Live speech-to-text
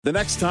The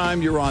next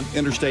time you're on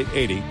Interstate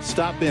 80,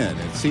 stop in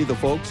and see the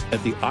folks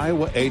at the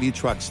Iowa 80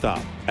 truck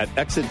stop at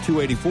exit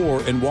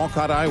 284 in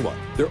Walcott, Iowa.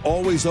 They're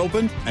always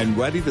open and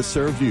ready to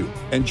serve you.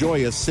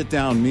 Enjoy a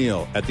sit-down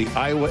meal at the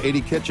Iowa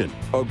 80 kitchen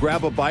or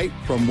grab a bite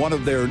from one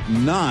of their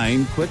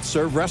 9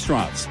 quick-serve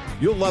restaurants.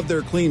 You'll love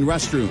their clean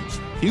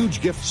restrooms,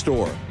 huge gift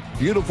store,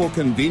 beautiful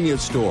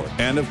convenience store,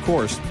 and of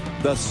course,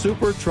 the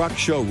Super Truck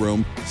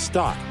Showroom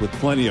stocked with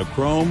plenty of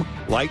chrome,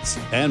 lights,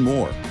 and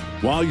more.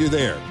 While you're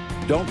there,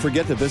 don't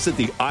forget to visit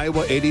the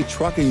Iowa 80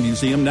 Trucking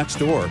Museum next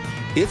door.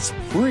 It's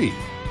free.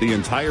 The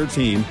entire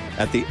team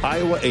at the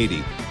Iowa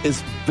 80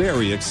 is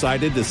very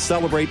excited to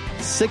celebrate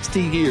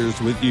 60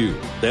 years with you.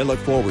 They look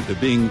forward to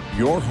being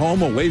your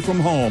home away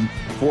from home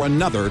for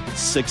another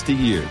 60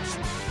 years.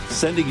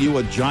 Sending you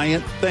a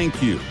giant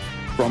thank you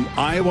from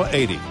Iowa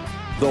 80,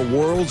 the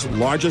world's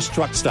largest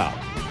truck stop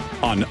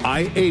on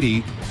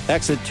I-80,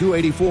 exit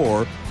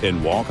 284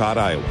 in Walcott,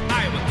 Iowa.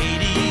 Iowa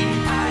 80.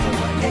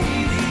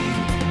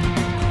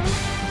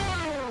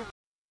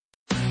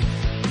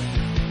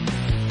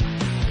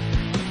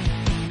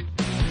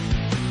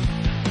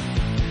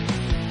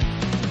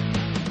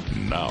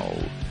 Now,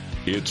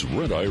 it's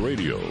Red Eye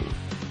Radio.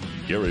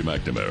 Gary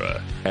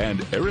McNamara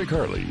and Eric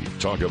Harley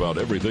talk about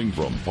everything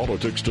from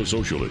politics to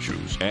social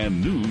issues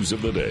and news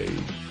of the day.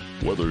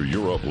 Whether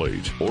you're up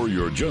late or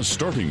you're just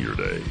starting your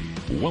day,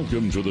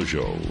 welcome to the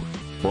show.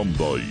 From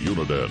the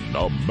Uniden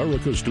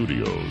America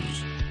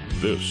Studios,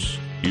 this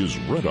is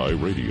Red Eye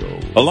Radio.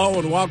 Hello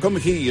and welcome.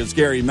 He is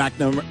Gary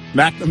McNamara.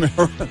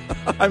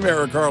 I'm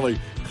Eric Harley,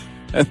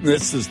 and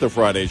this is the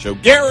Friday Show.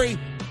 Gary,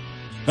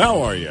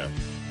 how are you?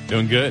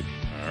 Doing good.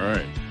 All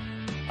right.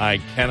 I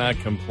cannot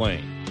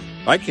complain.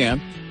 I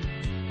can.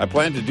 I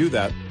plan to do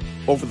that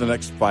over the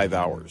next 5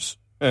 hours.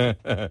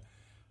 Start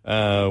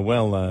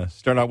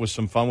out with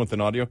some fun with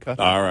an audio cut.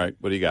 All right.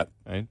 What do you got?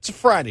 Right. It's a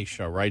Friday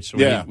show, right? So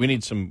we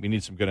need some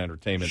good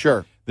entertainment.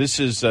 Sure. This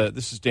is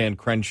Dan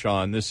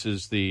Crenshaw, and this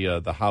is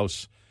the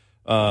House,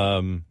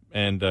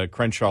 and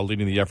Crenshaw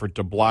leading the effort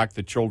to block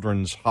the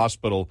Children's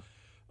Hospital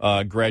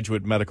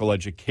Graduate Medical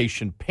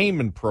Education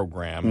Payment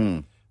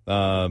Program.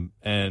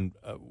 And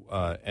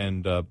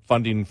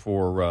funding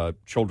for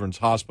children's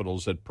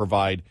hospitals that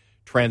provide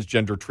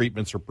transgender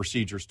treatments or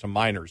procedures to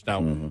minors.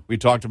 Now, we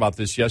talked about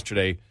this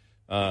yesterday,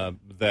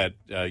 that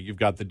you've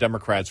got the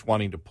Democrats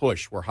wanting to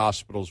push where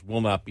hospitals will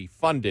not be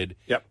funded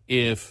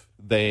if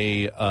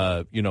they,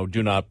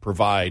 do not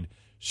provide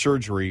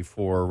surgery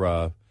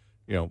for,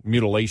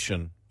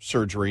 mutilation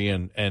surgery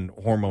and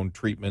hormone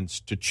treatments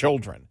to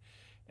children.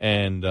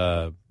 And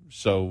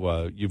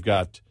so you've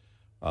got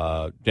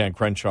Dan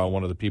Crenshaw,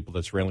 one of the people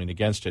that's railing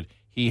against it.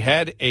 He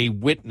had a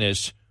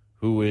witness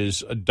who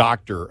is a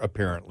doctor,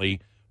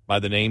 apparently, by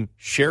the name,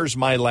 shares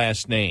my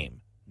last name.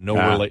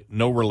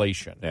 No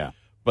relation. Yeah.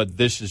 But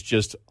this is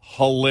just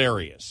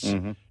hilarious.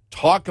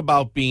 Talk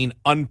about being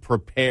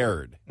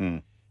unprepared.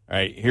 All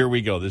right, here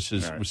we go. This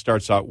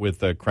starts out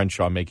with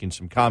Crenshaw making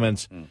some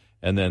comments,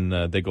 and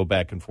then they go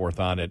back and forth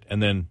on it.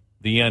 And then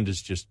the end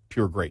is just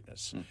pure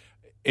greatness.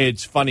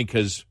 It's funny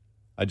because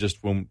I just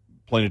playing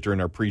it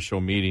during our pre-show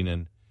meeting,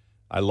 and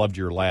I loved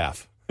your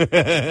laugh. All of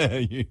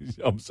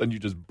a sudden, you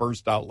just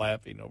burst out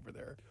laughing over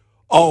there.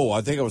 Oh,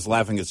 I think I was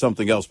laughing at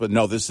something else, but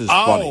no, this is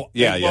funny.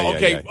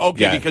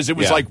 Okay, because it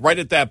was like right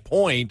at that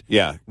point.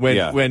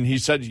 When he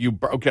said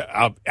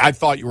I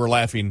thought you were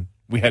laughing.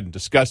 We hadn't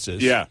discussed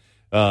this.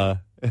 And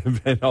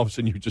all of a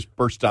sudden, you just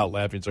burst out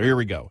laughing. So here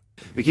we go.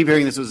 We keep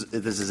hearing this is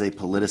a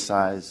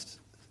politicized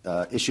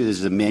issue. This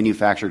is a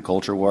manufactured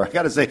culture war. I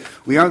got to say,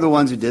 we aren't the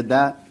ones who did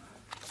that.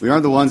 We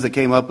aren't the ones that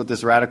came up with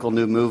this radical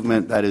new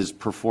movement that is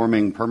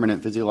performing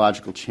permanent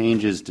physiological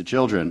changes to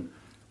children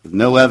with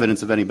no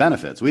evidence of any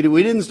benefits. We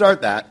didn't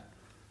start that.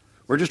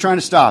 We're just trying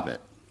to stop it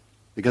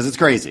because it's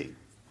crazy.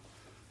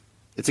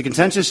 It's a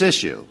contentious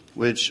issue,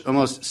 which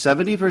almost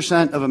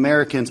 70% of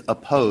Americans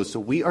oppose. So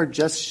we are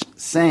just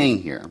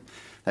saying here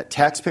that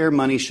taxpayer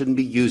money shouldn't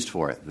be used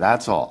for it.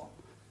 That's all.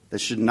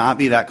 This should not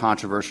be that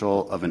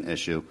controversial of an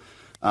issue.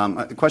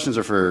 Questions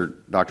are for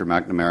Dr.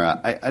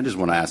 McNamara. I just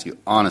want to ask you,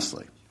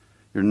 honestly,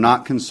 you're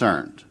not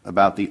concerned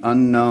about the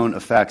unknown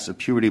effects of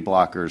puberty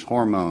blockers,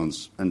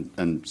 hormones,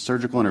 and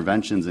surgical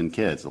interventions in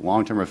kids, the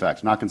long-term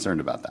effects. Not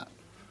concerned about that.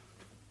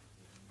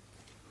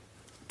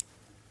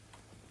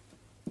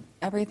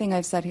 Everything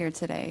I've said here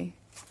today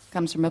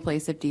comes from a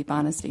place of deep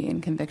honesty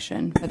and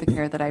conviction for the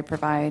care that I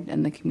provide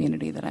and the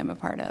community that I'm a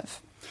part of.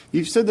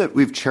 You've said that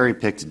we've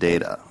cherry-picked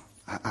data.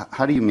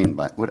 How do you mean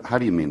how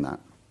do you mean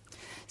that?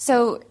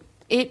 So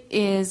it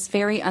is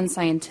very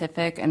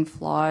unscientific and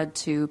flawed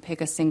to pick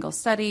a single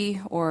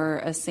study or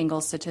a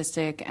single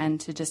statistic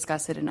and to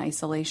discuss it in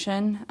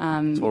isolation.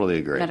 Totally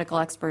agree. Medical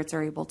experts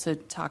are able to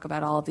talk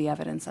about all of the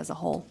evidence as a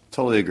whole.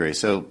 Totally agree.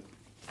 So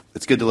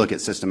it's good to look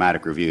at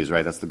systematic reviews,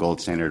 right? That's the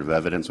gold standard of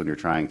evidence when you're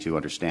trying to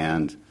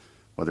understand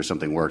whether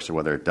something works or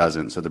whether it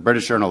doesn't. So the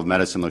British Journal of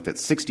Medicine looked at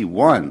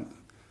 61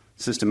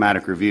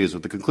 systematic reviews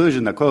with the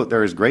conclusion that, quote,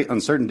 there is great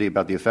uncertainty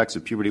about the effects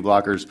of puberty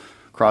blockers,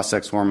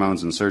 cross-sex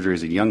hormones, and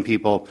surgeries in young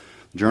people.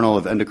 Journal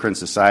of Endocrine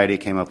Society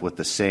came up with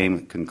the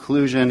same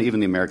conclusion, even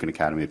the American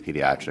Academy of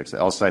Pediatrics. They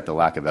all cite the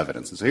lack of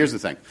evidence. And so here's the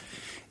thing.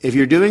 If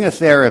you're doing a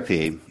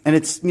therapy and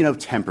it's,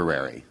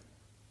 temporary,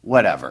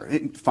 whatever,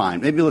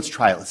 fine, maybe let's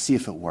try it. Let's see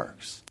if it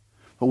works.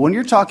 But when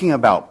you're talking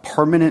about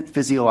permanent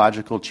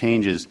physiological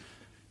changes,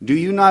 do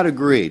you not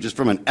agree, just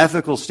from an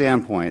ethical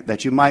standpoint,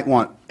 that you might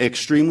want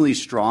extremely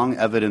strong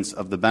evidence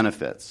of the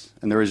benefits?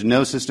 And there is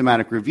no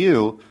systematic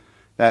review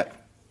that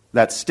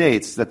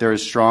states that there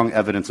is strong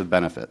evidence of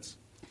benefits.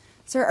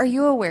 Sir, are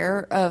you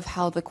aware of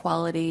how the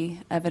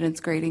quality evidence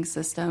grading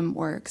system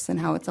works and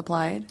how it's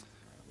applied?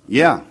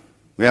 Yeah,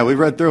 we've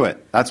read through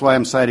it. That's why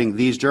I'm citing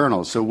these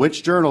journals. So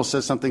which journal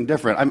says something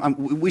different?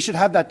 We should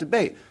have that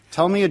debate.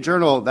 Tell me a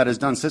journal that has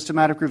done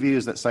systematic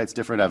reviews that cites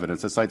different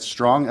evidence, that cites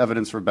strong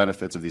evidence for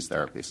benefits of these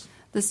therapies.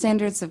 The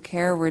standards of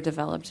care were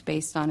developed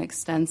based on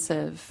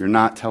extensive... You're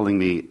not telling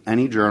me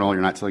any journal.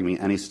 You're not telling me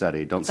any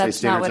study. Don't say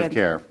standards of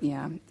care.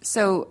 Yeah.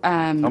 So...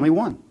 tell me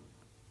one.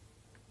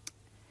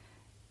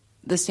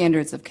 The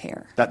standards of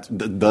care. That's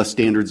the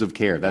standards of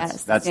care.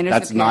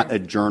 That's not a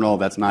journal.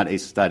 That's not a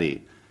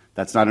study.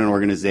 That's not an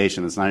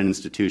organization. That's not an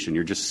institution.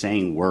 You're just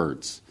saying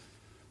words.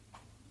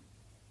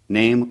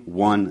 Name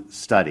one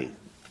study.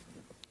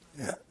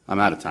 Yeah. I'm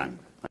out of time.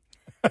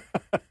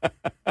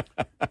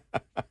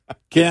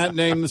 Can't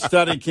name the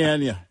study,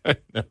 can you?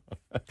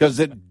 Because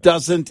it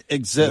doesn't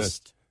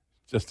exist.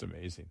 Just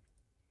amazing.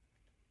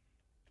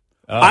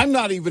 I'm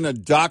not even a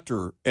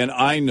doctor, and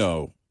I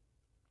know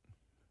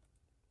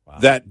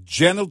that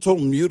genital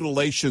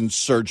mutilation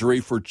surgery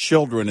for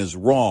children is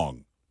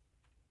wrong.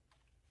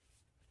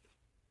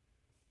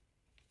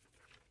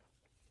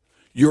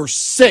 You're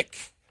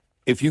sick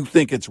if you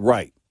think it's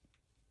right.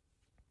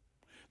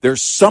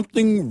 There's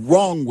something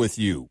wrong with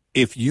you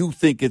if you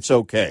think it's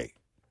okay.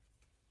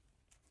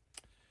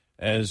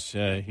 As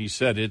he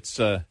said, it's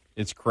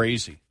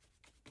crazy.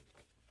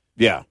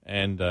 Yeah.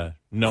 And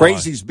no,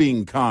 crazy's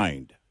being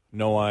kind.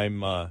 No,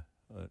 I'm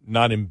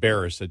not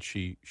embarrassed that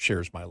she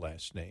shares my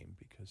last name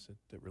because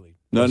it really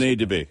no need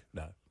to be.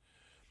 No.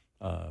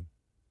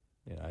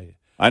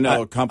 I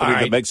know a company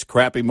that makes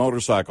crappy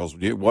motorcycles.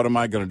 What am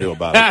I going to do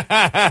about it?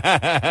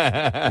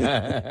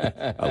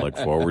 I look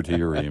forward to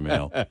your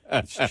email.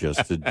 It's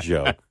just a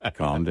joke.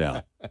 Calm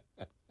down.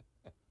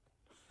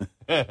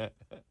 That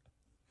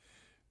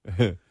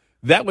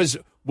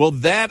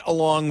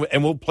along,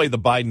 and we'll play the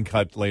Biden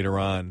cut later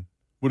on.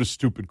 What a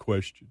stupid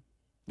question.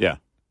 Yeah.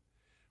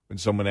 When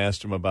someone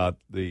asked him about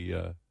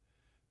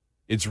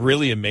it's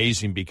really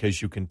amazing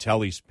because you can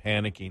tell he's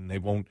panicking. They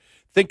won't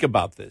think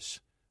about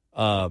this.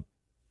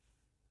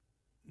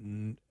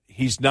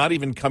 He's not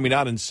even coming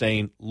out and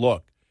saying,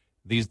 look,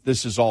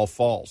 this is all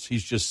false.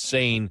 He's just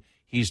saying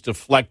he's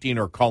deflecting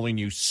or calling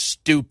you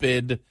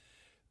stupid.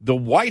 The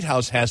White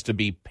House has to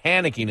be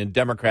panicking, and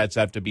Democrats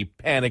have to be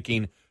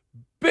panicking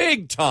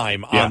big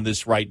time on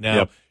this right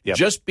now,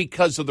 just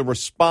because of the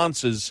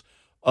responses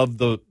of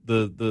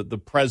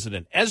the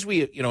president. As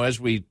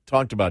we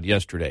talked about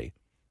yesterday,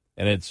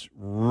 and it's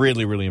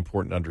really, really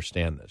important to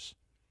understand this,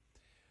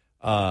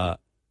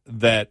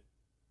 that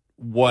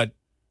what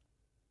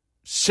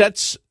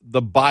sets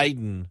the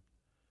Biden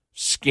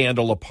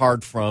scandal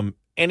apart from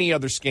any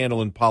other scandal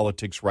in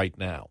politics right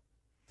now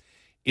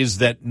is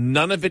that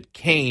none of it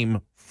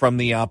came from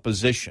the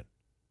opposition.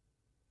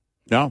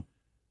 No.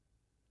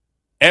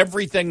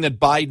 Everything that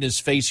Biden is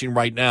facing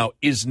right now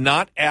is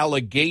not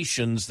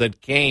allegations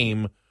that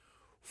came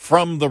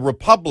from the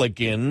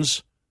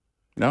Republicans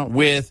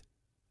with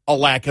a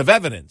lack of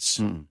evidence.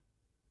 Mm.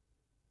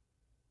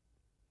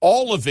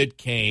 All of it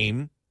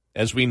came,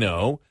 as we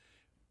know,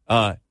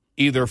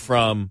 either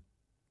from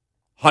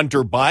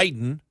Hunter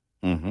Biden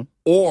and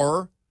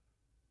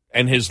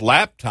his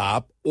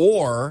laptop,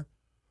 or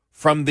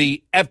from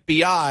the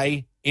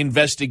FBI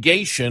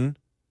investigation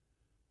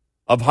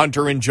of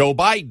Hunter and Joe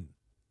Biden.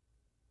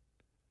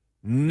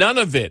 None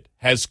of it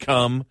has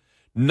come.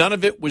 None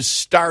of it was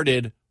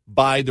started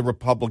by the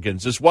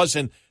Republicans. This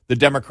wasn't the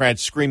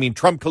Democrats screaming,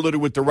 Trump colluded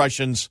with the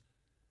Russians.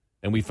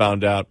 And we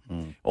found out,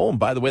 and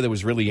by the way, that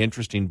was really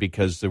interesting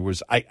because there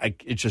was,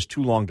 it's just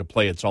too long to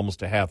play. It's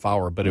almost a half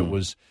hour, but it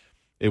was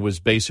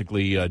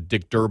basically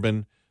Dick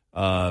Durbin,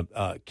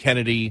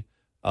 Kennedy,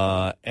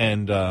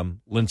 and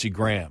Lindsey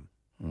Graham,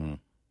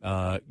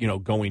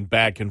 going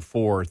back and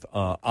forth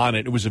on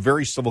it. It was a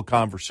very civil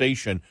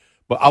conversation,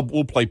 but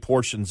we'll play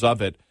portions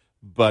of it.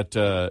 But,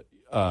 they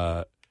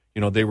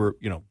were,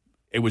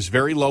 it was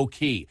very low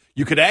key.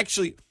 You could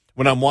actually,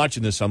 when I'm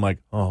watching this, I'm like,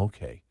 oh,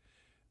 okay.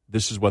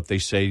 This is what they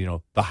say,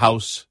 the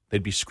House,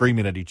 they'd be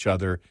screaming at each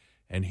other,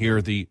 and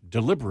here the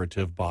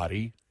deliberative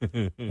body,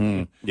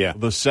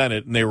 the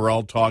Senate, and they were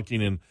all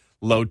talking in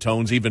low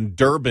tones. Even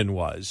Durbin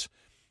was.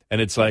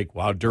 And it's like,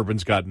 wow,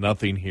 Durbin's got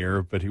nothing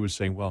here. But he was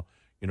saying, we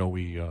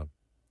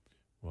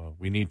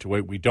need to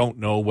wait. We don't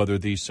know whether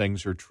these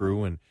things are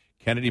true. And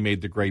Kennedy made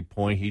the great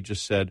point. He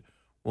just said,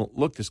 well,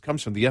 look, this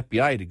comes from the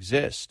FBI. It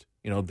exists.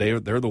 They're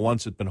the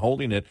ones that've been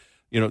holding it.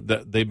 They're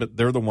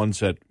the ones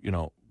that,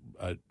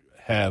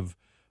 have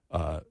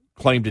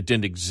claimed it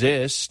didn't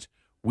exist.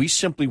 We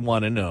simply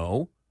want to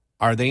know,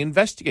 are they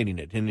investigating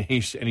it? And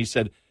he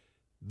said,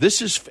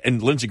 this is,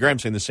 and Lindsey Graham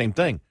saying the same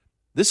thing,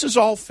 this is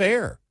all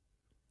fair.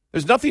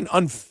 There's nothing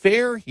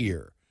unfair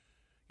here.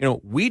 You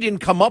know, we didn't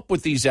come up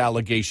with these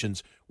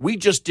allegations. We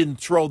just didn't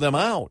throw them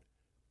out.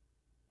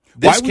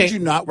 Why would you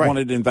not want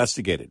it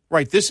investigated?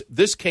 Right.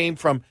 This came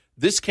from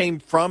the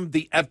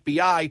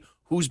FBI,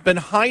 who's been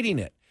hiding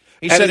it.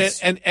 He said,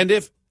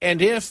 if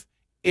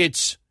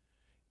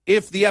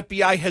the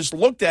FBI has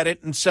looked at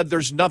it and said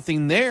there's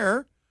nothing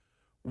there,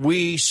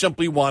 we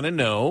simply want to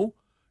know,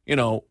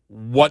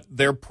 what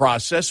their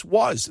process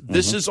was. Mm-hmm.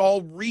 This is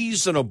all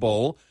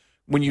reasonable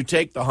when you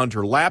take the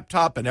Hunter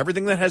laptop and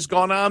everything that has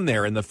gone on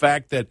there, and the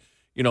fact that,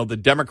 the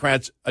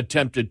Democrats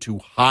attempted to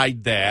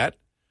hide that,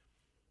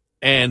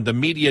 and the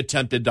media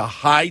attempted to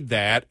hide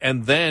that,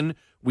 and then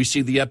we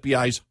see the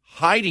FBI's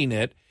hiding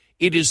it.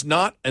 It is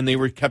not, and they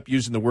kept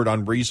using the word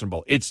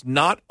unreasonable. It's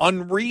not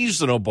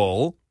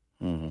unreasonable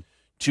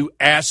to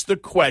ask the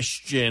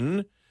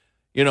question,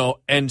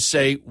 and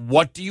say,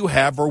 what do you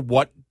have or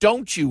what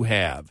don't you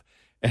have?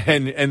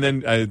 And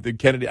then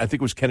Kennedy, I think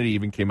it was Kennedy,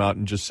 even came out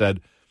and just said,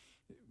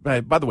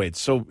 by the way,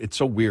 it's so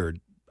weird.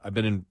 I've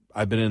been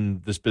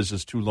in this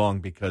business too long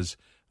because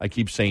I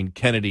keep saying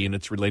Kennedy and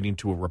it's relating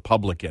to a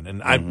Republican,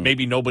 and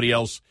maybe nobody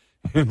else,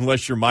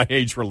 unless you're my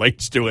age,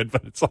 relates to it.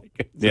 But it's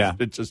like,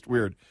 it's just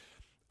weird.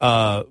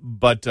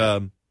 But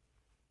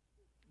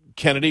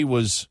Kennedy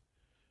was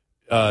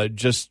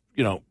just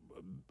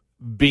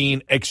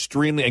being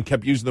extremely, and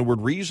kept using the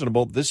word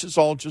reasonable. This is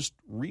all just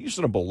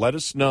reasonable. Let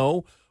us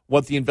know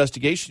what the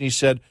investigation. He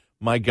said,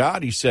 my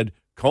God, he said,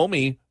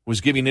 Comey was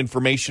giving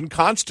information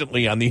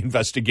constantly on the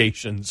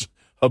investigations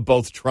of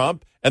both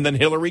Trump and then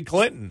Hillary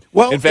Clinton.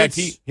 Well, in fact,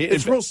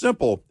 it's real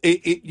simple.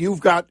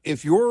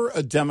 If you're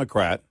a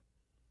Democrat,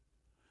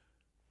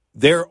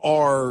 there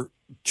are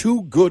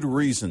two good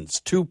reasons,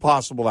 two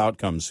possible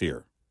outcomes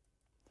here.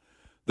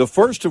 The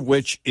first of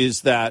which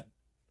is that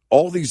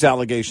all these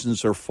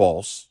allegations are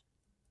false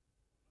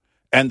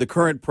and the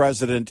current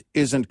president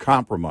isn't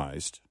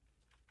compromised.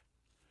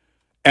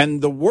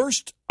 And the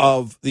worst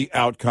of the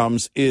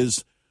outcomes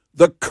is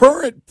the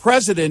current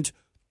president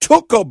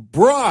took a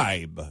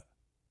bribe.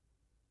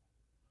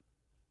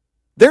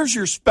 There's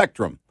your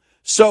spectrum.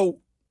 So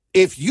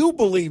if you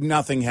believe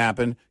nothing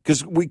happened,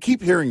 because we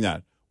keep hearing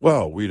that,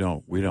 well, we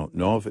don't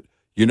know if it.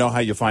 You know how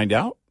you find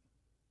out?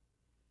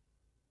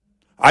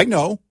 I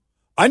know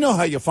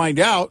how you find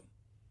out.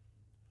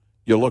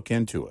 You look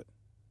into it.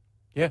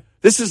 Yeah.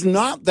 This is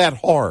not that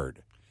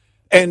hard.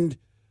 And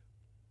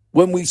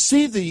when we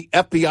see the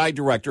FBI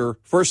director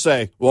first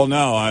say, well,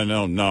 no, I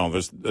don't know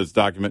this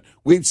document.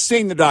 We've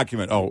seen the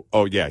document.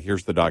 Oh, yeah,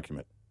 here's the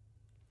document.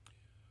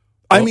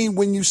 I mean,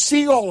 when you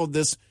see all of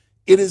this,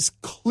 it is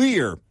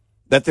clear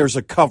that there's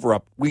a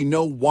cover-up. We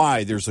know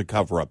why there's a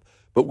cover-up.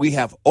 But we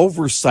have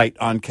oversight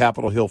on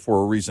Capitol Hill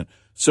for a reason.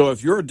 So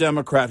if you're a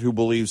Democrat who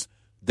believes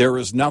there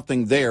is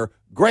nothing there,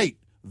 great.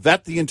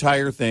 Vet the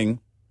entire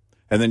thing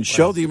and then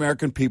show the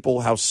American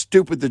people how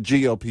stupid the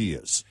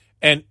GOP is.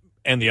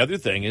 And the other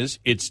thing is,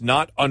 it's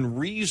not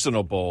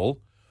unreasonable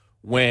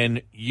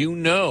when you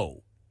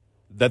know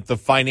that the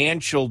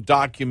financial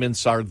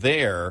documents are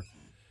there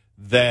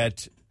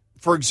that,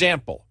 for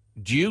example,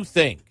 do you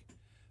think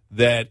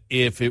that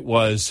if it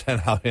was,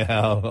 and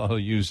I'll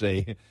use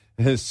a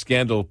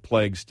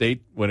scandal-plagued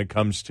state when it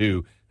comes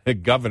to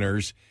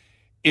governors,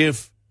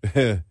 if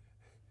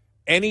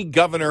any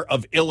governor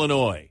of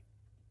Illinois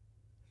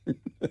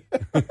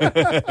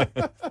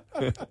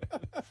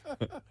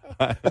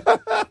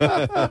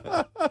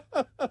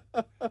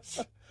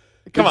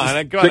Come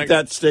on. Pick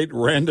that state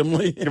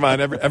randomly. Come on,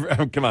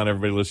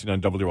 everybody listening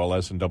on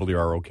WLS and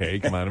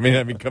WROK. Come on.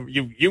 I mean,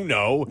 you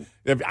know,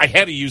 I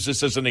had to use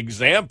this as an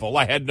example.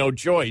 I had no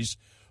choice.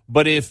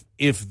 But if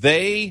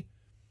they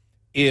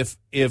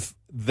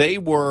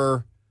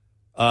were,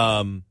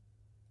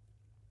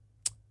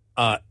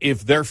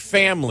 if their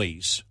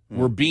families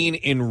were being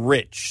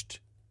enriched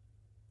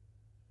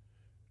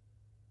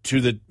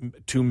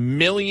to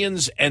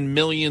millions and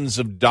millions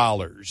of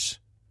dollars,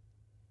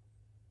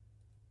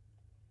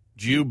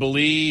 do you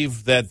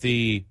believe that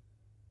the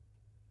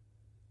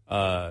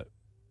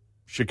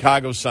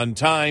Chicago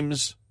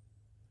Sun-Times,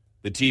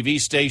 the TV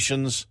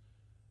stations,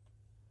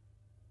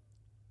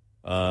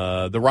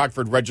 the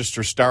Rockford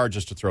Register-Star,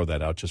 just to throw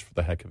that out just for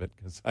the heck of it,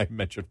 because I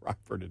mentioned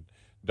Rockford and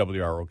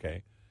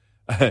WROK,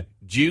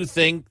 do you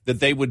think that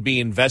they would be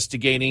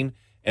investigating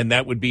and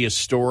that would be a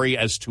story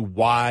as to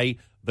why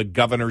the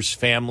governor's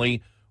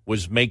family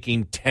was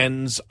making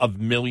tens of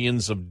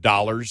millions of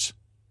dollars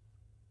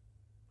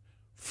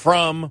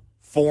from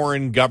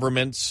foreign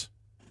governments?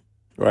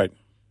 Right.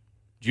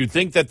 Do you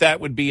think that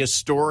would be a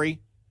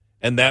story?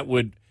 And that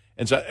would,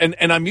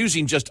 and I'm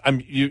using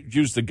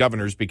use the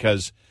governors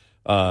because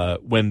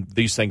when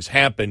these things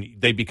happen,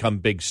 they become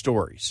big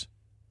stories.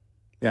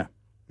 Yeah.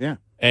 Yeah.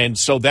 And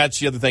so that's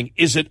the other thing.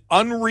 Is it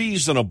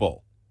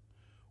unreasonable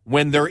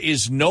when there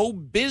is no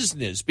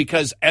business?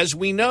 Because as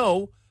we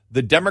know,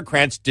 the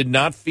Democrats did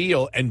not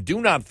feel and do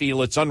not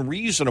feel it's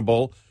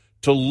unreasonable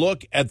to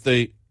look at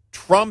the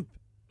Trump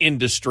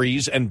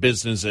industries and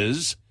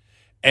businesses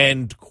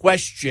and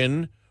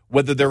question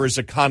whether there is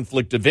a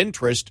conflict of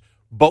interest,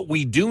 but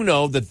we do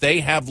know that they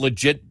have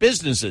legit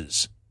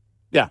businesses.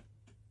 Yeah.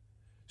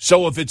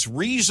 So if it's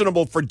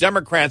reasonable for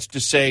Democrats to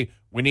say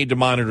we need to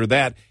monitor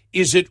that,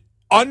 is it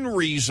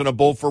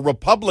unreasonable for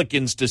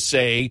Republicans to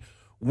say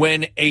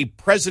when a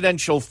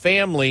presidential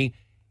family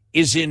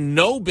is in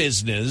no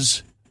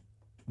business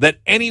that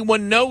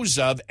anyone knows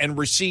of and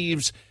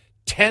receives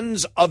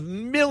tens of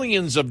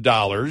millions of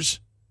dollars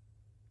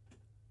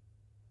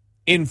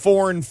in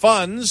foreign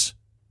funds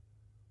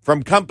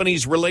from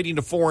companies relating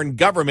to foreign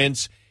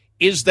governments,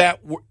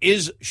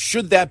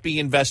 should that be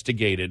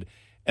investigated?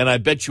 And I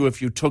bet you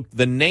if you took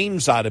the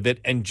names out of it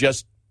and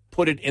just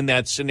put it in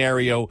that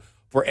scenario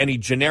for any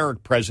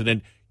generic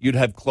president, you'd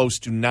have close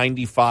to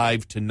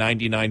 95 to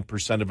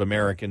 99% of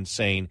Americans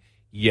saying,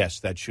 yes,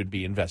 that should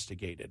be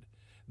investigated.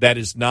 That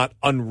is not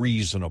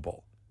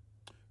unreasonable.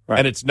 Right.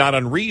 And it's not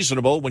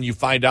unreasonable when you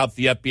find out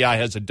the FBI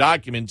has a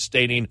document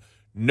stating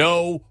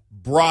no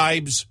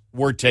bribes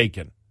were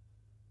taken.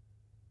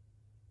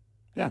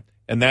 Yeah.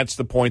 And that's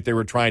the point they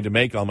were trying to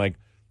make. I'm like,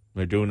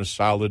 they're doing a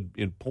solid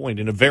point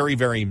in a very,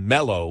 very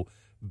mellow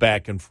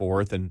back and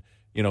forth. And,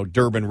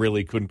 Durbin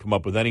really couldn't come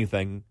up with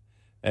anything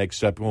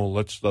except, well,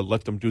 let's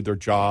let them do their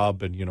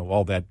job and,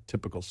 all that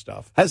typical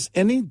stuff. Has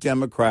any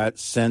Democrat,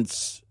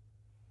 since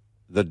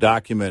the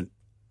document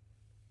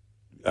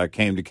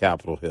came to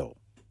Capitol Hill,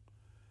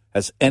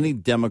 has any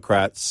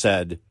Democrat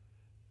said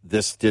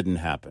this didn't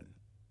happen?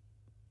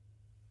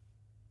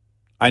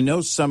 I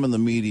know some of the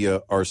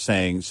media are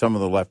saying, some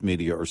of the left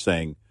media are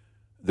saying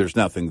there's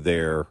nothing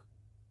there,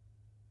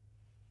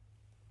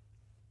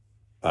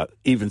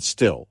 even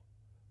still.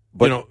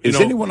 But is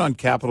anyone on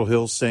Capitol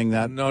Hill saying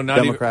that? No, not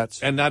Democrats?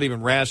 even, and not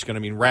even Raskin. I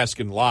mean,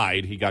 Raskin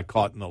lied. He got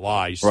caught in the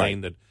lie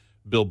saying that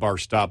Bill Barr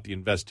stopped the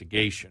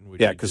investigation.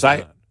 Yeah, because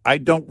I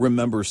don't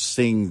remember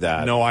seeing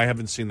that. No, I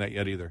haven't seen that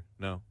yet either.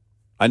 No.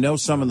 I know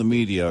some of the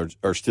media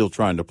are still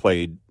trying to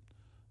play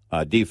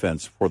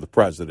defense for the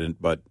president,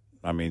 but,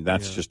 I mean,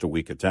 that's just a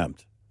weak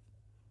attempt.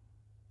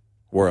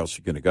 Where else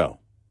are you going to go?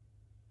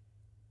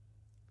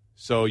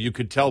 So you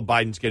could tell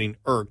Biden's getting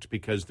irked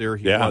because there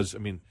he was. I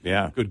mean,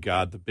 good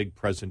God, the big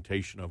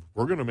presentation of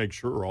we're going to make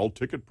sure all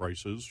ticket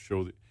prices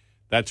show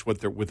that's what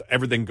they're with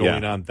everything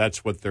going on.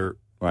 That's what they're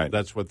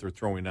That's what they're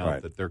throwing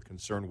out that they're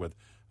concerned with.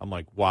 I'm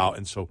like, wow.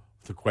 And so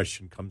the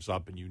question comes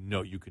up, and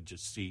you could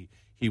just see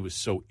he was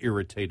so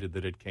irritated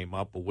that it came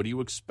up. But what do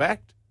you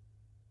expect?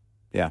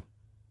 Yeah,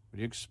 what do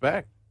you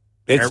expect?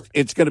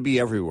 It's going to be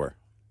everywhere.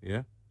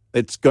 Yeah,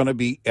 it's going to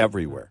be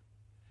everywhere.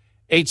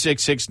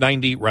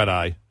 866-90 Red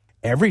Eye.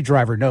 Every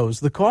driver knows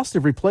the cost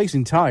of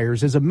replacing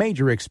tires is a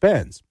major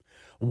expense.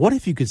 What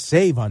if you could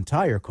save on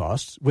tire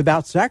costs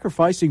without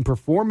sacrificing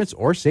performance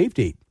or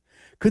safety?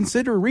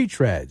 Consider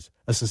retreads,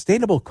 a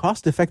sustainable,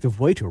 cost-effective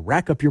way to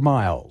rack up your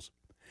miles.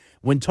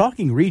 When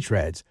talking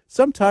retreads,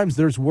 sometimes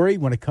there's worry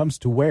when it comes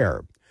to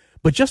wear.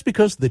 But just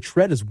because the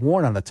tread is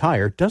worn on a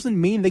tire doesn't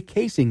mean the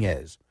casing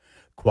is.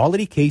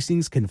 Quality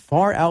casings can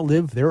far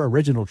outlive their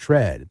original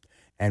tread.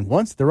 And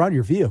once they're on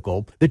your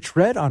vehicle, the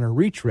tread on a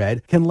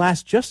retread can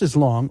last just as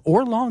long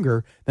or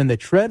longer than the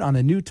tread on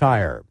a new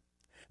tire.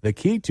 The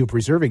key to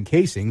preserving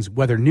casings,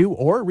 whether new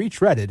or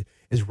retreaded,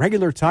 is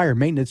regular tire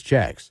maintenance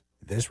checks.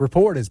 This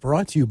report is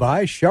brought to you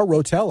by Shell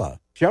Rotella.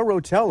 Shell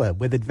Rotella,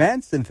 with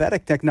advanced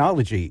synthetic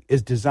technology,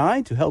 is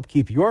designed to help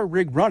keep your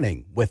rig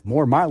running with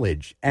more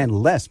mileage and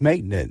less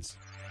maintenance.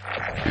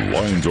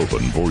 Lines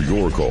open for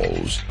your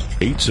calls.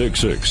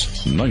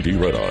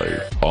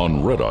 866-90-RED-EYE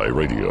on Red Eye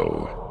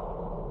Radio.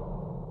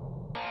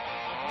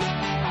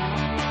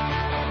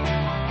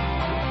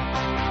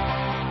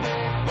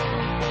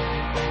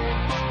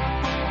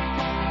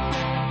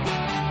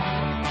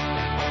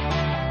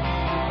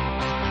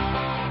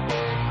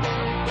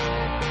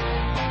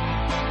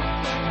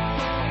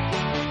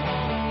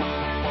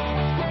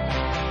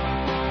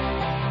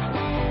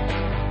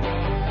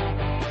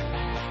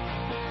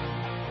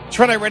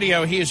 Red Eye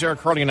Radio, he is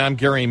Eric Harley, and I'm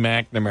Gary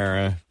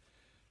McNamara.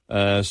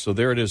 So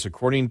there it is.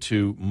 According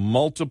to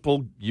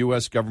multiple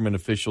U.S. government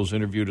officials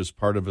interviewed as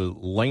part of a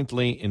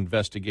lengthy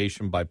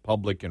investigation by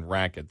Public and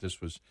Racket.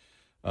 This was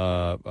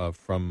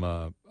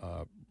from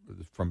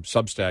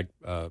Substack,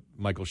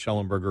 Michael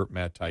Schellenberger,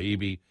 Matt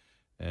Taibbi,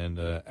 and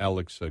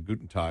Alex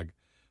Gutentag.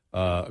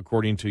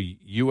 According to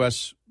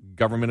U.S.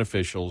 government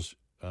officials,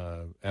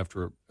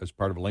 as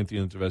part of a lengthy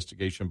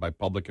investigation by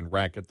Public and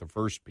Racket, the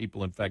first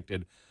people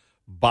infected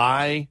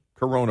by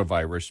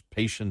coronavirus,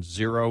 patient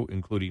 0,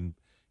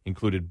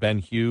 included Ben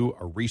Hugh,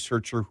 a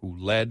researcher who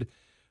led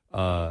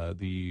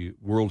the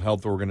World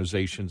Health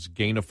Organization's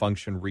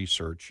gain-of-function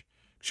research.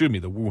 The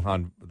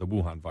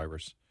Wuhan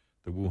virus,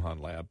 the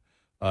Wuhan lab,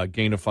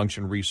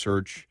 gain-of-function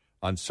research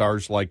on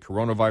SARS-like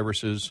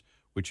coronaviruses,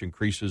 which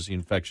increases the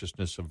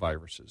infectiousness of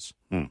viruses.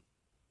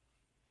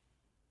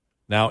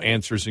 Now,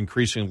 answers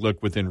increasingly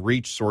look within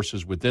reach.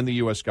 Sources within the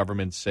U.S.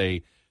 government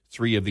say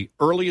 3 of the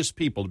earliest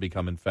people to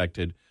become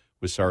infected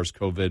with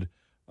SARS-CoV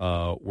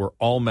were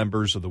all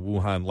members of the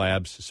Wuhan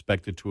lab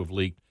suspected to have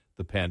leaked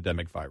the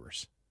pandemic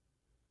virus.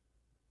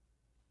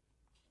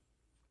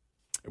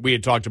 We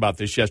had talked about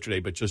this yesterday,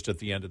 but just at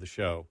the end of the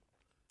show.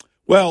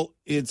 Well,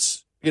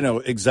 it's,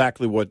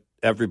 exactly what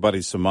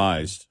everybody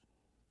surmised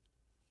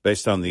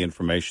based on the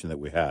information that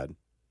we had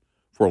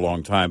for a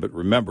long time. But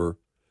remember,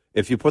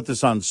 if you put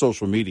this on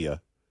social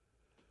media,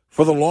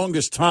 for the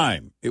longest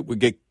time, it would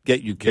get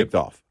you kicked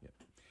off.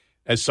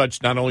 As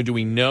such, not only do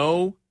we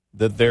know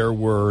that there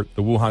were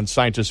the Wuhan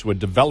scientists who had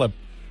developed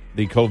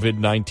the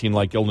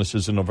COVID-19-like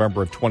illnesses in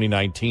November of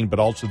 2019, but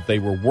also that they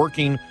were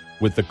working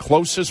with the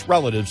closest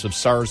relatives of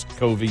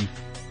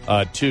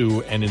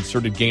SARS-CoV-2 and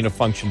inserted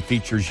gain-of-function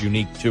features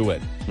unique to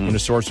it. When the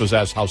source was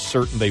asked how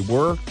certain they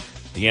were,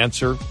 the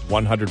answer,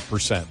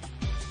 100%.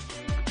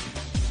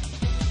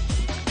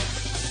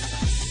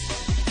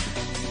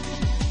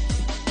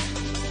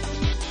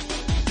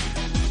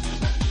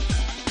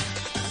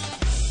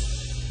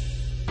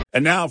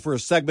 And now for a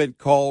segment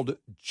called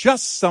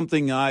Just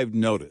Something I've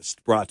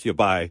Noticed, brought to you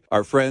by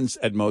our friends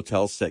at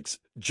Motel 6.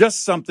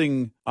 Just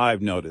something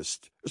I've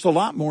noticed. There's a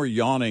lot more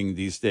yawning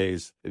these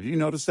days. Have you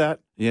noticed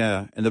that?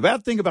 Yeah. And the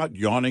bad thing about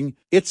yawning,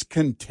 it's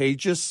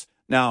contagious.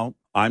 Now,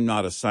 I'm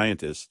not a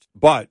scientist,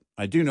 but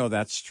I do know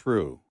that's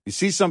true. You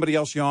see somebody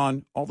else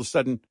yawn, all of a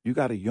sudden, you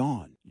got to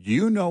yawn.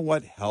 You know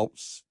what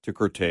helps to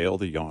curtail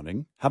the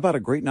yawning? How about a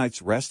great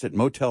night's rest at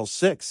Motel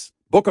 6?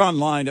 Book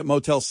online at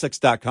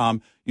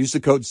motel6.com. Use the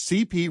code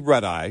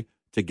CPRedEye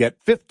to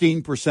get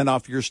 15%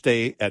 off your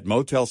stay at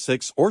Motel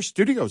 6 or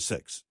Studio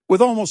 6.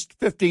 With almost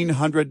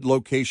 1,500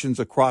 locations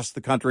across the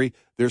country,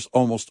 there's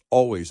almost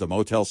always a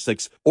Motel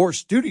 6 or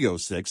Studio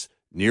 6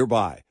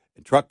 nearby.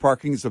 And truck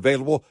parking is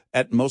available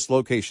at most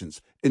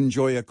locations.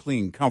 Enjoy a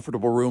clean,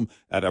 comfortable room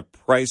at a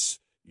price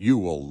you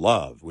will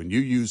love when you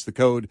use the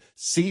code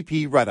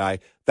CPRedEye.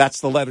 That's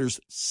the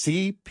letters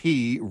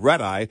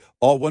CPRedEye,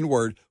 all one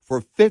word,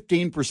 for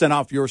 15%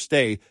 off your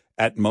stay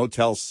at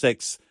Motel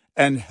 6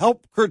 and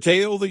help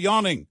curtail the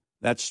yawning.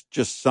 That's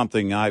just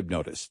something I've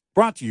noticed.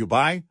 Brought to you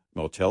by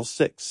Motel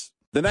 6.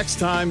 The next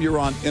time you're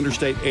on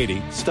Interstate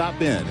 80,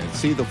 stop in and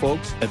see the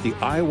folks at the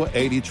Iowa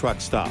 80 truck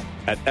stop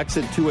at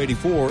exit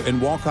 284 in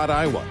Walcott,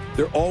 Iowa.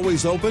 They're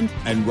always open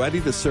and ready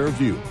to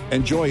serve you.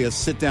 Enjoy a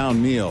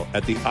sit-down meal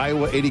at the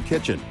Iowa 80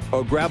 kitchen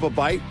or grab a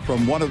bite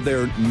from one of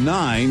their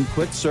 9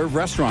 quick-serve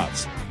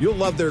restaurants. You'll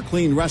love their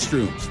clean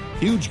restrooms,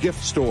 huge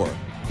gift store,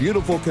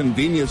 beautiful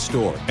convenience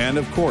store, and,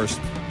 of course,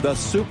 the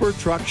Super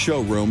Truck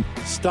Showroom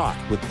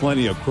stocked with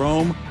plenty of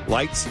chrome,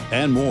 lights,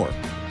 and more.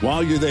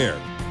 While you're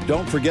there,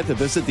 don't forget to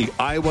visit the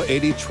Iowa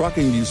 80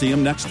 Trucking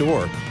Museum next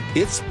door.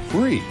 It's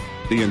free.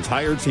 The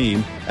entire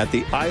team at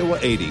the Iowa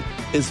 80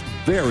 is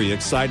very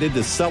excited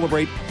to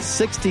celebrate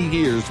 60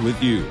 years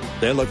with you.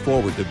 They look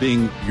forward to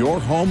being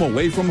your home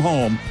away from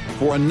home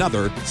for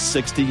another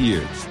 60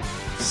 years.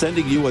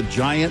 Sending you a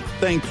giant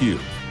thank you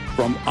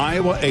from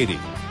Iowa 80,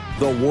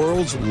 the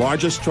world's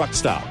largest truck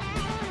stop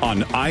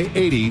on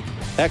I-80,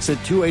 exit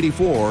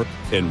 284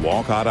 in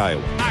Walcott,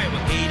 Iowa.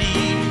 Iowa 80,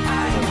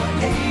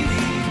 Iowa 80.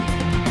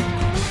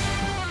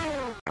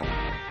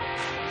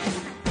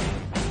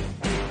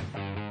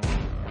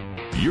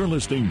 You're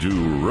listening to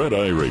Red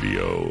Eye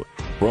Radio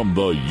from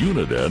the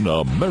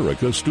Uniden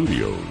America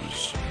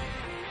Studios.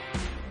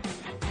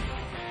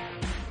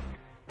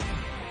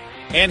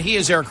 And he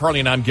is Eric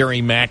Harley, and I'm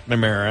Gary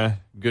McNamara.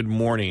 Good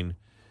morning.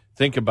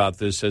 Think about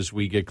this as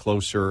we get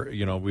closer.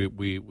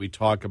 We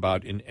talk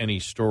about in any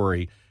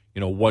story,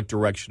 what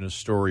direction a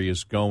story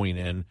is going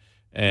in,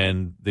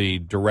 and the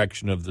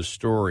direction of the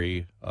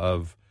story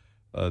of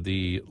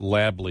the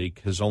lab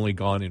leak has only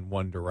gone in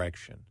one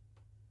direction.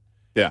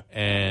 Yeah.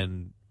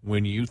 And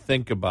when you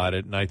think about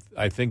it, and I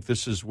think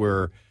this is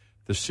where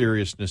the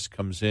seriousness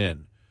comes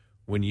in,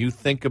 when you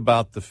think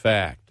about the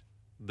fact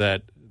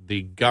that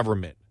the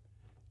government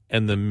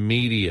and the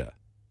media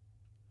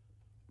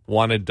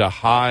wanted to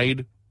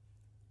hide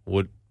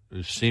what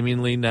is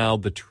seemingly now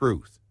the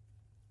truth.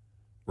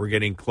 We're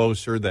getting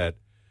closer that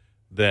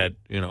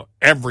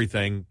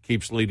everything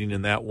keeps leading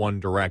in that one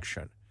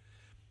direction.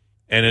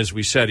 And as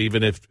we said,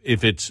 even if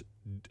it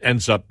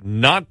ends up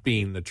not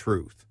being the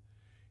truth,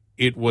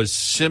 it was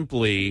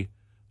simply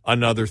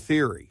another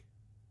theory.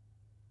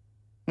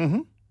 Mm-hmm.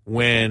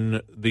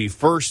 When the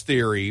first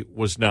theory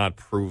was not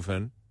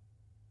proven,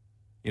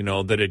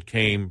 that it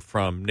came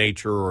from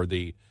nature or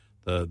the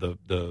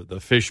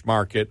fish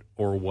market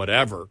or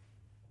whatever.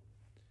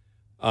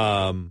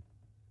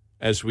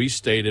 As we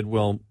stated,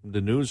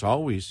 the news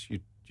always,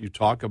 you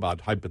talk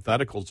about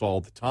hypotheticals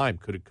all the time.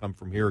 Could it come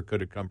from here?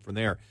 Could it come from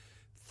there?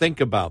 Think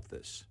about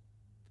this.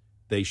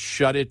 They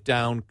shut it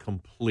down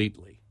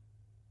completely.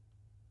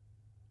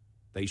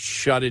 They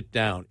shut it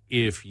down.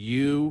 If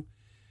you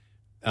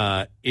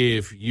brought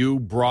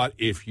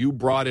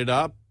it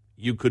up,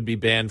 you could be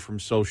banned from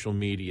social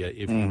media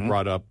if you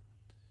brought up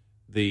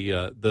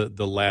the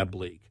lab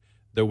leak.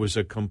 There was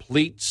a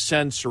complete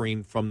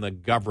censoring from the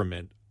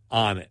government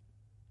on it.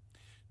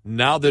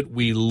 Now that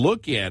we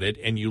look at it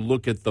and you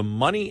look at the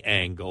money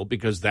angle,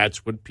 because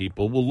that's what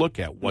people will look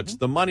at. What's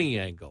the money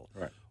angle?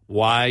 Right.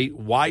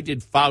 Why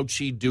did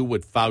Fauci do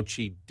what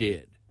Fauci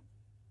did?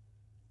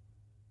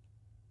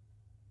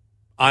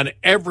 On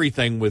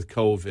everything with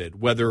COVID,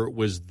 whether it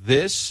was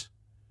this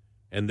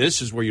And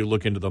this is where you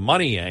look into the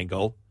money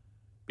angle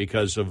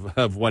because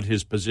of what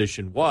his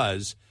position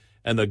was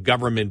and the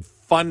government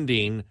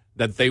funding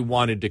that they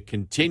wanted to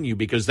continue,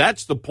 because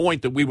that's the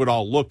point that we would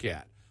all look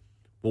at.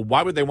 Well,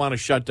 why would they want to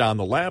shut down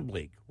the lab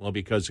leak? Well,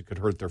 because it could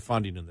hurt their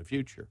funding in the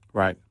future.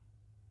 Right.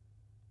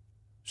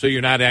 So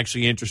you're not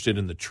actually interested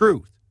in the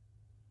truth.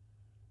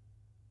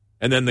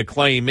 And then the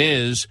claim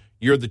is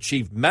you're the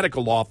chief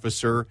medical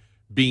officer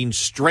being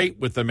straight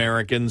with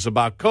Americans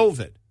about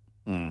COVID.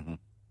 Mm-hmm.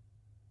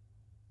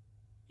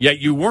 Yet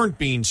you weren't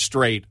being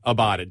straight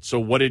about it. So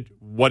what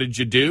did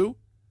you do?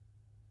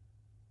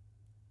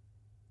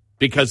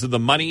 Because of the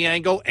money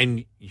angle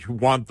and you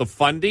want the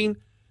funding,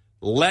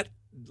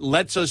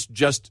 lets us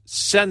just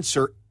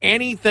censor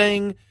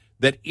anything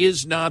that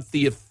is not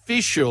the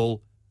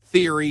official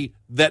theory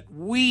that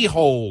we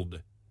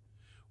hold,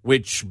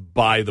 which,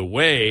 by the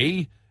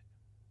way,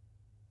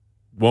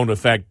 won't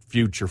affect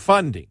future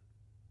funding.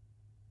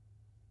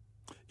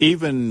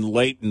 Even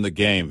late in the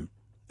game,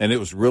 and it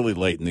was really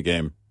late in the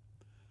game,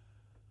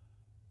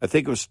 I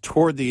think it was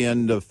toward the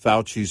end of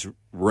Fauci's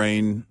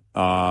reign,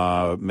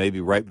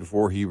 maybe right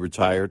before he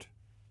retired,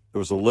 there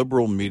was a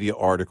liberal media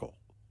article.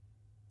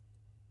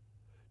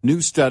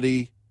 New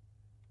study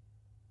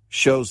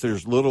shows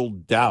there's little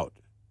doubt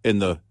in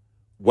the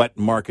wet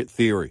market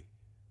theory.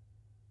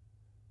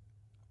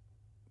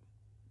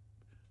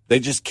 They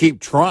just keep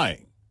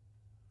trying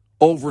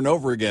over and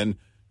over again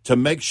to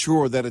make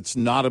sure that it's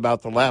not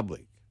about the lab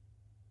leak.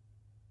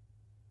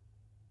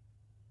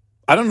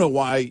 I don't know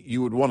why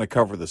you would want to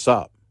cover this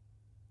up.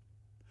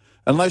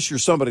 Unless you're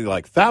somebody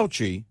like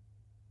Fauci,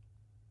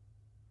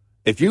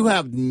 if you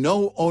have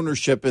no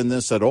ownership in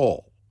this at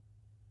all,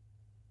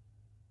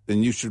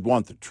 then you should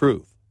want the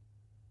truth.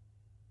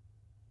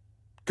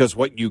 Because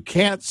what you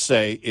can't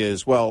say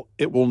is, well,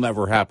 it will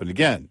never happen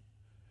again.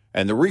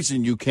 And the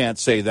reason you can't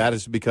say that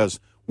is because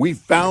we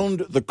found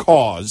the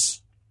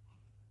cause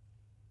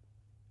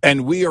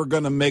and we are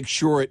going to make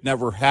sure it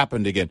never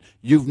happened again.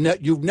 You've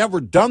never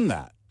done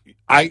that.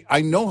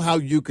 I know how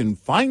you can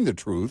find the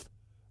truth.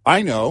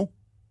 I know.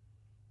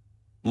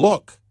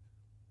 Look.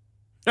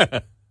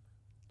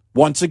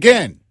 Once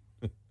again.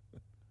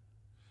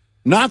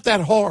 Not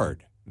that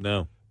hard.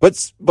 No.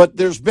 But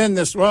there's been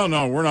this, well,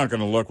 no, we're not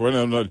going to look.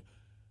 We're not.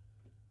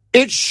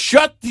 It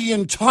shut the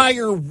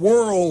entire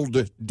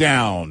world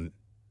down.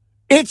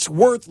 It's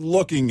worth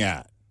looking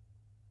at.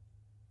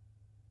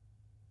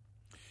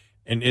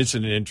 And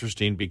isn't it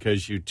interesting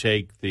because you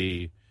take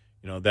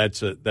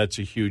that's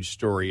a huge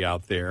story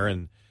out there,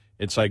 and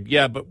it's like,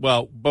 yeah, but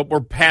we're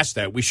past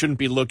that. We shouldn't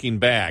be looking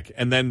back.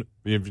 And then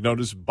if you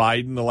notice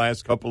Biden the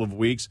last couple of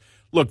weeks,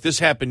 look, this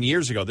happened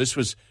years ago. This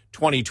was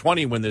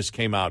 2020 when this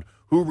came out.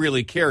 Who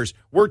really cares?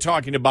 We're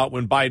talking about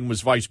when Biden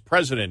was vice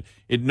president.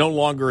 It no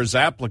longer is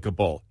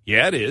applicable.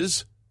 Yeah, it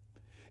is.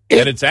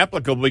 And it's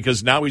applicable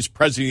because now he's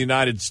president of the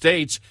United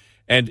States.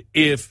 And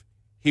if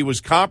he was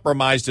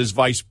compromised as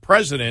vice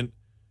president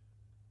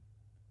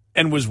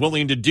and was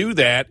willing to do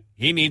that,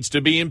 he needs to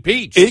be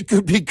impeached. It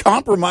could be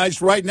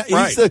compromised right now.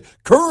 Right. He's the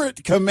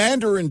current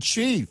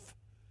commander-in-chief.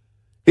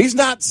 He's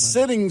not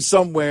sitting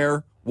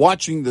somewhere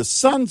watching the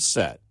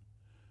sunset.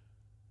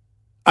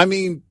 I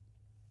mean...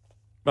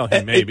 Well,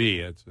 he may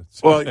be.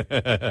 Well,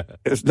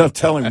 there's no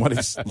telling what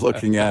he's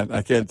looking at.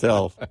 I can't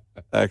tell,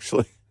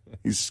 actually.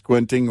 He's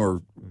squinting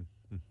or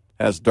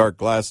has dark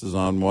glasses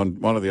on, one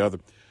or the other.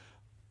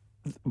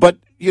 But,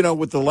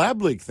 with the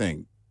lab leak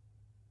thing,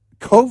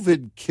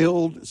 COVID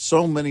killed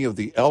so many of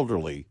the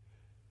elderly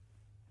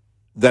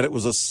that it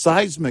was a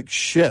seismic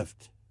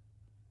shift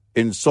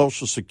in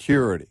Social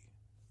Security.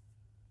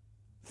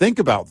 Think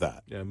about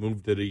that. Yeah,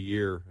 moved it a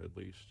year at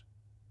least.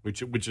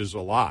 Which is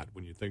a lot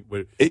when you think,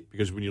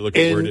 because when you look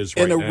at where it is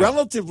right now. In a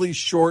relatively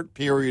short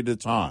period of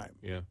time.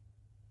 Yeah.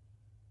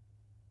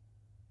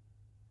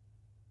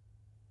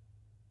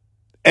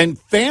 And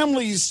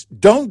families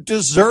don't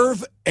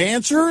deserve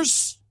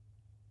answers?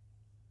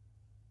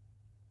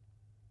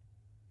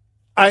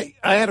 I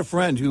had a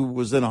friend who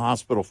was in a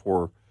hospital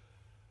for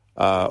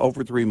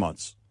over 3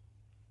 months.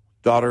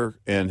 Daughter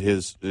and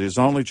his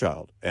only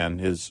child and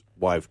his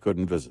wife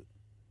couldn't visit.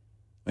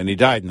 And he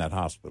died in that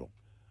hospital.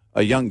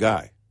 A young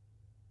guy.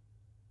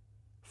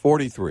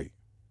 43.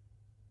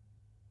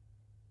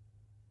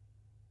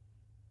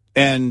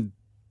 And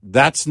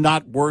that's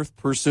not worth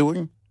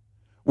pursuing?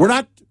 We're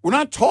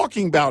not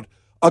talking about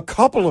a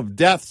couple of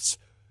deaths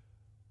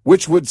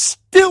which would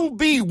still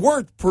be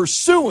worth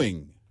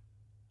pursuing.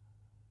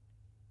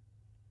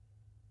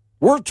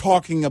 We're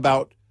talking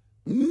about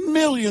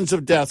millions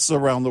of deaths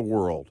around the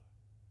world.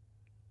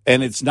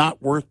 And it's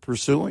not worth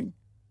pursuing?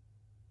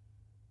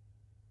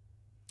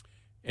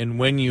 And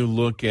when you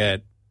look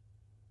at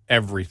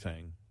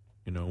everything,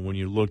 when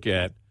you look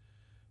at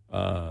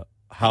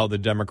how the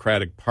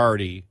Democratic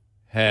Party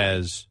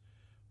has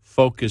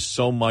focused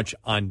so much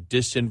on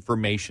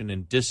disinformation,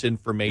 and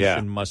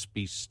disinformation must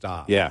be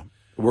stopped. Yeah.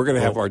 We're going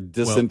to have our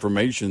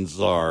disinformation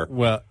czar.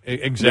 Well,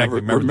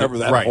 exactly. Remember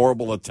that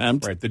horrible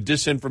attempt? Right. The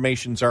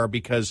disinformation czar,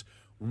 because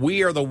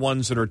we are the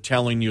ones that are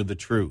telling you the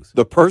truth.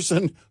 The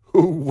person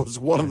who was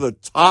one of the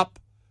top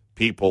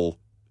people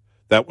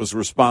that was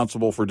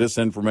responsible for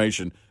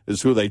disinformation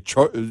is who they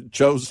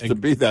chose to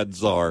be that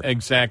czar.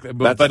 Exactly.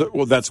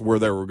 That's where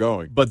they were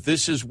going. But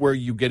this is where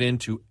you get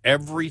into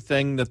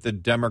everything that the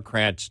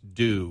Democrats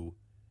do.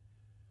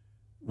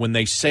 When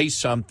they say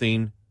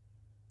something,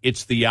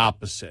 it's the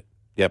opposite.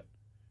 Yep.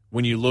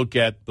 When you look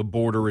at the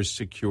border is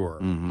secure,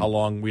 how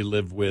long we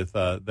live with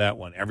that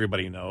one,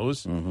 everybody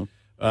knows.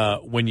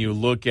 When you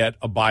look at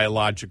a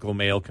biological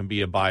male can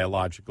be a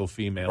biological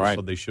female, right.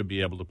 So they should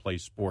be able to play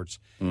sports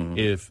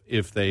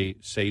if they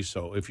say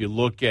so. If you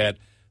look at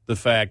the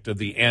fact of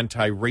the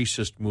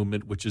anti-racist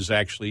movement, which is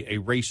actually a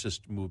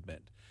racist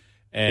movement,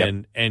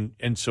 and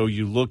so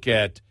you look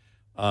at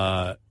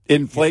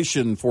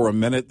inflation. For a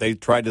minute, they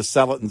tried to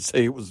sell it and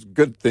say it was a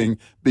good thing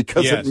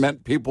because it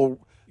meant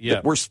people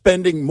that were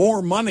spending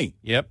more money.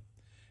 Yep.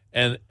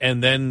 And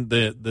then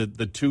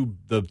the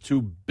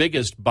two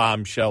biggest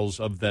bombshells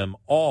of them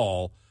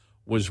all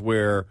was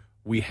where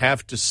we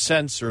have to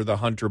censor the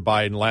Hunter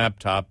Biden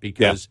laptop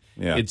because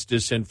it's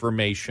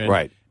disinformation,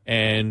 right?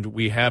 And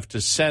we have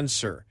to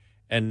censor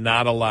and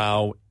not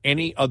allow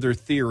any other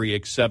theory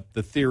except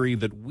the theory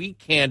that we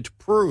can't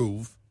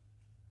prove,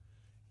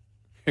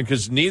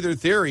 because neither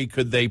theory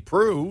could they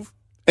prove.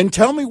 And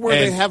tell me where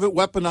they haven't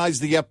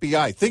weaponized the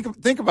FBI.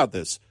 Think about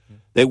this.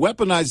 They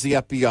weaponized the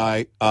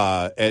FBI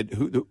and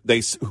who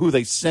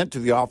they sent to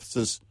the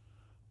offices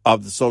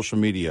of the social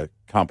media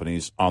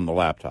companies on the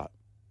laptop.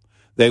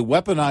 They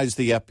weaponized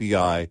the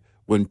FBI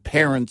when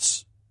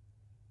parents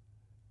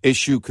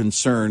issue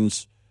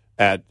concerns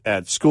at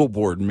school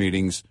board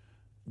meetings.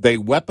 They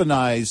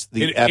weaponize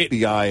the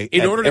FBI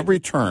at every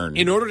turn.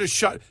 In order to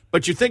shut,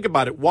 but you think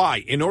about it,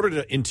 why? In order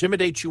to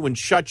intimidate you and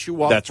shut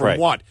you up That's from right.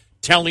 what?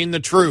 Telling the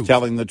truth.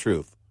 Telling the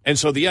truth. And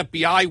so the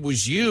FBI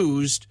was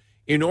used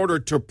in order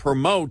to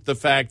promote the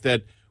fact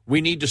that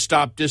we need to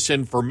stop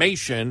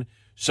disinformation.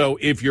 So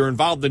if you're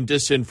involved in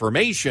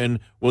disinformation,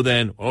 well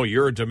then,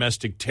 you're a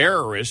domestic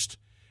terrorist.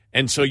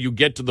 And so you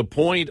get to the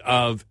point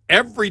of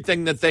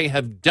everything that they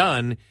have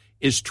done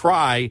is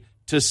try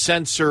to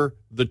censor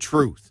the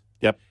truth.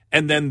 Yep.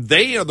 And then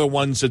they are the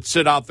ones that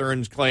sit out there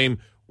and claim,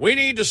 we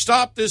need to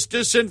stop this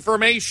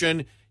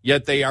disinformation,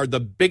 yet they are the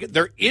big.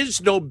 There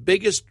is no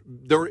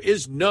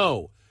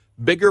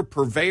bigger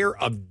purveyor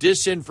of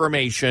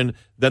disinformation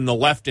than the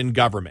left in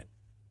government.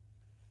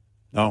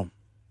 No,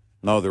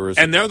 there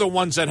isn't. And they're the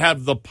ones that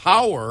have the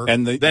power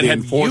and the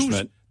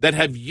enforcement. That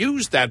have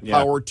used that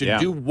power to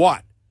do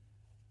what?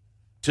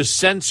 To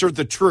censor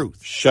the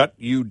truth. Shut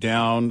you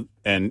down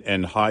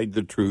and hide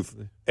the truth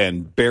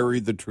and bury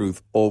the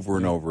truth over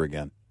and over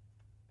again.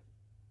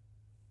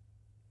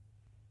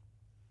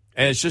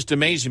 And it's just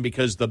amazing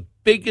because the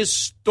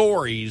biggest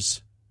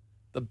stories,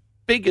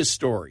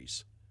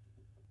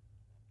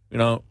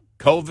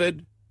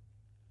 COVID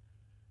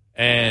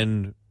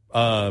and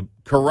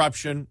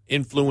corruption,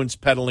 influence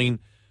peddling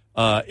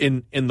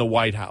in the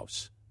White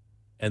House.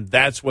 And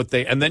that's what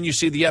and then you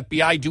see the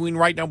FBI doing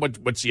right now.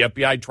 What's the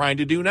FBI trying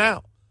to do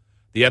now?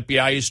 The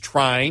FBI is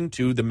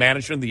the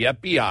management of the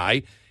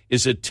FBI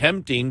is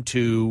attempting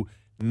to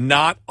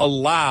not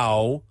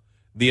allow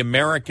the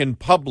American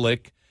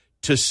public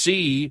to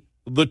see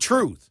the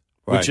truth,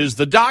 which is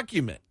the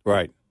document.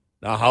 Right.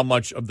 Now, how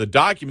much of the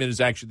document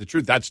is actually the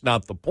truth? That's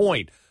not the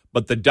point.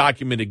 But the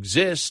document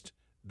exists.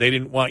 They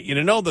didn't want you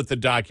to know that the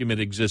document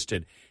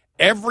existed.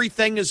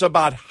 Everything is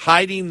about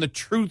hiding the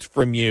truth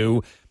from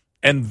you.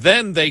 And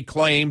then they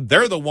claim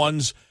they're the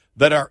ones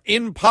that are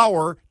in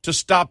power to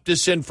stop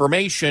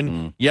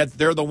disinformation, yet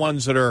they're the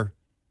ones that are,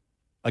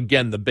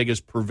 again, the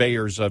biggest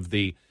purveyors of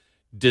the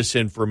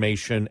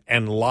disinformation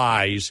and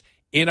lies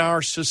in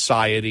our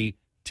society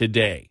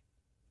today.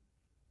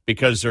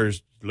 Because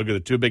look at the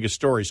two biggest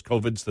stories.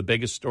 COVID's the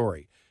biggest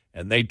story.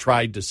 And they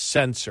tried to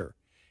censor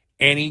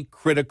any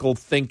critical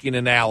thinking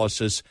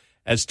analysis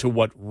as to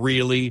what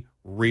really,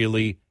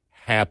 really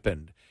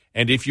happened.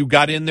 And if you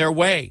got in their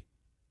way,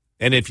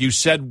 and if you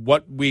said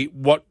what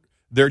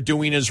they're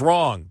doing is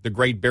wrong, the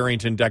Great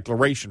Barrington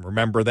Declaration,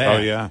 remember that?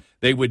 Oh, yeah.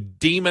 They would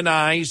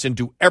demonize and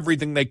do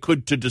everything they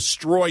could to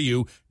destroy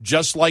you,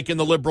 just like in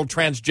the liberal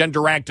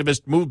transgender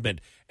activist movement.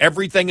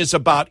 Everything is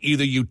about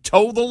either you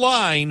toe the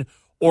line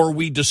or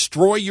we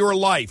destroy your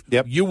life.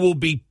 Yep. You will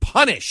be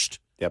punished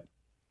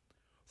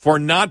for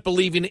not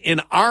believing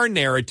in our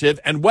narrative,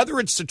 and whether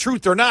it's the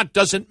truth or not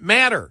doesn't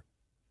matter.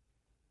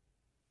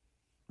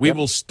 We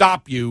will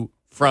stop you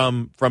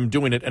from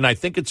doing it. And I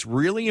think it's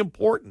really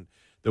important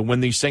that when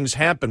these things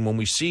happen, when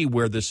we see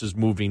where this is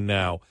moving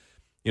now,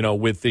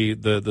 with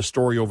the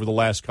story over the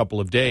last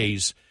couple of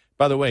days.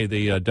 By the way,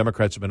 the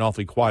Democrats have been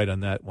awfully quiet on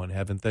that one,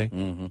 haven't they?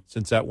 Mm-hmm.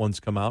 Since that one's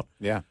come out.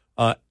 Yeah.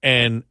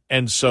 And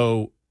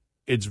so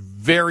it's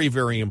very,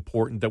 very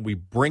important that we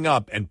bring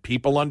up and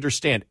people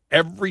understand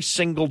every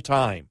single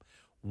time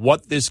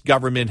what this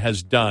government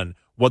has done,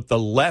 what the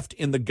left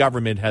in the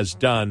government has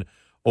done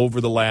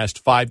over the last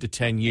 5 to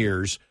 10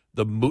 years,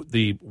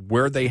 the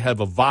where they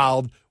have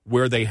evolved,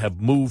 where they have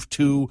moved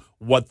to,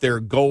 what their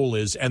goal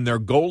is. And their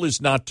goal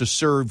is not to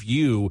serve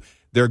you.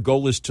 Their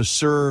goal is to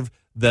serve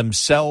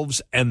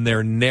themselves and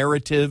their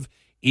narrative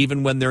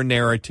even when their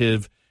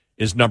narrative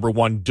is, number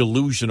one,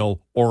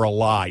 delusional or a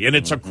lie. And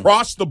it's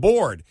across the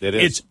board. It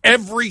is. It's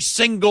every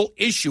single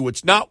issue.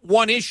 It's not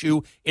one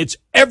issue. It's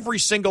every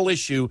single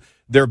issue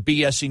they're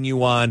BSing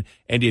you on.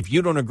 And if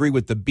you don't agree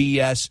with the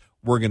BS,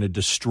 we're going to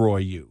destroy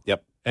you.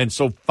 Yep. And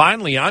so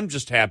finally, I'm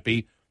just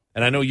happy,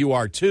 and I know you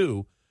are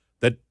too,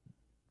 that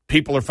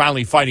people are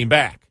finally fighting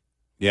back.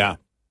 Yeah.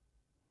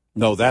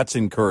 No, that's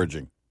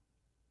encouraging.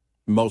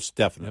 Most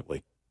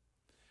definitely.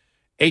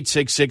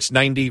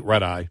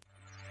 866-90-RED-EYE.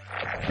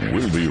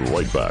 We'll be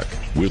right back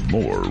with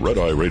more Red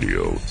Eye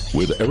Radio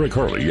with Eric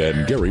Harley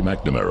and Gary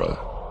McNamara.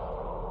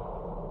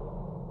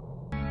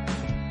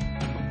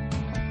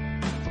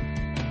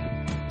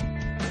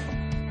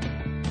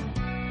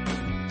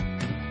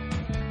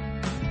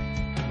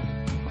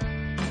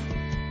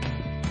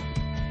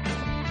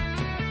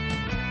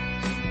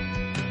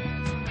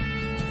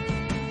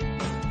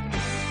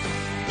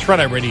 It's Red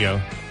Eye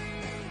Radio.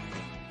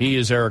 He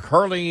is Eric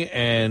Harley,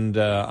 and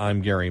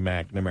I'm Gary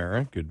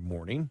McNamara. Good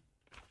morning.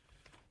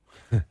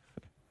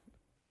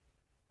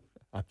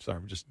 I'm sorry,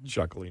 I'm just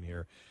chuckling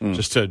here.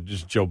 Just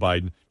Joe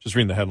Biden. Just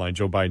reading the headline.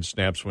 Joe Biden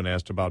snaps when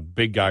asked about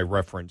big guy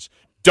reference.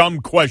 Dumb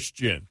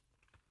question.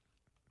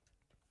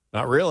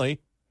 Not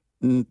really.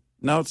 No,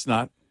 it's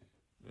not.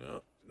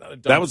 No, not a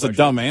dumb That was question. a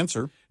dumb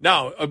answer.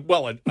 No,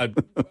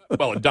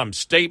 a dumb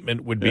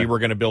statement would be we're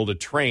going to build a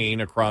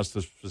train across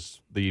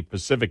the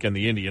Pacific and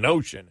the Indian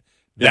Ocean.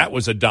 That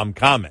was a dumb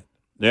comment.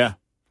 Yeah.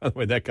 By the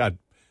way, that got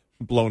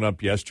blown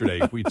up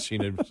yesterday. We'd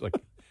seen it. It was like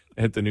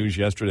hit the news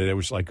yesterday. It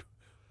was like,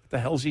 what the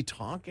hell's he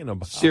talking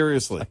about?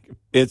 Seriously.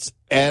 It's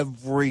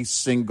every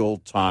single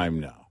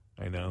time now.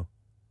 I know.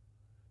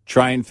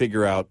 Try and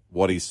figure out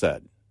what he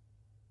said.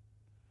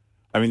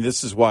 I mean,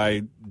 this is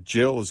why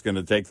Jill is going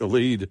to take the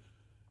lead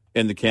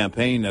in the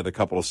campaign at a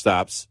couple of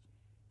stops.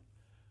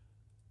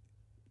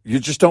 You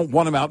just don't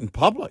want him out in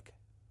public.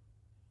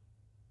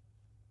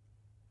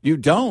 You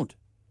don't.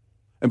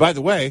 And by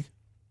the way,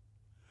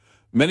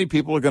 many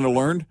people are going to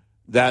learn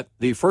that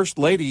the First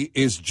Lady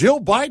is Jill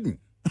Biden.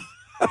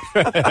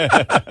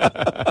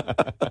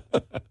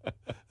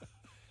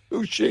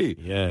 Who's she?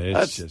 Yeah,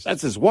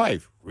 that's his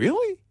wife.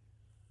 Really?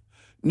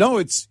 No,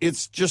 it's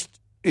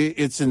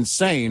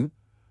insane.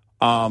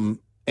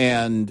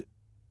 And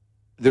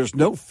there's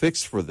no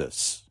fix for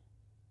this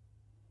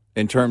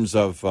in terms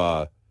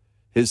of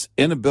his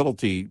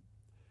inability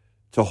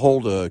to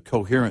hold a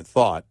coherent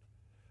thought.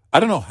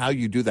 I don't know how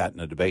you do that in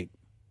a debate.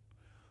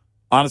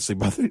 Honestly,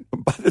 by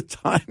the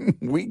time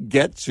we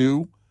get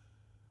to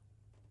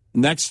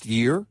next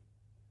year,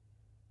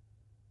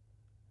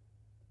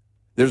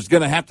 there's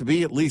going to have to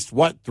be at least,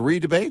 3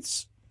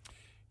 debates?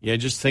 Yeah,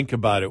 just think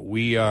about it.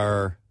 We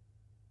are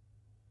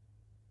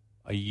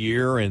a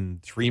year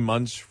and 3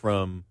 months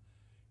from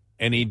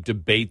any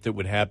debate that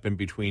would happen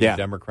between the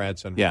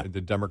Democrats and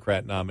the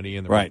Democrat nominee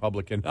and the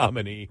Republican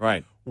nominee.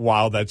 Right.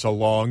 Wow, that's a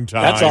long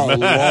time. That's a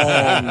long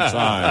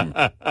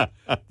time.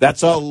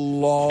 That's a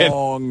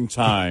long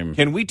time.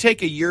 Can we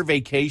take a year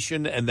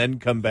vacation and then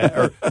come back?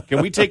 Or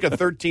can we take a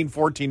 13,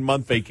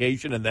 14-month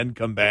vacation and then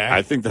come back?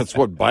 I think that's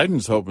what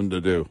Biden's hoping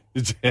to do.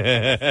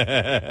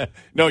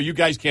 No, you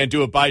guys can't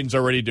do it. Biden's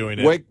already doing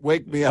it.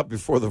 Wake me up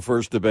before the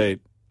first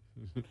debate.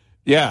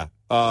 Yeah.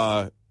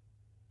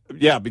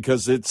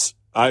 Because it's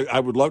I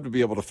would love to be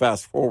able to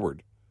fast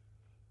forward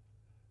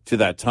to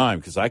that time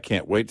because I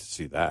can't wait to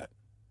see that.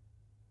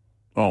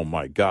 Oh,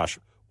 my gosh.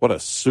 What a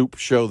soup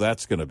show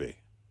that's going to be.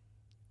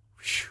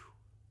 Whew.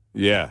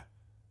 Yeah.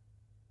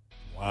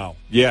 Wow.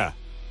 Yeah.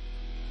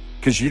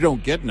 Because you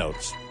don't get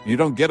notes. You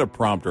don't get a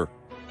prompter.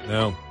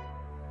 No.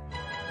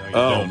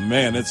 Oh,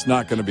 man, it's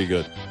not going to be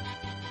good.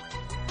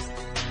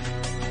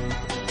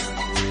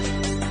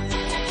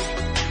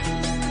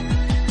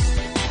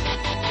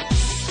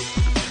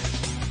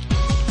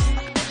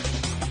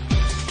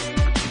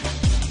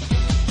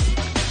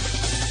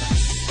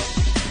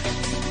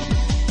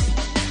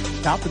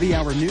 Top of the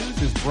Hour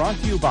News is brought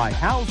to you by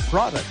House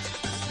Products.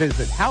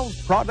 Visit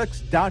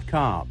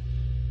houseproducts.com.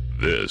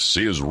 This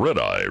is Red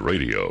Eye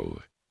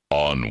Radio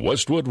on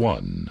Westwood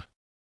One.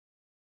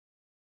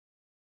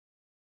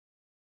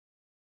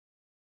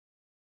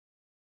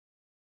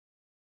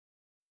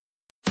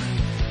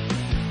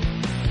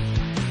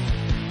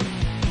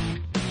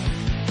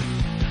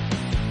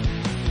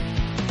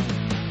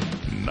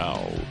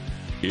 Now,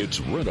 it's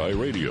Red Eye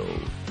Radio.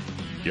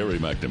 Gary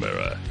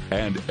McNamara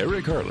and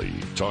Eric Harley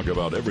talk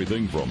about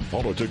everything from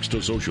politics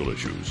to social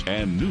issues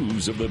and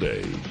news of the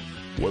day.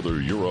 Whether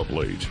you're up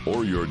late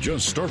or you're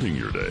just starting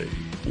your day,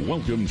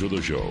 welcome to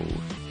the show.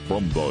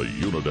 From the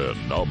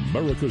Uniden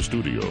America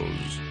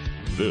Studios,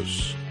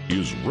 this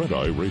is Red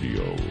Eye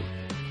Radio.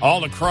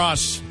 All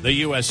across the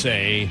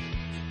USA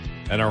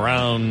and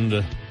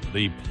around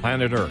the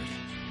planet Earth,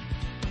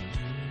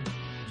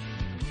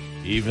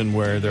 even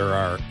where there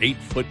are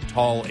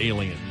 8-foot-tall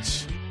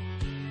aliens.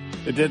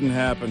 It didn't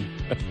happen.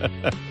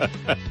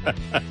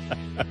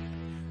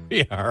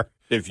 We are.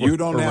 If you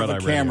don't have a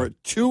camera, Radio.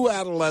 2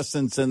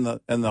 adolescents in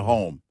the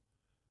home.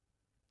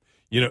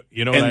 You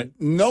know and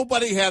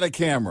nobody had a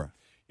camera.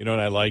 You know what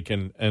I like,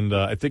 and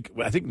I think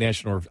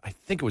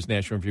it was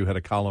National Review had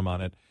a column on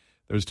it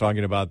that was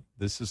talking about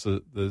this is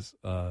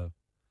a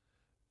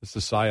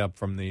psyop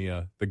from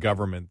the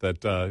government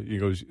that he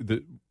goes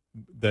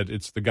that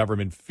it's the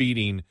government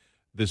feeding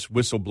this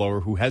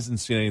whistleblower who hasn't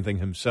seen anything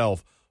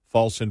himself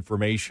false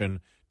information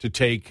to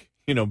take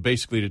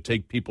basically to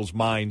take people's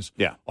minds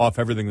off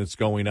everything that's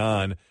going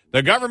on.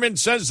 The government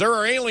says there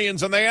are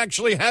aliens, and they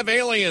actually have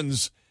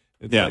aliens.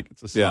 It's like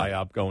it's a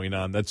psyop going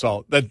on. That's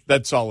all.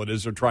 That's all it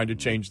is. They're trying to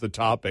change the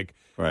topic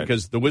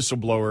because the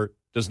whistleblower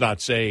does not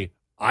say,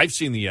 "I've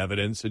seen the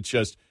evidence." It's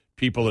just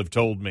people have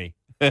told me.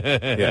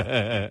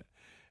 And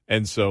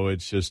so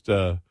it's just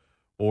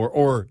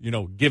or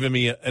giving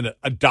me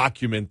a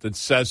document that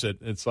says it.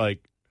 It's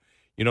like,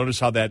 you notice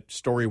how that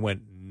story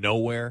went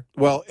nowhere.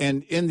 Well,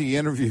 and in the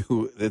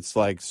interview, it's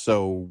like,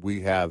 so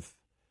we have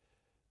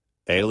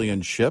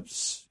alien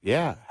ships.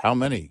 Yeah, how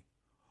many?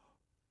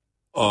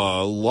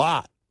 A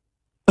lot.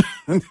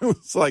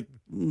 It's like,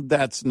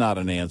 that's not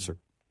an answer.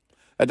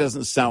 That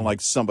doesn't sound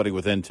like somebody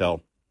with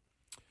intel.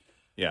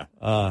 Yeah.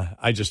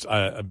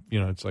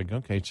 It's like,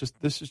 okay,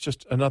 this is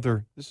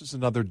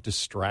another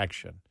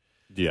distraction.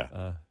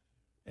 Yeah.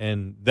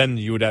 And then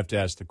you would have to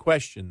ask the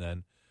question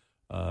then.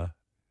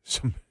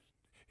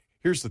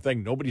 Here's the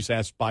thing. Nobody's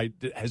asked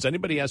Biden. Has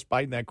anybody asked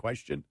Biden that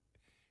question?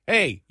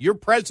 Hey, you're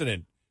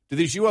president. Do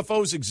these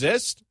UFOs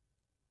exist?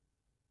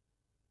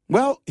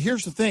 Well,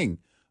 here's the thing.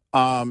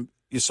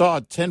 You saw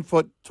a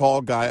 10-foot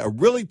tall guy, a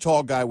really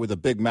tall guy with a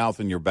big mouth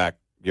in your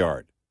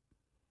backyard.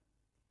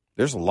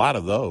 There's a lot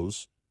of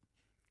those.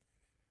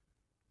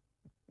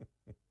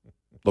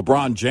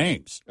 LeBron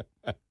James.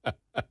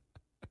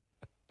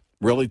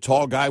 Really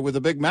tall guy with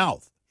a big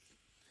mouth.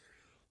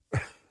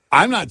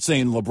 I'm not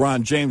saying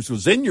LeBron James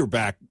was in your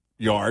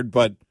backyard,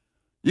 but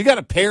you got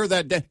to pare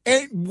that down.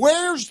 Hey,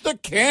 where's the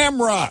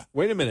camera?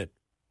 Wait a minute.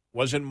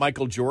 Wasn't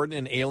Michael Jordan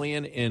an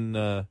alien in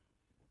Men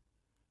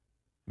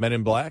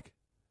in Black?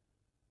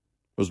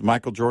 Was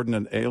Michael Jordan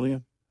an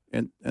alien?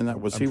 And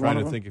that was he one of them? I'm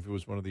trying to think if he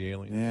was one of the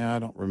aliens. Yeah, I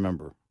don't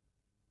remember.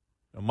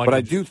 But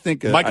I do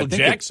think Michael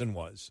Jackson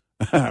was.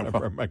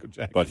 Michael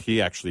Jackson. But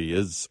he actually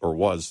is or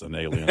was an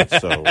alien,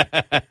 so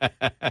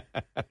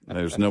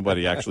there's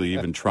nobody actually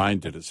even trying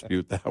to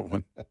dispute that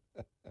one.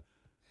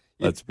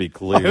 Let's be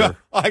clear.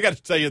 I got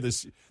to tell you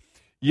this.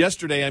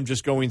 Yesterday, I'm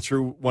just going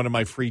through one of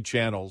my free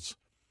channels,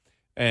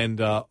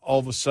 and all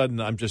of a sudden,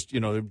 I'm just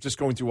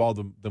going through all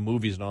the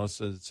movies, and all it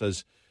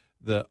says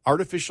the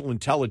artificial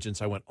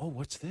intelligence. I went, oh,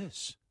 what's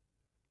this?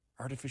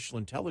 Artificial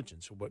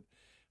intelligence. What?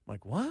 I'm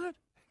like, what?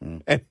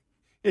 And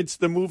it's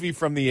the movie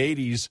from the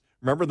 80s.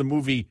 Remember the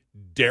movie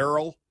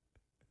Daryl?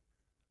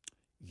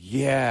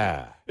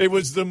 Yeah. It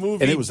was the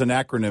movie. And it was an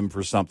acronym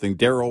for something.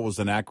 Daryl was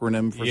an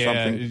acronym for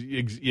something.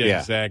 Yeah,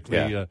 exactly.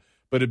 Yeah.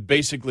 But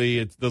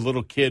it's the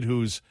little kid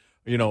who's,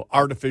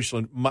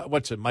 artificial.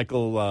 What's it?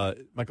 Michael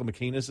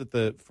McKean, is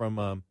it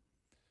from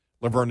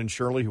Laverne and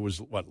Shirley, who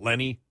was,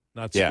 Lenny?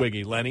 Not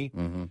Squiggy, Lenny.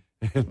 Mm-hmm.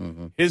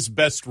 Mm-hmm. His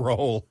best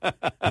role.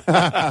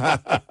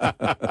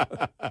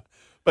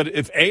 But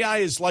if AI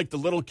is like the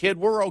little kid,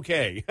 we're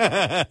okay.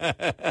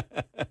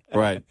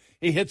 Right.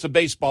 He hits a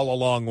baseball a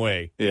long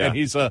way. Yeah. And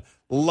he's a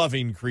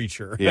loving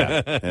creature.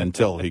 Yeah.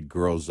 Until he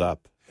grows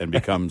up and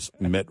becomes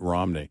Mitt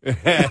Romney.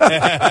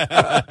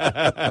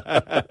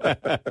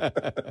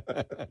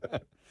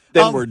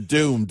 Then we're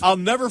doomed. I'll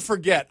never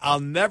forget.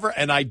 And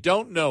I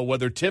don't know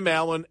whether Tim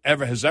Allen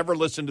has ever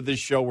listened to this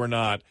show or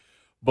not,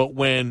 but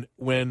when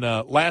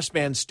Last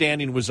Man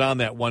Standing was on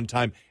that one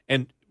time,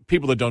 and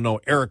people that don't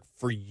know, Eric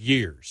for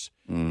years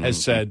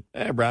has said,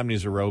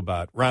 Romney's a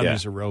robot.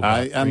 Romney's a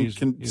robot. I'm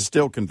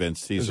still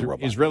convinced he's a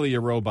robot. He's really a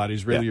robot.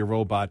 He's really a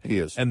robot. He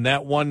is. And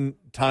that one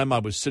time I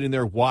was sitting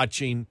there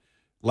watching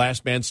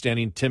Last Man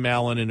Standing, Tim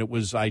Allen, and it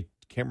was, I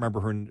can't remember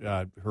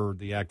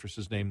the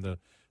actress's name,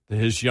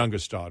 his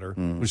youngest daughter,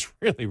 was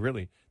really,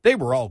 really, they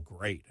were all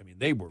great. I mean,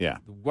 they were,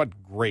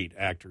 what great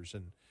actors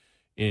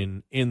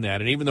in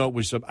that. And even though it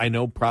was, I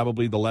know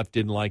probably the left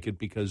didn't like it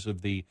because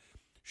of the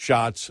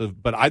shots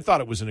but I thought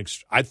it was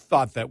I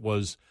thought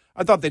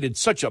they did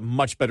such a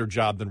much better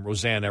job than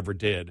Roseanne ever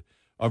did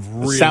of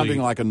really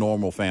sounding like a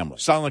normal family.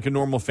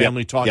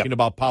 Talking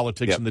about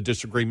politics and the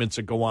disagreements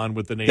that go on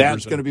with the neighbors.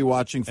 Dad's going to be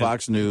watching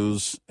Fox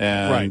News,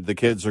 and the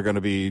kids are going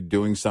to be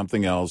doing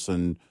something else,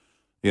 and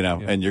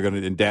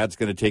and Dad's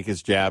going to take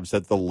his jabs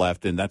at the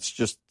left, and that's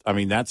just,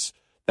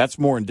 that's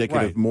more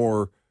indicative,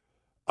 more,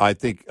 I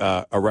think,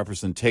 a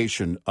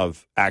representation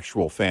of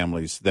actual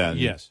families than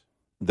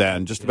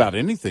just about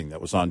anything that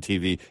was on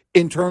TV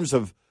in terms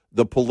of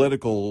the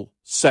political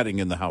setting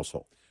in the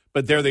household.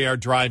 But there they are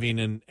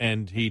driving,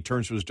 and he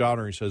turns to his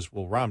daughter and he says,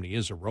 well, Romney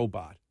is a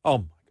robot.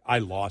 Oh, I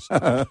lost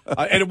it.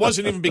 And it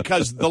wasn't even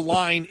because the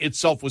line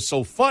itself was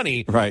so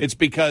funny. Right. It's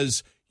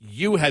because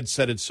you had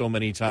said it so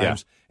many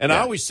times. Yeah. And I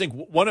always think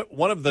one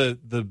of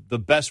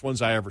the best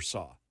ones I ever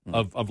saw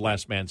of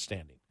Last Man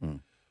Standing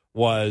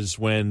was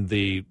when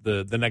the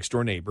next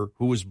door neighbor,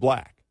 who was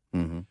black,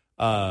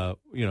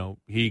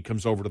 he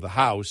comes over to the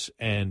house,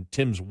 and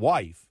Tim's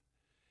wife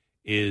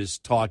is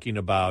talking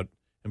about,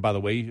 and by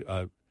the way,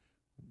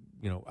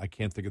 I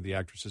can't think of the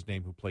actress's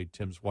name who played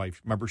Tim's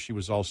wife. Remember, she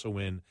was also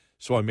in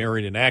So I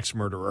Married an Axe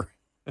Murderer.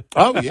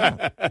 Oh,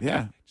 yeah.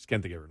 Yeah. Just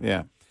can't think of her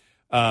name.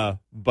 Yeah.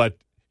 But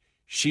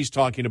she's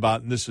talking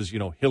about, and this is,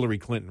 Hillary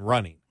Clinton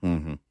running.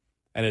 Mm-hmm.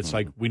 And it's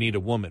like, we need a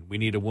woman. We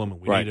need a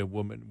woman. We Right. need a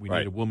woman. We Right.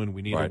 need a woman.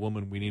 We need a Right.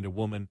 woman. We need a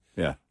woman.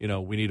 Yeah.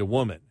 We need a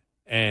woman.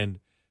 And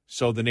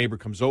so the neighbor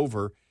comes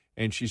over,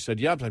 and she said,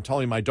 yeah, I'm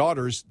telling my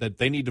daughters that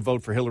they need to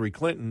vote for Hillary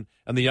Clinton.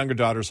 And the younger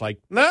daughter's like,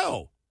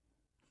 no.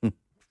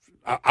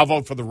 I'll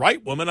vote for the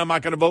right woman. I'm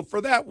not going to vote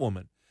for that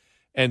woman.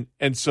 And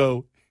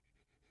so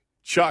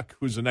Chuck,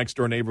 who's the next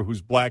door neighbor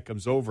who's black,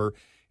 comes over,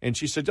 and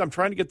she said, I'm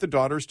trying to get the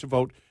daughters to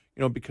vote,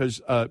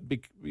 because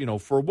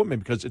for a woman,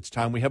 because it's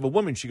time we have a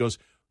woman. She goes,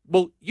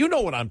 well, you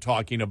know what I'm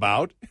talking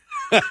about.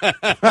 By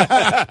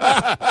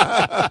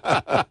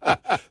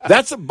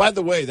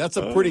the way, that's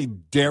a pretty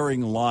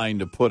daring line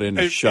to put in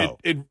a show.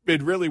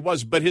 It really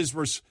was. But his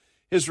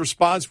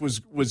response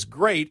was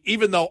great.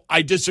 Even though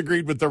I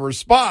disagreed with the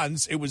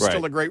response, it was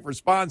still a great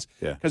response.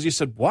 Yeah. Because he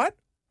said, what?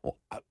 Well,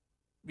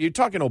 you're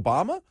talking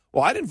Obama?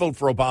 Well, I didn't vote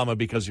for Obama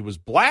because he was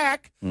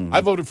black. Mm-hmm.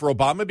 I voted for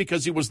Obama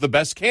because he was the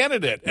best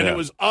candidate. And Yeah. it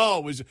was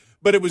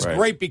Right.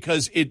 great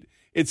because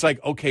it's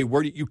like, okay,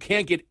 you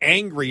can't get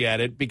angry at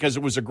it because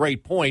it was a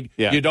great point.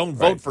 Yeah. You don't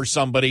vote for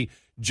somebody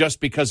just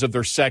because of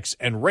their sex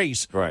and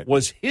race, Right.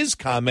 was his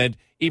comment,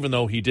 even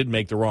though he did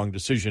make the wrong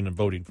decision in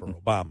voting for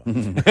Obama.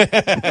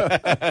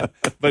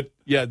 But,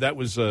 yeah, that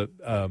was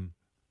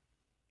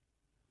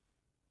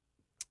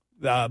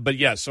but,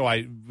 yeah, so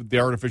the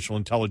artificial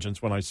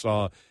intelligence, when I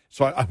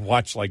I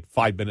watched like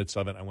 5 minutes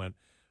of it, and I went,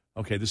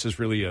 okay, this is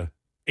really a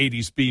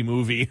 80s B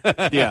movie.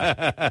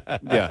 Yeah.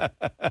 Yeah.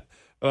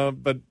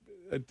 But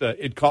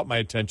it caught my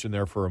attention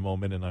there for a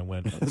moment, and I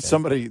went,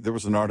 okay. There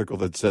was an article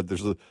that said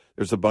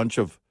there's a bunch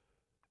of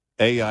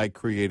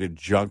AI-created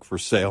junk for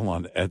sale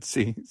on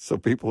Etsy. So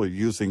people are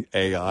using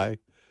AI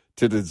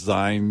to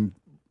design,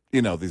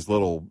 these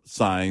little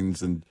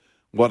signs and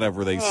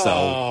whatever they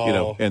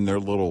sell, in their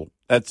little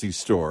Etsy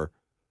store.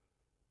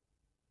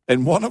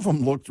 And one of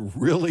them looked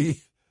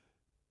really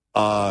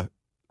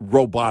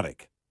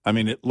robotic. I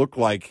mean, it looked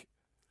like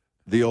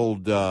the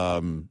old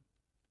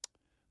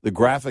the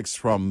graphics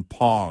from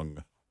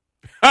Pong,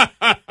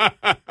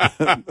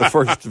 the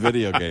first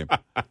video game.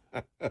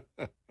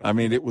 I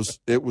mean, it was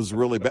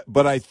really bad,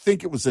 but I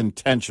think it was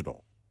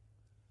intentional.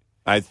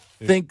 I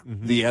think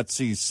the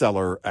Etsy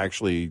seller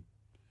actually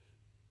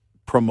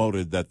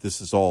promoted that this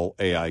is all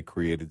AI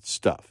created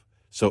stuff,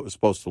 so it was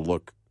supposed to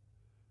look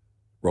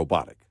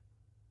robotic,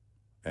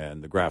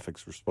 and the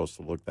graphics were supposed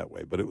to look that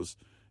way. But it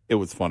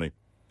was funny.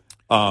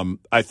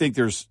 I think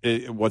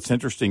what's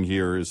interesting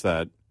here is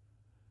that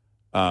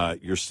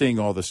you're seeing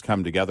all this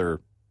come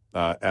together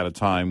at a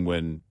time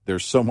when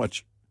there's so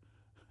much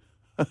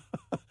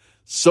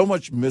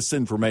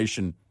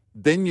misinformation.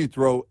 Then you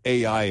throw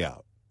AI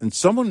out, and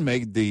someone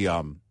made the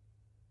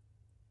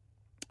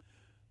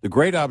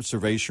great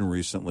observation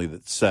recently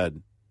that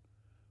said,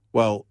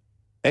 well,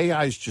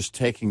 AI is just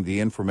taking the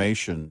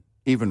information,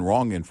 even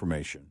wrong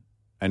information,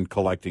 and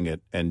collecting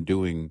it and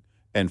doing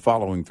and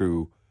following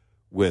through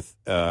with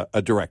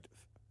a directive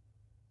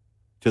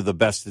to the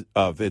best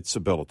of its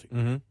ability.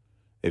 Mm-hmm.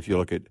 If you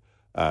look at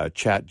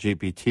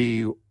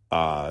ChatGPT,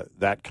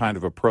 that kind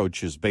of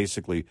approach is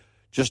basically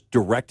just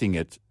directing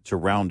it to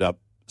round up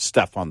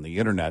stuff on the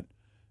internet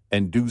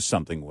and do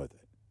something with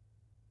it.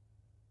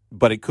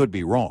 But it could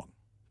be wrong.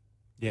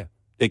 Yeah.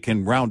 It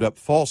can round up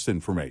false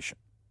information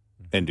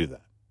and do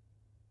that.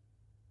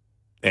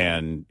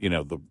 And,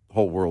 the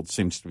whole world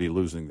seems to be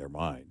losing their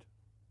mind.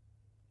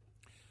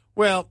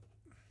 Well,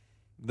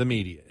 the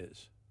media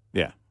is.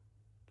 Yeah.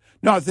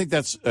 No, I think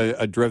that's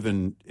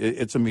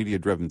it's a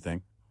media-driven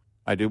thing.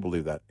 I do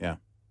believe that, yeah.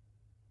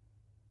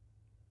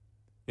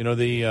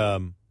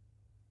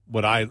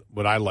 What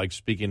I like,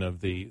 speaking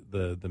of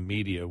the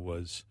media,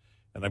 was,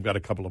 and I've got a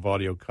couple of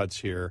audio cuts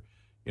here,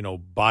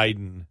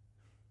 Biden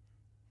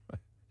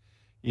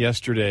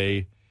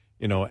yesterday,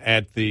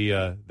 at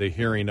the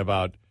hearing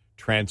about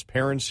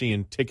transparency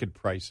in ticket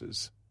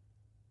prices.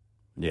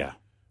 Yeah.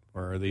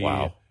 Where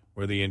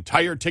the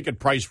entire ticket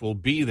price will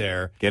be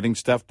there. Getting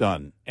stuff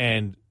done.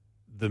 And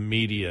the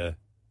media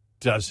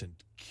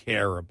doesn't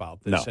care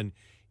about this. No. And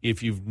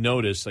if you've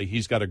noticed,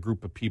 he's got a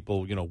group of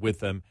people,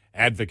 with him,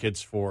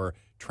 advocates for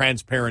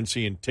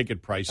transparency in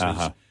ticket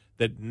prices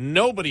that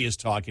nobody is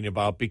talking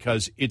about,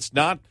 because it's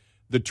not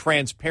the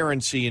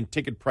transparency in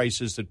ticket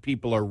prices that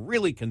people are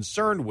really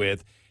concerned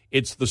with.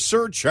 It's the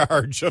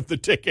surcharge of the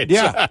tickets.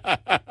 Yeah.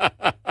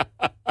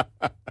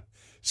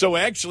 So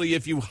actually,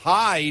 if you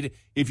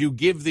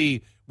give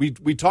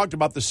we talked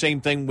about the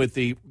same thing with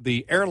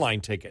the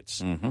airline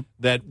tickets,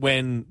 that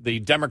when the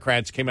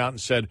Democrats came out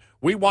and said,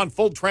 we want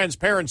full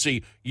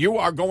transparency, you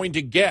are going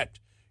to get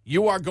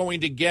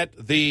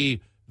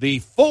the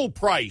full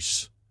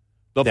price.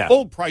 The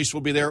full price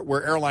will be there,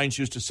 where airlines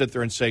used to sit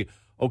there and say,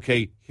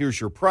 okay,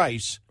 here's your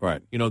price.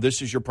 Right.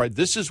 This is your price.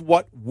 This is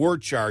what we're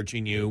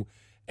charging you.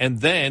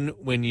 And then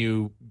when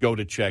you go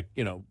to check,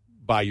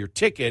 buy your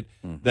ticket,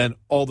 then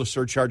all the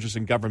surcharges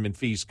and government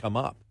fees come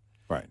up.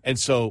 Right. And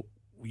so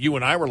you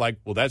and I were like,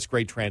 well, that's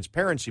great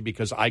transparency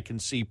because I can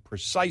see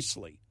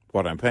precisely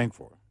What I'm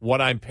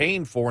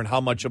paying for. And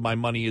how much of my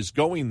money is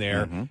going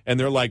there. And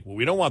they're like, well,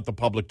 we don't want the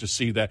public to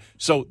see that.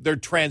 So their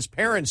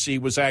transparency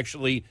was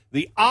actually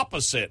the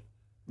opposite.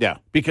 Yeah.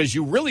 Because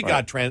you really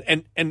got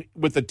and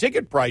with the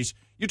ticket price,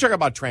 you talk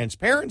about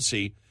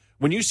transparency.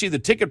 When you see the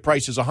ticket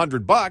price is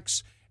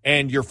 $100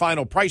 and your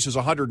final price is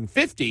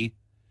 $150,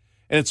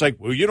 and it's like,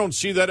 well, you don't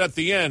see that at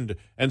the end,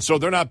 and so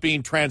they're not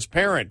being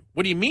transparent.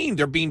 What do you mean?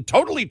 They're being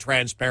totally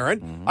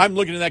transparent. I'm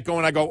looking at that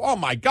going, I go, oh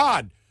my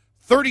God,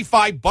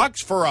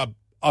 $35 for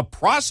a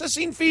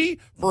processing fee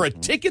for a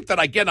ticket that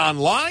I get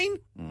online?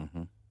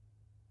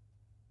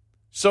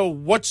 So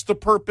what's the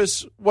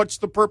purpose? What's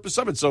the purpose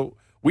of it? So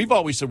we've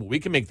always said, well, we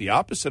can make the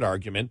opposite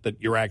argument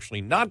that you're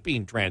actually not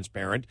being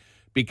transparent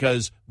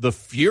because the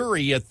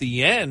fury at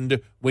the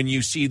end when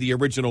you see the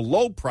original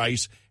low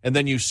price and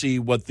then you see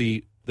what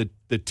the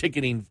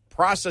ticketing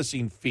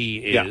processing fee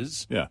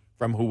is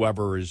from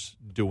whoever is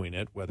doing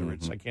it, whether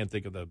it's, I can't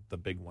think of the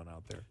big one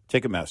out there.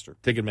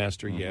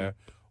 Ticketmaster, yeah.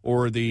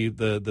 Or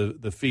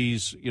the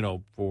fees,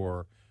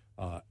 for,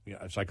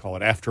 as I call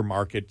it,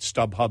 aftermarket,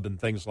 StubHub and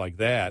things like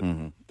that.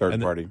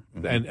 Third party.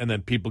 And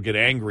then people get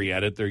angry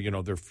at it.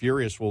 They're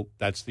furious. Well,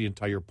 that's the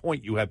entire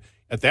point. You have,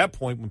 at that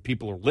point, when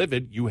people are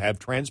livid, you have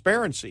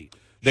transparency.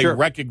 They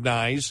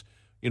recognize,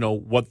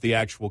 what the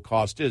actual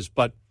cost is.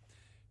 But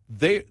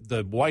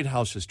the White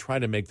House is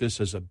trying to make this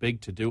as a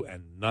big to-do,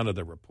 and none of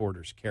the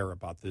reporters care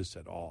about this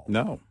at all.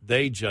 No.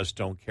 They just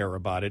don't care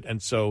about it.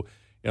 And so,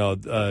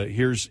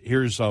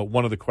 here's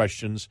one of the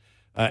questions.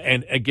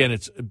 And again,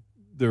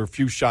 there are a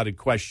few shotted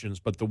questions,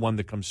 but the one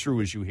that comes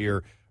through as you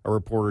hear a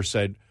reporter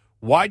said,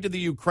 why did the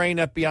Ukraine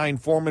FBI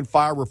informant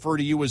file refer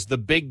to you as the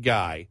big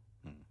guy?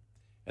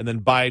 And then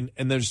Biden,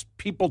 and there's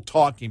people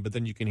talking, but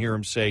then you can hear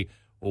him say,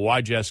 well,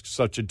 why'd you ask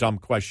such a dumb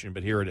question?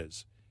 But here it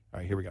is. All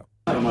right, here we go.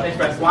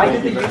 Why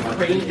did the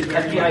Ukraine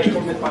FBI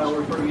informant file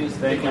refer to you as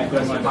the big guy?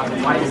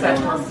 Why is that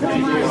term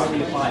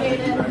particularly applied?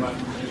 Thank you very much.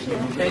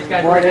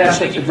 Why'd you ask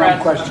such a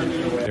dumb question?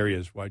 There he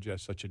is. Why'd you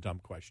ask such a dumb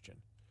question?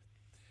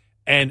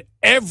 And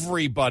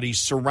everybody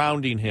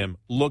surrounding him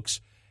looks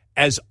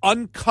as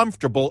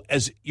uncomfortable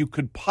as you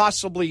could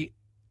possibly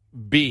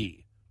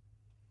be.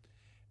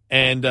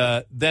 And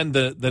then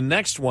the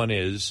next one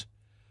is,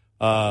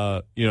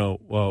 what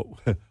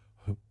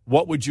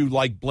would you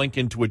like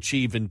Blinken to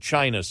achieve in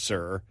China,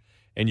 sir?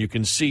 And you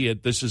can see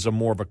it. This is a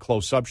more of a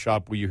close-up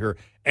shot where you hear,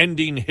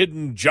 ending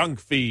hidden junk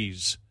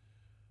fees.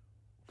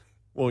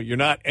 Well, you're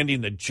not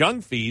ending the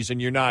junk fees,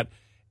 and you're not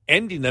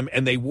ending them,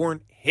 and they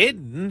weren't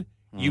hidden.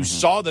 You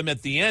saw them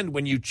at the end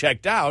when you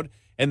checked out,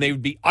 and they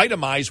would be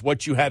itemized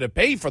what you had to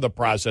pay for the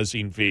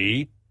processing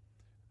fee.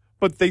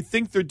 But they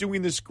think they're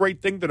doing this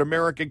great thing that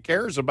America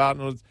cares about,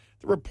 and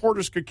the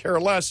reporters could care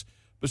less.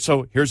 But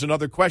so here's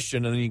another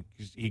question, and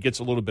he gets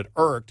a little bit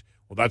irked.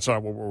 Well, that's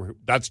not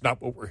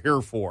what we're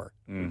here for.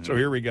 So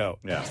here we go.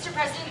 Yeah. Mr.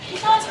 President, can you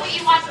tell us what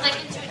you want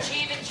Blinken to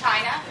achieve in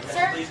China,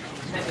 sir?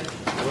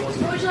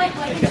 What would you like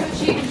Blinken to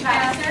achieve in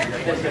China,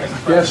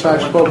 sir? Yes,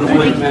 I've spoken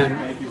with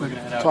men.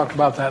 We'll talk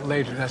about that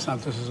later. That's not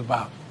what this is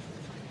about.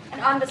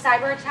 And on the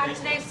cyber attack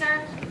today,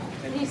 sir,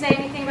 can you say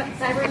anything about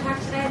the cyber attack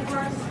today for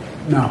us?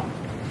 No.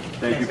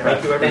 Thank you,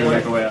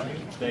 President.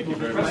 Thank you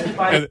very much.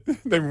 And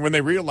then when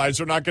they realize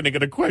they're not going to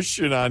get a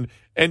question on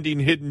ending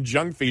hidden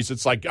junk fees,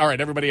 it's like, all right,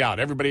 everybody out,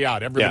 everybody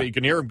out, everybody. Yeah. You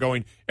can hear them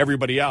going,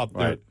 everybody out.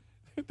 Right.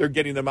 They're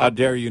getting them out. How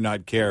dare you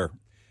not care?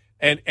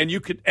 And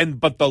you could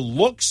but the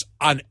looks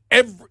on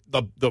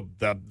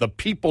the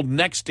people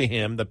next to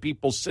him, the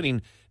people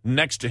sitting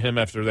next to him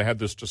after they had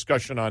this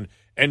discussion on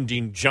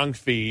ending junk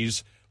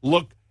fees,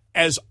 look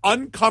as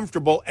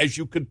uncomfortable as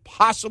you could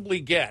possibly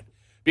get.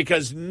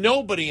 Because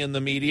nobody in the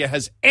media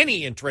has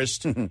any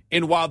interest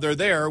in while they're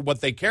there.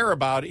 What they care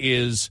about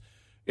is,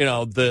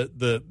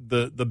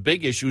 the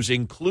big issues,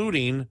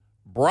 including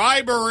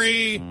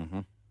bribery.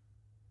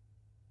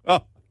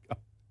 Oh,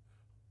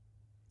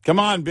 come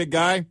on, big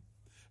guy.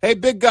 Hey,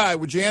 big guy,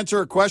 would you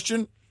answer a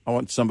question? I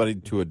want somebody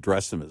to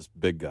address him as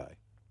big guy.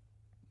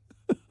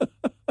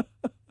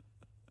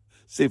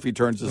 See if he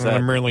turns his head.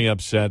 I'm really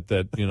upset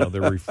that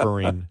they're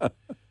referring.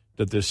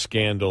 That this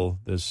scandal,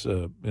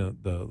 the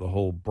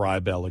whole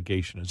bribe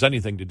allegation, has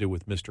anything to do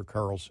with Mr.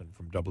 Carlson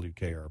from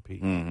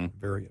WKRP. I'm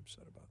very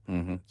upset about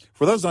that.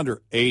 For those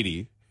under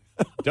 80,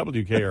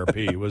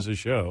 WKRP was a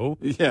show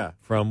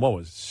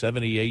from,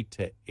 78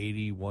 to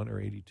 81 or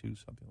 82,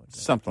 something like that.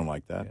 Something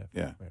like that,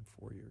 yeah.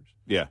 4 years.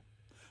 Yeah.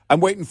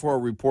 I'm waiting for a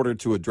reporter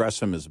to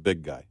address him as a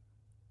big guy.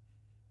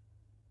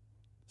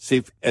 See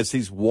if, as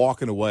he's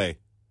walking away,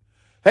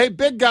 hey,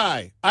 big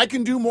guy, I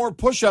can do more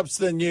push-ups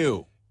than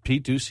you.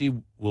 Pete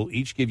Ducey will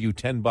each give you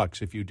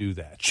 $10 if you do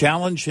that.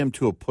 Challenge him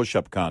to a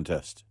push-up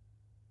contest.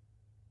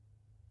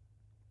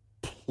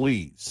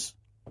 Please,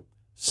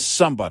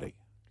 somebody,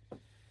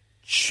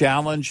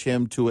 challenge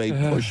him to a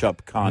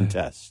push-up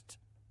contest.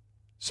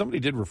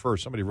 Somebody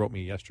wrote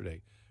me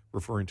yesterday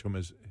referring to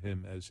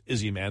him as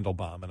Izzy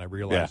Mandelbaum, and I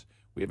realized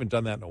we haven't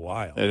done that in a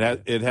while.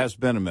 It has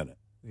been a minute.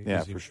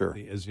 For sure.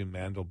 The Izzy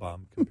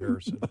Mandelbaum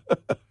comparison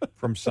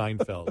from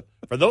Seinfeld.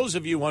 For those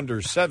of you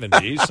under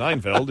 70,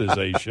 Seinfeld is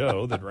a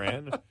show that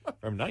ran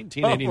from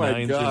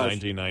 1989 to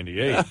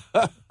 1998.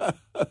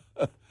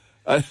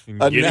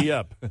 Giddy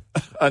up.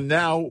 A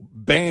now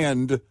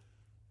banned,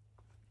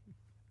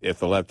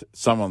 if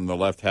some on the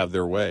left have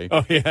their way.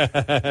 Oh, yeah.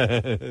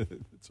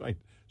 That's right.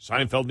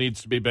 Seinfeld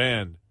needs to be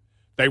banned.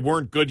 They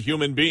weren't good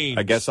human beings.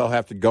 I guess I'll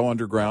have to go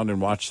underground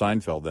and watch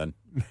Seinfeld then,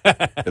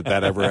 if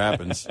that ever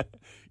happens.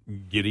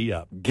 Giddy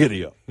up.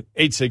 Giddy up.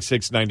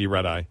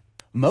 866-90-RED-EYE.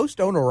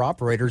 Most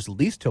owner-operators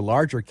leased to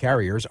larger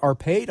carriers are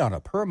paid on a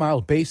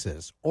per-mile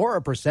basis or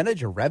a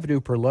percentage of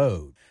revenue per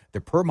load. The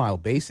per-mile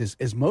basis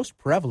is most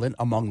prevalent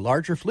among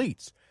larger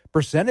fleets,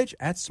 percentage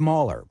at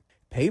smaller.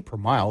 Pay per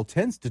mile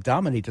tends to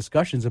dominate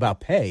discussions about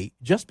pay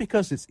just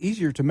because it's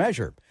easier to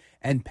measure,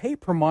 and pay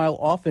per mile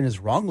often is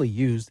wrongly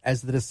used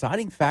as the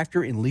deciding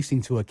factor in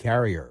leasing to a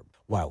carrier.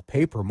 While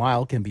pay per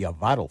mile can be a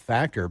vital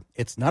factor,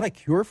 it's not a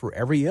cure for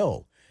every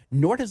ill,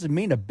 nor does it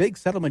mean a big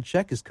settlement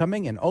check is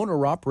coming an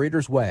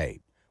owner-operator's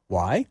way.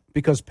 Why?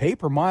 Because pay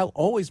per mile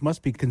always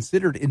must be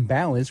considered in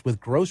balance with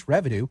gross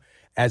revenue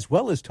as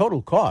well as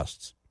total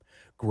costs.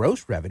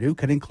 Gross revenue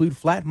can include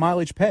flat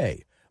mileage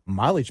pay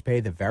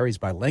that varies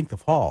by length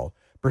of haul,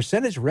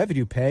 percentage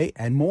revenue pay,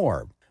 and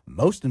more.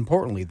 Most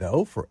importantly,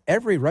 though, for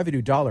every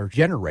revenue dollar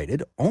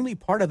generated, only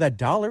part of that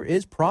dollar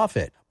is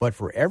profit. But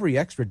for every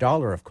extra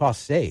dollar of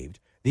cost saved,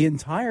 the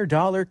entire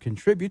dollar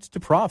contributes to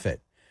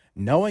profit.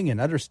 Knowing and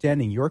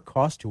understanding your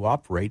cost to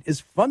operate is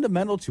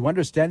fundamental to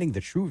understanding the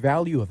true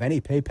value of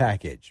any pay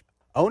package.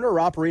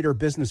 Owner-Operator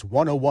Business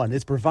 101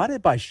 is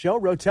provided by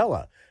Shell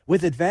Rotella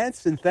with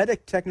advanced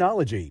synthetic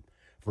technology.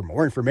 For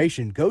more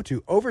information, go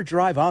to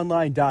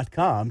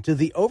overdriveonline.com to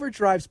the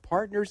Overdrive's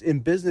Partners in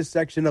Business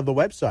section of the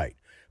website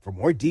for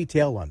more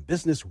detail on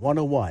Business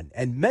 101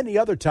 and many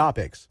other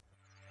topics.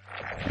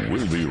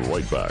 We'll be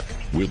right back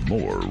with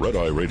more Red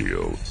Eye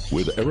Radio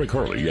with Eric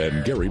Harley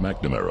and Gary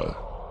McNamara.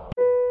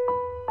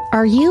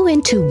 Are you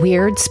into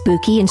weird,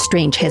 spooky, and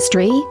strange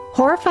history?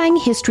 Horrifying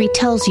History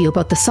tells you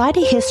about the side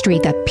of history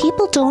that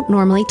people don't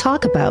normally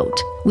talk about.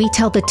 We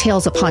tell the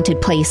tales of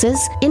haunted places,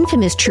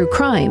 infamous true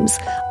crimes,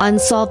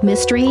 unsolved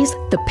mysteries,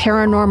 the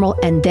paranormal,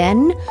 and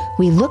then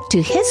we look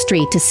to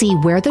history to see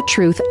where the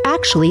truth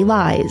actually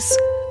lies.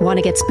 Want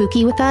to get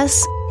spooky with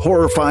us?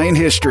 Horrifying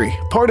History,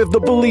 part of the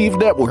Believe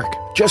Network.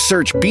 Just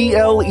search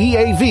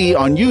BLEAV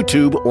on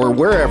YouTube or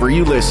wherever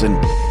you listen.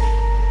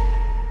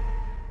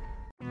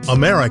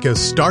 America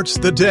starts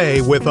the day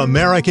with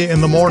America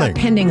in the Morning.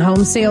 Pending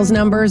home sales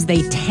numbers,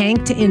 they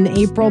tanked in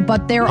April,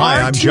 but there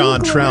Hi, are I'm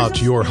John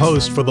Trout, your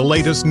host for the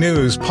latest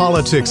news,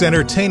 politics,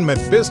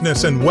 entertainment,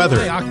 business, and weather.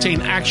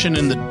 High-octane action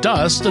in the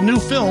dust, a new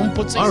film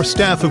puts... Our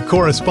staff of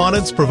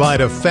correspondents provide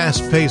a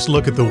fast-paced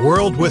look at the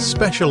world with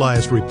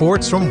specialized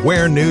reports from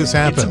where news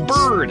happens. It's a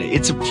bird,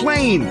 it's a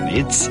plane,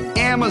 it's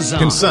Amazon.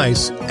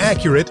 Concise,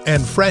 accurate,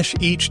 and fresh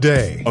each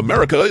day.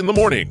 America in the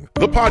Morning,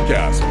 the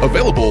podcast,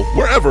 available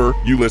wherever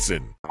you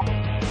listen.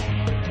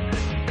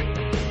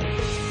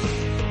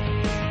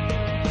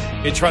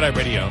 It's Red Eye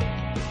Radio.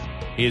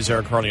 He is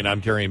Eric Harley, and I'm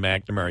Gary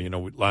McNamara. You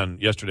know, on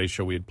yesterday's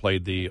show, we had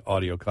played the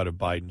audio cut of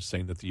Biden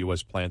saying that the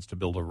U.S. plans to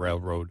build a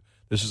railroad.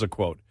 This is a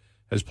quote.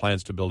 Has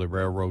plans to build a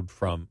railroad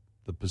from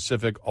the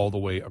Pacific all the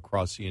way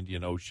across the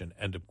Indian Ocean,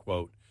 end of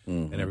quote.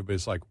 Mm-hmm. And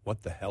everybody's like,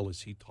 what the hell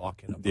is he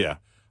talking about? Yeah.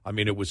 I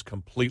mean, it was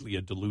completely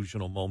a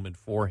delusional moment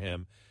for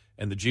him.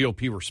 And the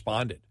GOP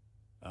responded.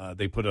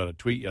 They put out a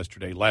tweet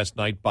yesterday. Last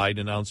night,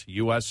 Biden announced the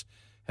U.S.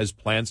 has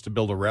plans to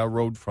build a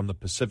railroad from the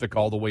Pacific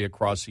all the way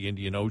across the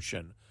Indian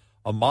Ocean,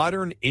 a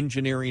modern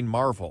engineering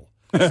marvel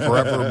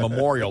forever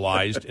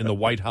memorialized in the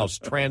White House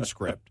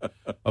transcript.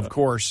 Of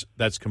course,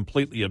 that's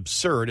completely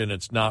absurd, and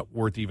it's not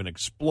worth even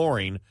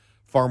exploring.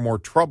 Far more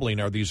troubling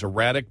are these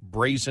erratic,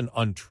 brazen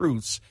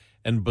untruths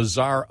and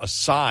bizarre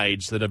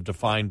asides that have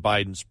defined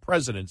Biden's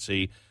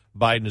presidency.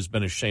 Biden has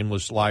been a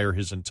shameless liar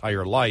his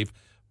entire life,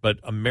 but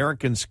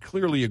Americans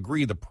clearly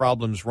agree the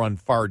problems run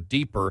far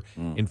deeper.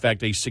 In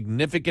fact, a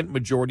significant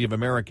majority of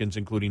Americans,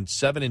 including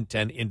 7 in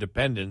 10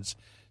 independents,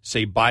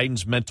 say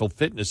Biden's mental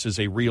fitness is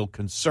a real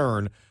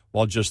concern,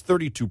 while just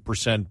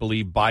 32%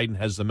 believe Biden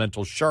has the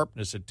mental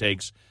sharpness it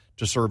takes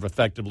to serve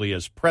effectively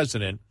as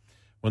president.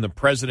 When the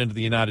president of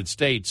the United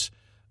States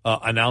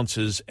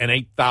announces an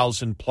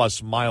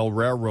 8,000-plus mile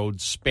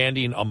railroad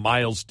spanning a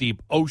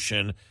miles-deep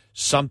ocean,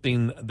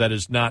 something that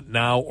has not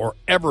now or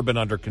ever been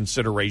under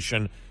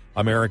consideration,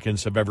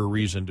 Americans have every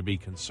reason to be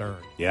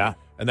concerned. Yeah.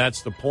 And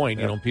that's the point.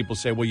 You know, people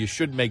say, well, you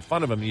should make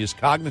fun of him. He has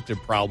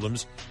cognitive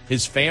problems.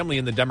 His family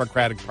and the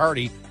Democratic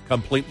Party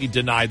completely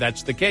deny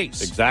that's the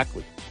case.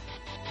 Exactly.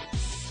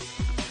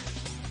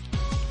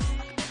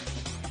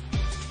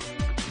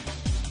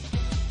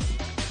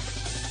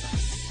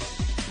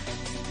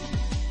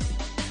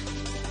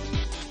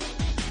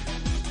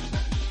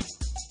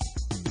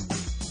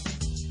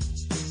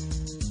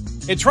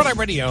 It's Red Eye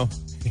Radio.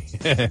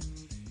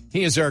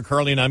 He is Eric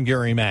Harley, and I'm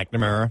Gary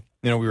McNamara.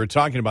 You know, we were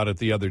talking about it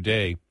the other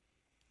day,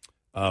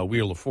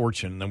 Wheel of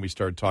Fortune, and then we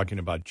started talking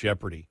about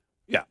Jeopardy.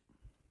 Yeah.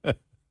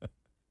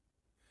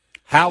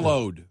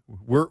 Hallowed.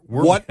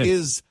 What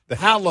is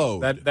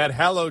hallowed? That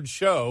hallowed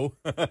show.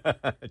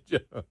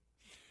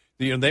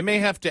 They may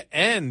have to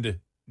end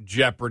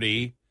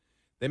Jeopardy.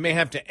 They may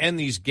have to end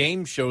these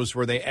game shows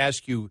where they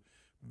ask you,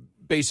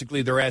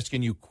 basically they're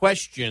asking you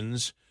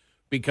questions,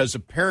 because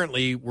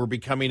apparently we're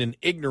becoming an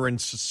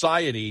ignorant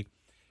society.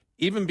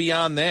 Even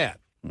beyond that,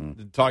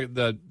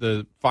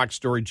 the Fox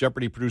Story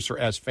Jeopardy producer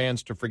asked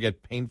fans to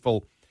forget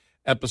painful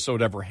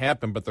episode ever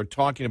happened, but they're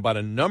talking about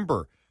a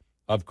number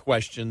of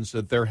questions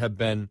that there have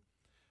been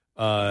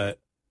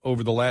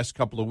over the last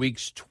couple of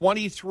weeks,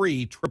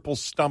 23 triple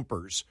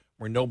stumpers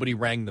where nobody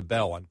rang the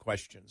bell on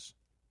questions.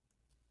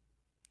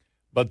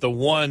 But the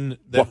one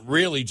that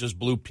really just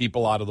blew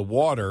people out of the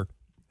water,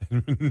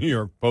 New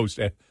York Post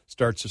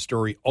starts the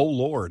story, oh,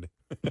 Lord.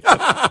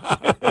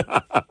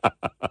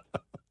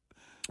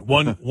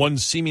 One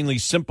seemingly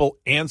simple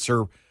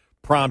answer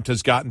prompt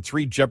has gotten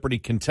 3 Jeopardy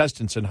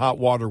contestants in hot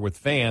water with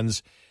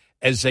fans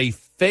as they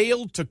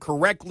failed to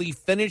correctly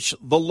finish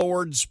the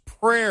Lord's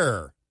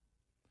Prayer.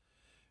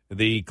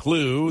 The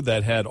clue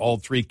that had all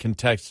 3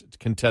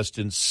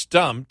 contestants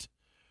stumped,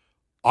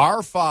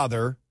 Our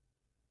Father,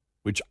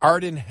 which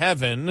art in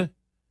heaven,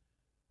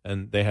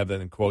 and they have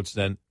that in quotes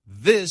then,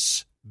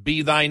 this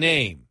be thy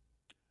name.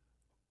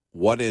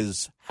 What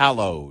is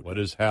hallowed? What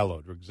is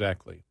hallowed,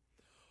 exactly.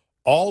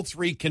 All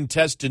 3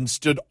 contestants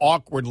stood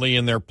awkwardly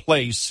in their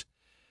place,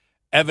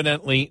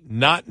 evidently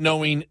not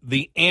knowing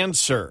the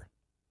answer.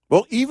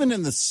 Well, even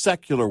in the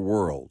secular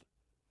world,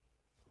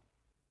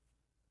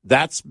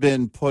 that's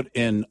been put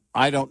in,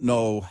 I don't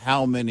know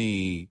how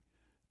many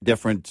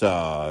different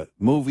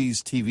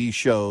movies, TV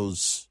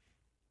shows.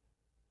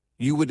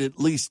 You would at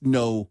least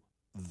know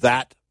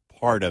that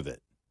part of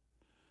it.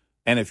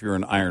 And if you're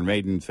an Iron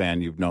Maiden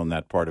fan, you've known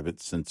that part of it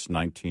since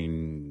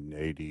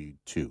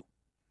 1982.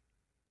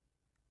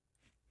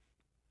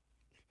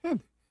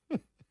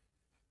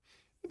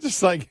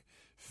 Just like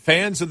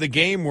fans of the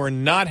game were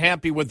not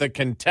happy with the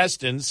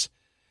contestants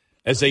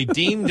as they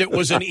deemed it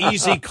was an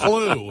easy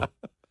clue.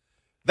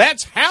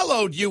 That's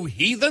hallowed, you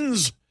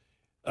heathens.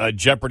 A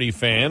Jeopardy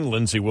fan,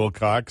 Lindsay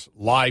Wilcox,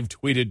 live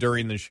tweeted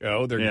during the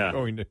show. They're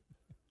going to...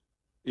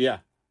 Yeah.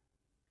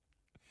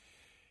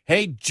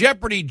 Hey,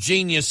 Jeopardy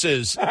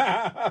geniuses,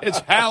 it's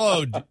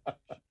hallowed.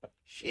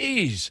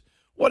 Jeez,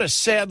 what a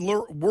sad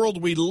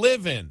world we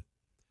live in.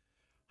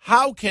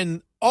 How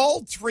can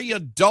all 3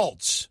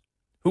 adults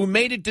who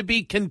made it to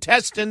be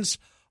contestants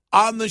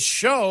on the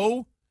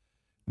show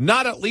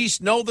not at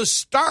least know the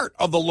start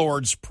of the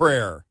Lord's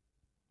Prayer?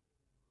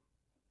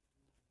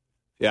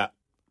 Yeah.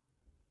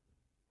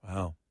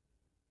 Wow.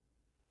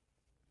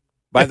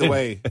 By the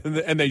way,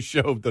 and they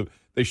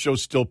show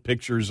still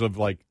pictures of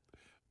like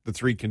the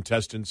 3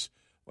 contestants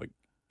like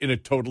in a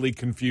totally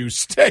confused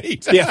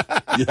state. Yeah.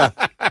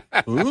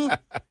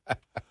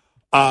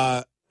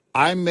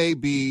 I may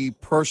be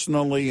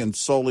personally and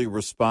solely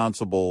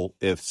responsible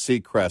if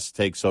Seacrest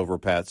takes over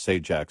Pat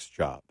Sajak's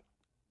job.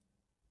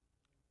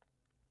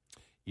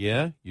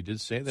 Yeah, you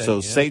did say that. So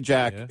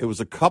Sajak, it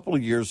was a couple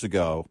of years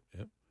ago,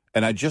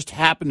 and I just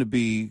happened to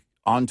be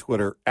on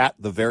Twitter at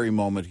the very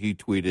moment he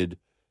tweeted,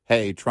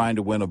 hey, trying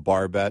to win a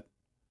bar bet.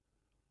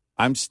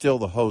 I'm still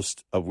the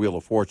host of Wheel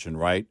of Fortune,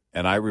 right?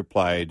 And I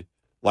replied,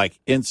 like,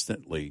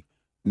 instantly,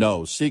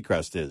 no,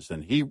 Seacrest is.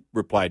 And he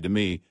replied to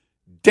me,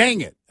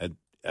 dang it,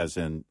 as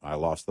in I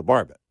lost the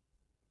bar bet.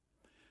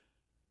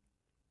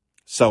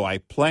 So I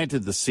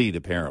planted the seed,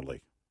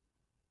 apparently.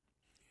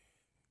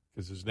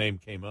 Because his name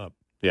came up.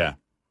 Yeah.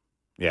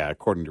 Yeah,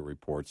 according to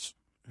reports.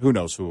 Who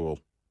knows who will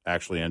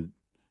actually end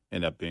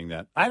up being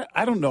that. I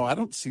don't know. I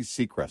don't see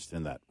Seacrest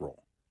in that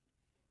role.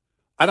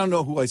 I don't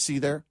know who I see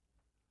there.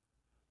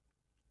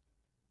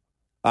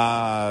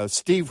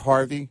 Steve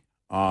Harvey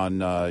on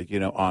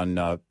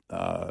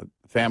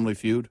Family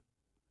Feud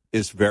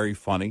is very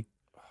funny.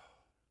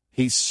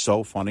 He's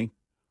so funny.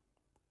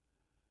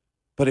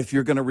 But if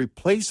you're going to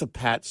replace a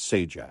Pat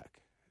Sajak,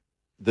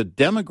 the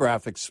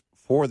demographics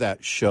for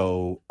that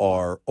show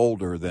are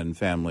older than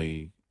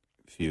Family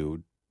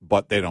Feud,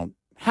 but they don't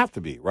have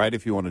to be, right?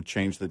 If you want to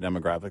change the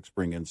demographics,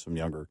 bring in some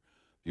younger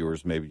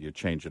viewers, maybe you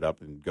change it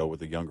up and go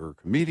with a younger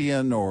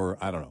comedian, or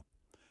I don't know.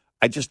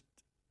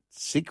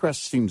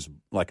 Seacrest seems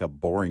like a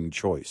boring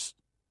choice.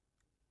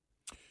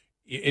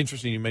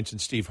 Interesting you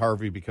mentioned Steve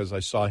Harvey because I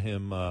saw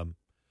him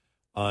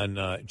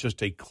on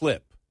just a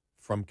clip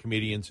from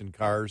Comedians in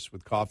Cars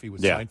with Coffee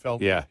with Seinfeld.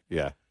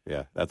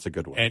 Yeah, that's a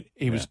good one. And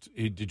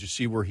did you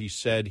see where he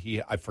said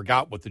I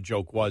forgot what the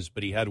joke was,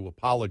 but he had to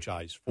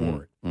apologize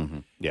for it. Mm-hmm.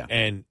 Yeah.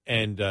 And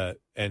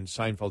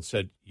Seinfeld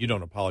said, you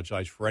don't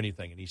apologize for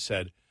anything. And he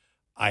said,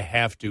 I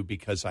have to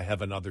because I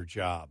have another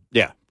job.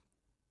 Yeah.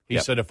 He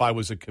said if I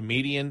was a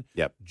comedian,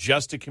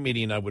 just a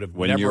comedian, I would have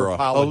when never you're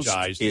apologized.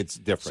 A host, it's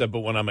different. Said,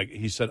 but when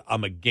he said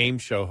I'm a game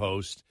show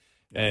host,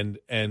 and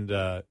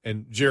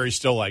Jerry's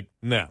still like,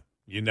 no,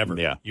 you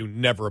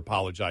never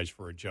apologize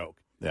for a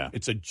joke. Yeah,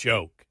 it's a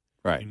joke.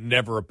 Right. You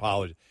never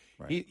apologize.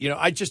 Right.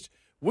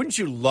 Wouldn't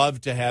you love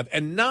to have,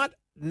 and not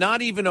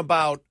even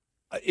about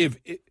if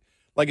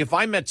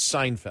I met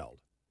Seinfeld,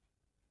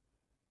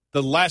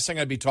 the last thing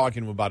I'd be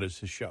talking to him about is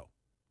his show.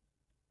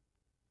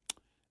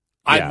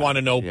 I'd want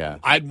to know. Yeah.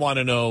 I'd want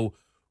to know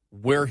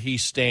where he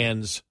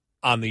stands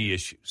on the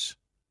issues,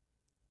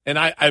 and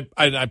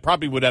I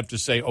probably would have to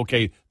say,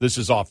 okay, this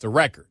is off the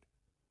record.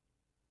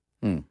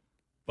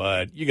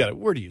 But you got to.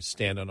 Where do you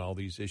stand on all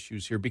these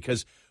issues here?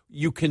 Because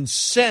you can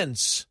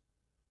sense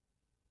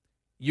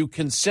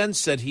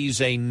that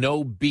he's a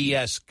no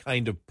BS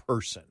kind of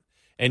person.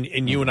 And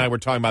you and I were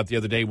talking about the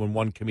other day when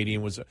one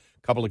comedian was a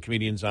couple of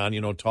comedians on,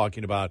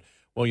 talking about,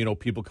 well,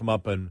 people come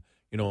up and,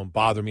 and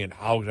bother me and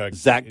how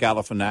Zach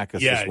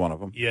Galifianakis is one of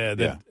them.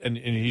 Yeah. And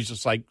he's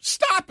just like,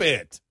 stop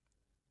it.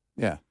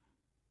 Yeah.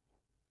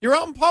 You're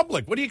out in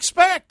public. What do you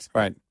expect?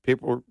 Right.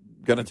 People are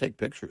going to take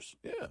pictures.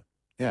 Yeah.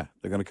 Yeah.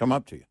 They're going to come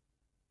up to you.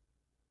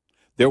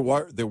 There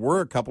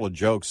were a couple of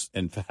jokes.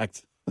 In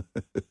fact,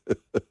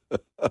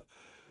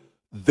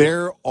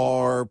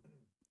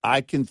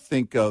 I can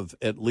think of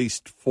at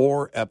least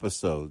 4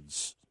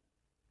 episodes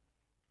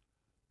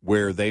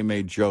where they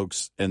made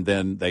jokes and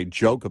then they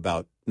joke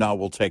about, no,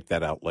 we'll take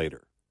that out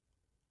later.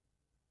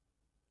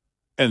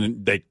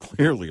 And they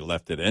clearly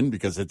left it in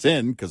because it's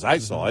in, because I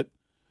saw it.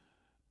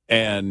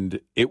 And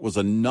it was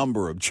a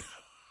number of jokes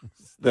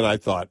that I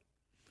thought,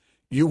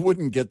 you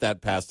wouldn't get that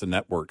past the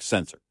network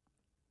censor.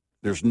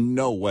 There's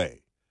no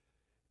way.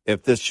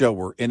 If this show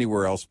were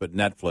anywhere else but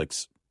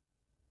Netflix,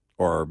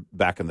 or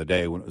back in the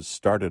day when it was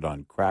started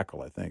on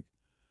Crackle, I think,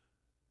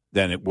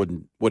 then it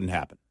wouldn't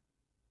happen.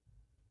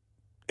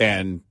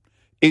 And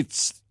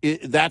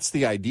that's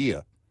the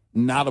idea,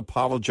 not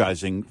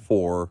apologizing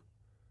for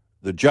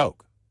the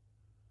joke.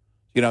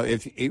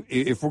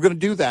 If we're going to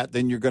do that,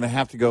 then you're going to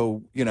have to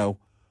go,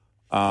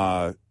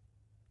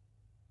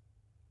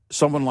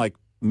 someone like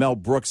Mel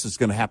Brooks is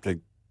going to have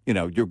to,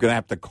 you're going to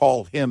have to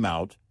call him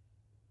out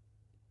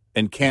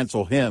and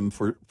cancel him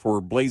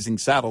for Blazing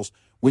Saddles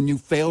when you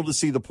fail to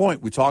see the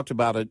point. We talked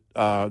about it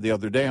the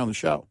other day on the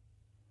show.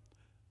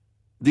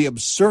 The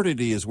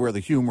absurdity is where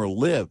the humor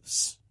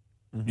lives.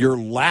 Mm-hmm. You're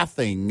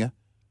laughing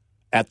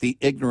at the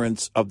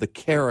ignorance of the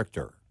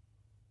character.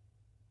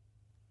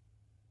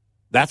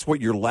 That's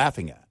what you're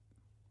laughing at.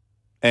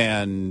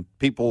 And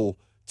people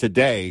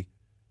today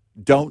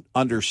don't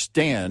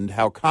understand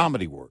how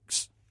comedy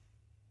works.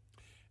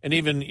 And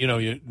even,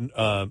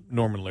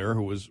 Norman Lear,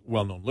 who was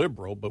well-known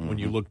liberal, but when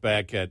you look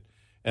back at,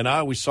 and I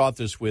always thought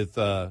this with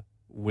I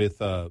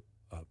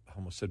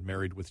almost said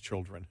Married with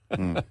Children.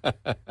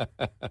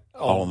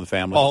 All in the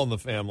Family. All in the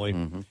Family.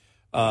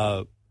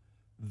 Mm-hmm.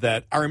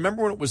 That I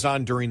remember when it was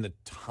on during the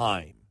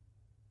time,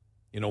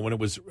 when it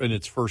was in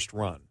its first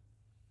run.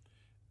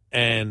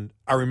 And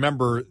I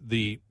remember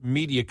the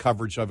media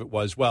coverage of it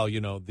was,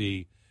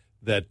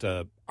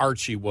 that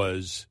Archie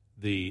was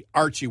the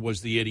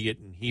idiot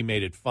and he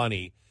made it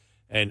funny.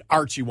 And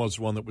Archie was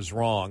the one that was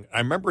wrong. I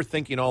remember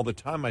thinking all the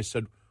time, I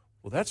said,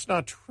 well, that's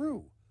not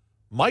true.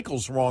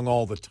 Michael's wrong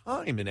all the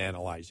time in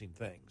analyzing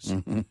things.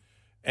 Mm-hmm.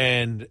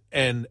 And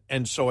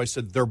so I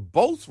said, they're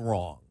both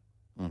wrong.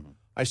 Mm-hmm.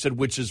 I said,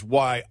 which is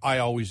why I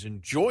always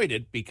enjoyed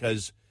it,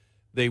 because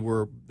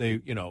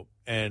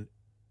and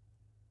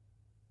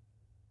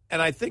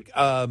I think,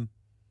 and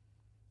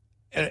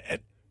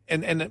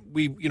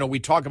we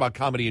talk about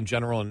comedy in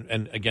general,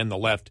 and again, the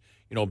left,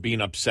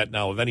 being upset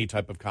now of any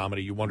type of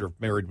comedy. You wonder if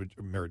Married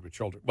with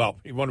Children. Well,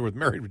 you wonder with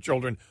Married with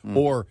Children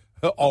or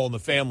All in the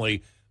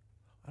Family.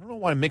 I don't know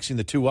why I'm mixing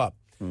the two up.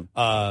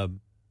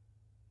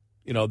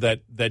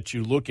 That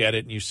you look at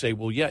it and you say,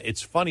 well, yeah,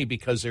 it's funny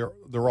because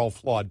they're all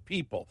flawed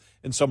people.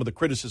 And some of the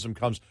criticism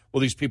comes,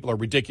 well, these people are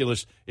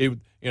ridiculous.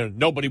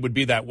 Nobody would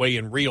be that way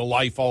in real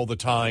life all the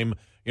time.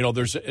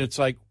 It's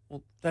like,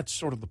 well, that's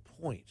sort of the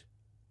point.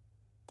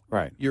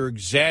 Right. You're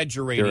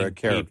exaggerating. They're a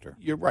character.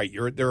 You're right.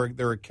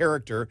 They're a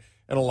character,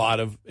 and a lot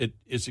of it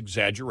is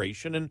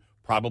exaggeration, and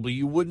probably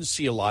you wouldn't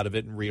see a lot of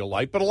it in real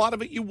life, but a lot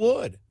of it you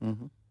would.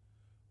 Mm-hmm.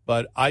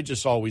 But I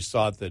just always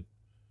thought that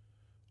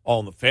All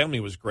in the Family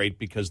was great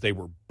because they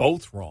were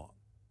both wrong.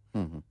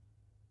 Mm-hmm.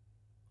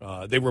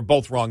 They were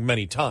both wrong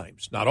many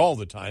times. Not all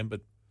the time,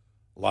 but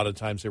a lot of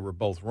times they were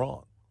both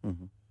wrong.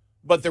 Mm-hmm.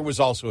 But there was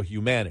also a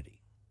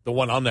humanity. The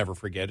one I'll never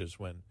forget is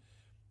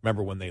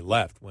remember when they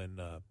left, when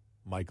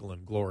Michael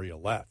and Gloria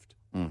left.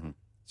 Mm-hmm.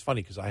 It's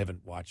funny because I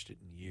haven't watched it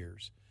in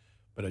years,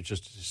 but it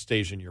just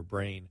stays in your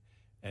brain.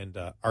 And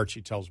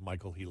Archie tells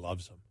Michael he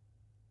loves him.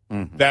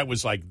 Mm-hmm. That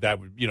was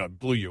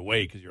blew you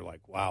away because you're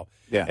like, wow.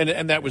 Yeah.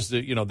 And that was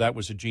that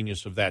was the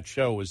genius of that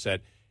show, is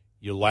that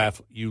you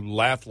laugh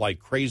like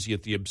crazy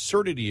at the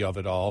absurdity of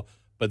it all,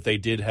 but they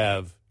did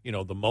have,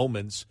 the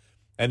moments.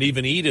 And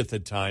even Edith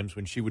at times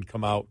when she would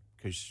come out,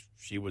 because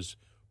she was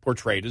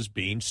portrayed as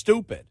being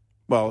stupid.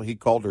 Well, he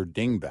called her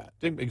dingbat.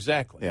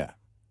 Exactly. Yeah.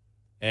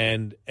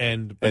 And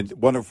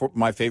one of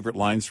my favorite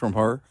lines from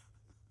her,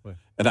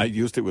 and I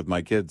used it with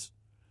my kids,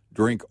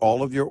 drink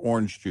all of your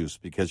orange juice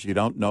because you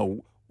don't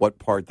know what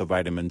part the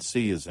vitamin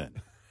C is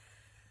in.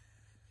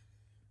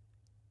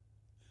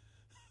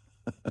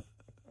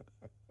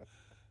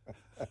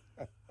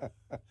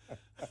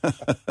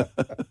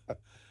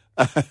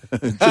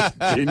 Just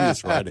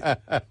genius writing.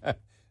 Yeah,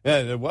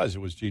 it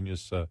was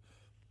genius.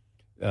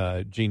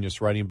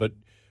 genius writing. But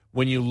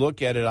when you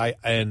look at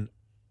it,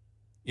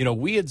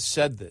 we had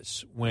said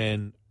this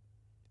when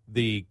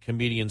the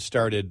comedians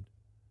started,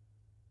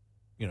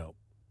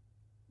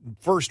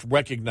 first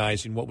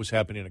recognizing what was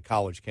happening at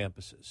college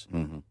campuses,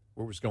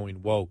 where it was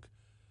going woke.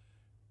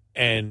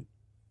 And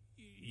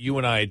you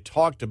and I had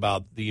talked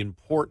about the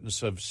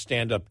importance of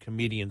stand-up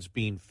comedians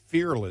being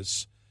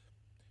fearless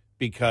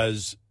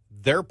because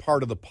they're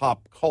part of the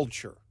pop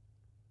culture,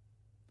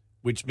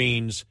 which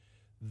means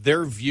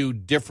they're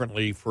viewed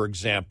differently, for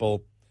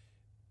example,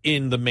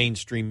 in the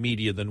mainstream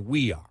media than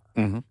we are.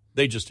 Mm-hmm.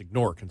 They just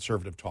ignore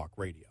conservative talk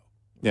radio.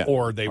 Yeah,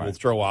 or they will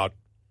throw out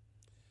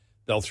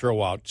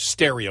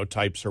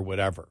stereotypes or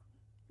whatever.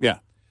 Yeah.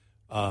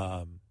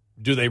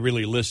 Do they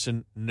really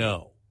listen?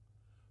 No.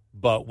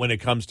 But when it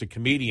comes to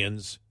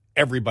comedians,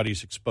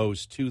 everybody's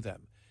exposed to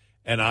them.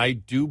 And I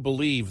do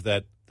believe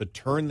that the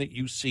turn that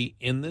you see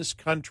in this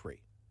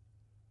country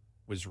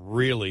was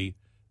really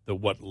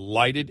what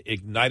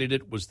ignited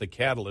it, was the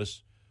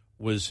catalyst,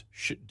 was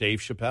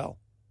Dave Chappelle.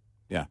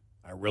 Yeah.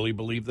 I really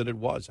believe that it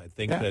was. I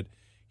think that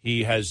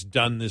he has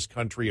done this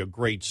country a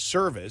great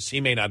service.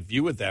 He may not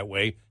view it that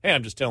way. Hey,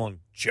 I'm just telling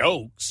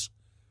jokes.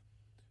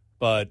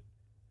 But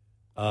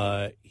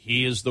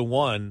he is the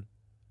one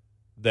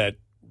that,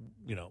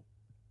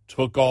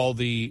 took all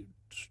the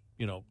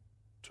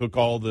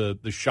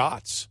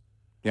shots.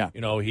 Yeah.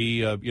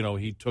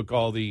 He took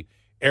all the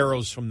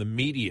arrows from the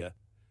media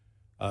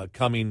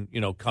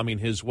coming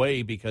his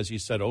way, because he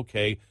said,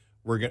 okay,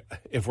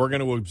 if we're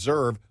going to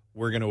observe,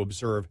 we're going to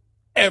observe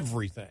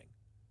everything.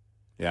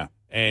 Yeah.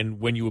 And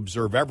when you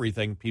observe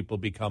everything, people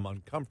become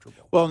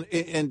uncomfortable. Well,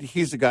 and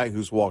he's a guy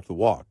who's walked the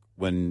walk.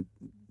 When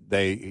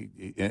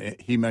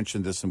he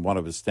mentioned this in one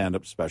of his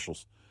stand-up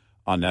specials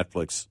on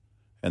Netflix,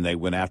 and they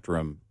went after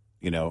him,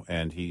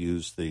 and he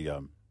used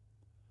the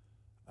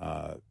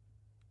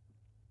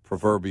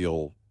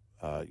proverbial,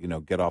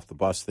 get off the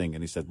bus thing.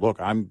 And he said,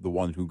 look, I'm the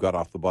one who got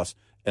off the bus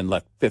and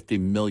left $50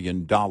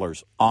 million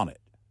on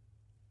it.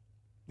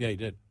 Yeah, he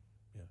did.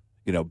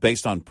 Yeah.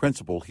 Based on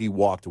principle, he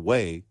walked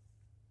away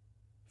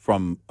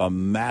from a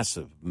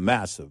massive,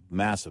 massive,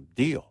 massive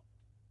deal.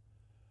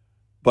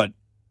 But,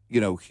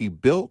 he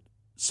built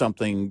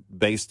something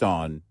based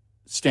on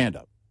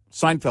stand-up.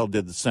 Seinfeld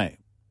did the same.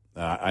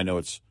 I know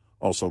it's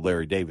also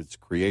Larry David's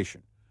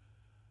creation.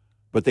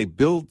 But they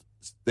built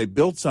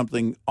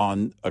something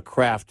on a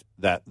craft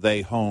that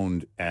they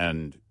honed.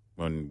 And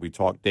when we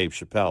talked Dave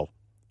Chappelle,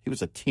 he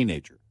was a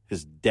teenager.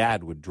 His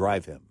dad would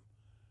drive him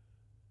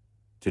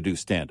to do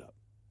stand-up.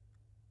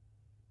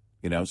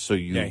 He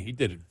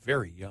did it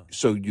very young.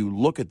 So you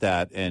look at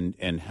that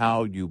and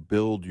how you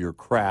build your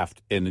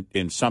craft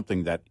in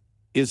something that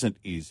isn't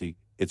easy.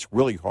 It's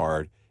really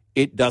hard.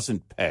 It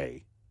doesn't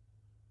pay.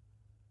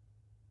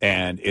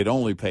 And it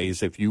only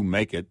pays if you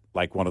make it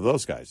like one of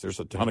those guys. There's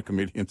a ton of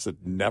comedians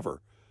that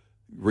never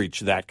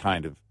reach that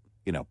kind of,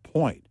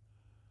 point.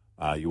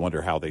 You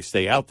wonder how they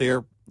stay out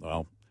there.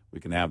 Well, we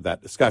can have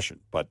that discussion.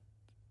 But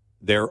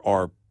there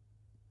are,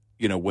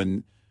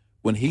 when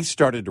he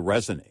started to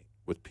resonate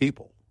with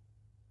people,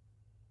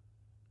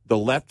 the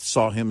left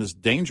saw him as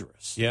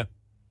dangerous. Yeah.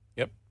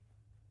 Yep.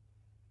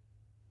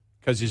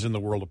 Because he's in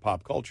the world of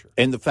pop culture.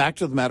 And the fact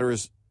of the matter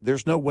is,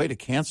 there's no way to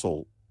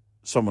cancel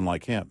someone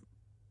like him.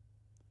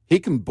 He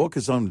can book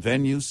his own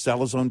venues,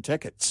 sell his own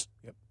tickets.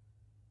 Yep.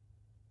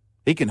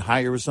 He can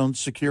hire his own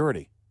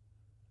security.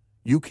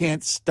 You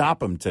can't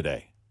stop him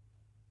today.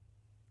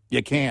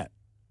 You can't.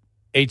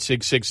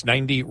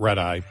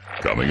 866-90-RED-EYE.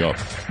 Coming up,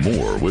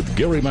 more with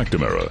Gary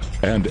McNamara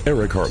and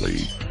Eric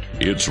Harley.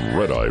 It's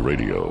Red Eye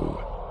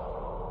Radio.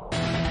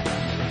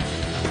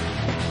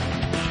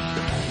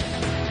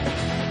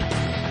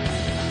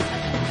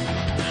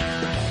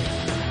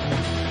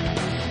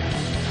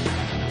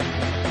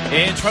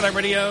 It's Red Eye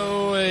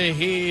Radio.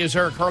 He is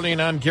Eric Harley, and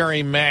I'm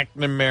Gary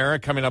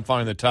McNamara. Coming up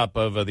on the top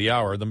of the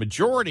hour, the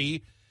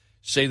majority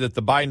say that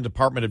the Biden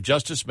Department of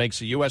Justice makes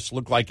the U.S.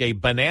 look like a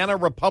banana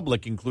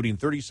republic, including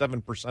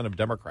 37% of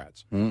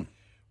Democrats.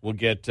 We'll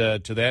get to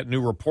that.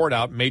 New report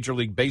out. Major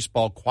League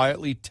Baseball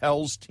quietly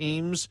tells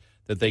teams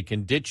that they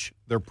can ditch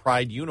their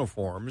pride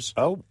uniforms.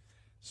 Oh.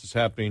 This is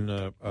happening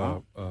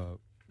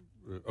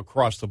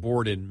across the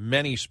board in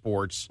many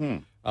sports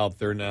out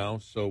there now.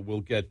 So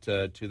we'll get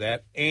to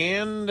that.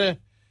 And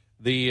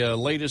the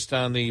latest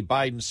on the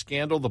Biden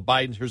scandal.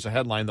 Here's a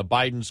headline. The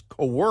Bidens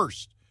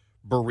coerced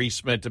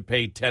Burisma to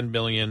pay $10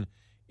 million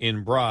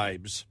in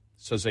bribes,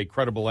 says a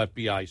credible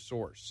FBI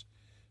source.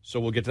 So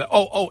we'll get to that.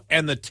 Oh,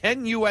 and the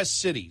 10 U.S.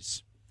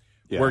 cities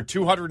where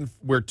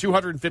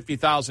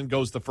 250,000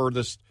 goes the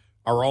furthest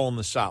are all in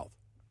the South.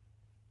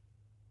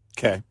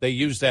 Okay. They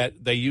use that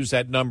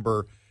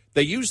number.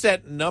 They use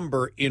that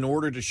number in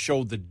order to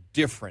show the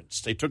difference.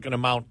 They took an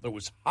amount that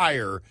was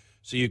higher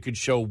so you could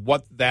show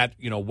what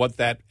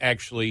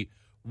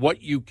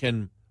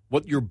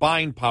your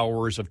buying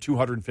power is of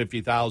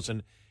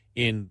 250,000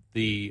 in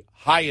the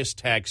highest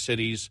tax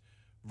cities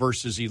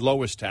versus the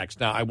lowest tax.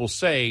 Now, I will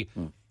say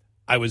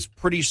I was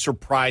pretty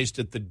surprised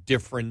at the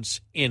difference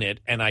in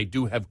it, and I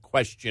do have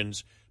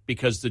questions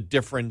because the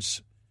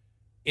difference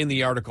in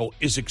the article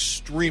is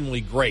extremely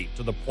great,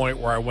 to the point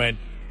where I went,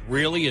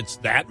 really, it's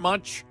that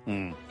much?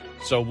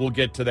 So we'll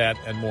get to that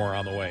and more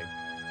on the way.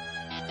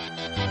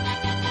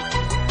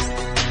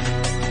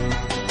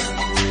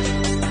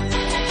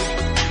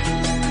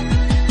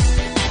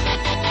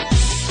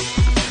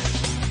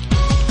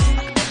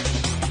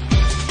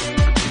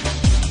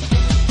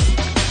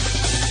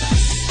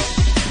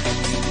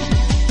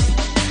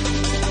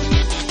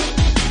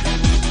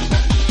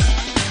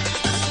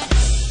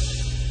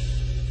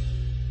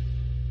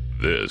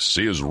 This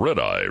is Red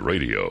Eye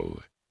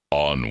Radio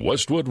on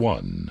Westwood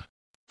One.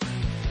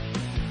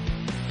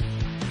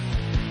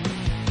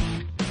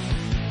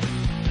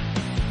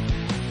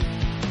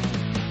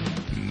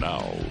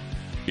 Now,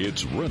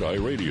 it's Red Eye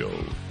Radio.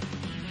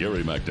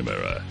 Gary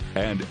McNamara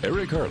and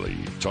Eric Harley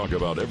talk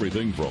about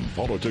everything from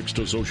politics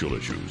to social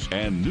issues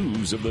and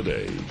news of the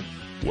day.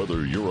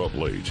 Whether you're up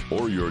late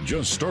or you're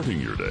just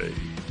starting your day,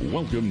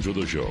 welcome to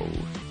the show.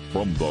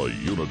 From the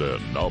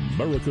Uniden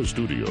America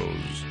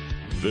Studios,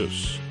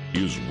 this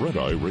is Red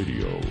Eye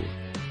Radio.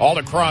 All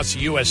across the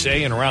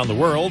USA and around the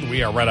world,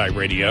 we are Red Eye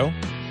Radio.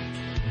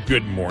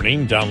 Good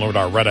morning. Download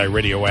our Red Eye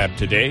Radio app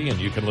today, and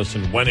you can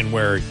listen when and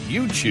where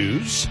you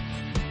choose.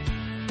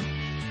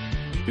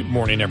 Good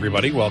morning,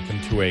 everybody. Welcome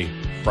to a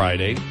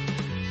Friday.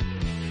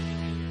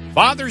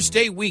 Father's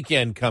Day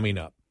weekend coming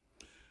up.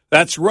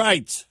 That's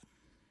right.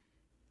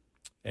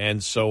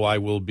 And so I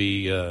will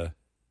be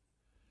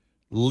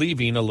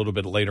leaving a little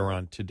bit later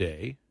on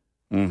today.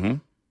 Mm-hmm.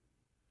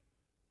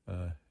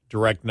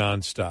 Direct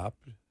nonstop.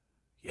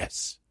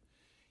 Yes.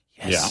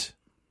 Yeah.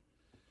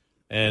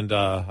 And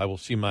I will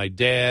see my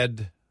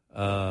dad.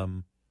 I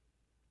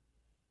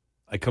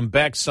come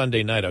back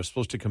Sunday night. I was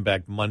supposed to come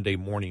back Monday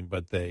morning,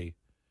 but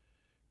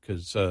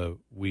because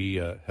we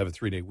have a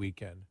 3-day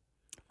weekend.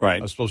 Right.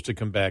 I was supposed to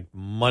come back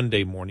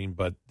Monday morning,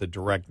 but the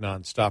direct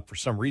nonstop, for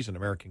some reason,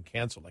 American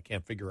canceled. I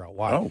can't figure out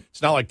why. Oh.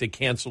 It's not like they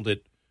canceled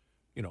it,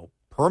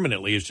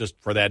 permanently. It's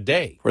just for that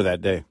day. For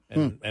that day.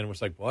 And it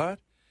was like, what?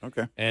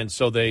 Okay. And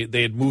so they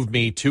had moved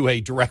me to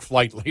a direct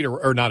flight later,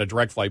 or not a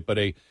direct flight, but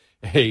a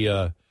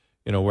where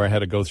I had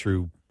to go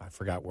through, I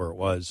forgot where it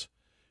was.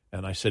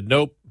 And I said,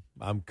 nope,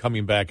 I'm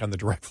coming back on the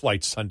direct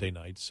flight Sunday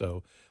night.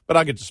 So, but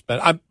I'll get to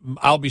spend,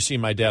 I'll be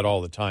seeing my dad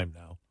all the time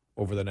now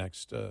over the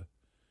next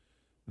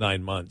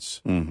 9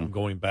 months. Mm-hmm. I'm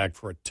going back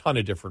for a ton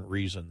of different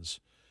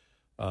reasons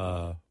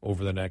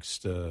over the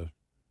next,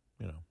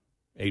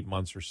 8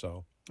 months or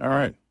so. All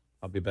right.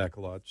 I'll be back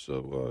a lot.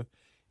 So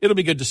it'll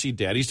be good to see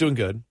Dad. He's doing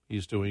good.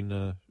 He's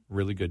doing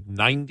really good.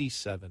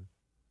 97.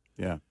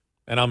 Yeah.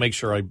 And I'll make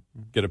sure I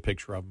get a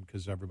picture of him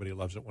because everybody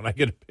loves it when I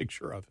get a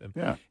picture of him.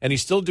 Yeah. And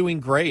he's still doing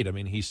great. I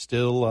mean, he's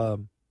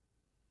still,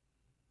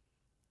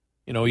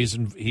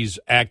 he's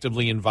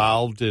actively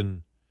involved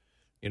in,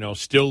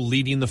 still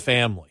leading the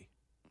family.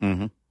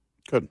 Mm-hmm.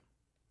 Good.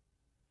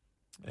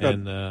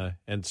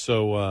 And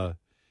so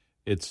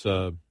it's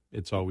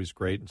always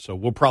great. And so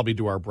we'll probably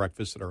do our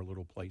breakfast at our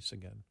little place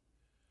again.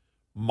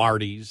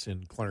 Marty's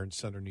in Clarence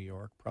Center, New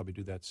York. Probably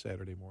do that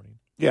Saturday morning.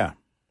 Yeah.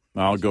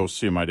 I'll go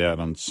see my dad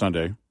on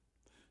Sunday.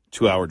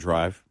 2-hour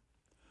drive.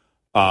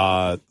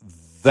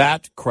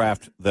 That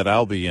craft that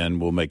I'll be in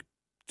will make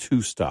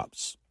 2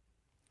 stops.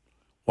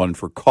 One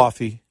for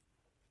coffee,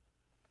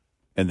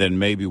 and then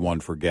maybe one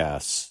for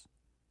gas.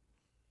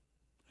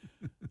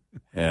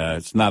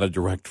 It's not a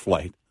direct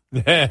flight.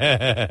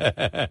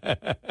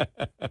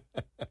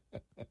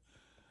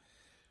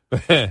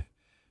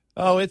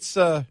 Oh, it's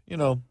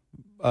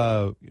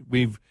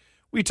we've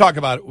talked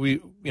about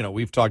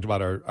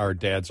our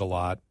dads a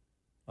lot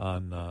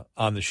on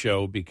the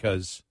show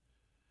because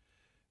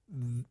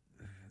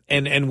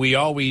and we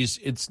always,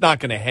 it's not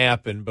going to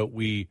happen, but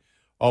we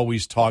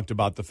always talked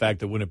about the fact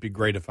that wouldn't it be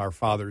great if our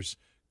fathers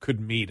could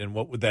meet, and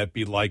what would that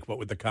be like? What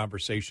would the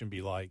conversation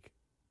be like?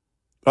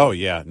 Oh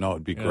yeah, no,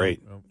 it'd be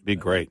great. It'd be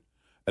great.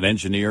 An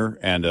engineer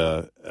and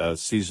a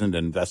seasoned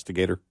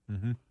investigator.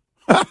 Mm-hmm.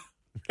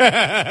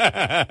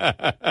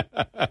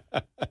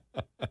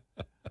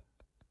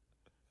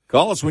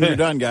 Call us when you're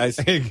done, guys.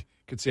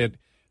 Could see it,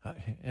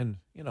 and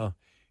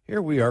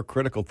here we are,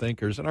 critical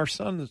thinkers, and our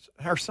sons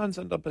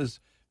end up as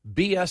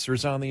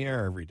BSers on the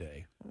air every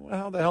day. Well,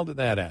 how the hell did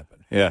that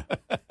happen? Yeah,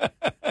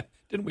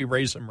 didn't we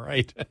raise them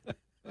right?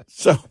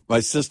 So my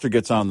sister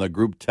gets on the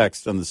group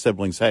text and the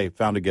siblings, hey,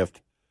 found a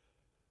gift.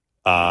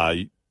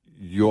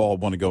 You all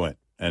want to go in,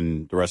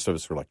 and the rest of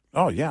us were like,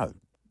 oh yeah,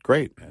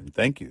 great, and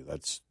thank you.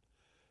 That's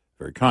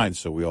very kind.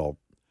 So we all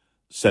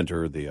sent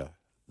her the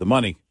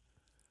money.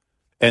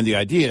 And the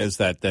idea is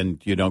that then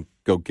you don't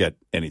go get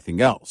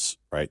anything else,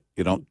 right?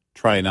 You don't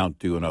try and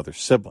outdo another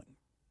sibling.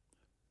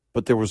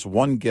 But there was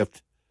one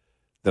gift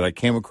that I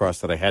came across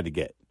that I had to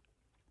get.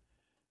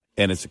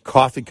 And it's a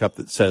coffee cup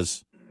that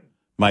says,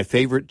 my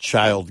favorite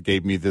child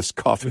gave me this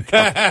coffee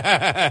cup.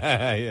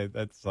 Yeah,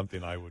 that's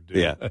something I would do.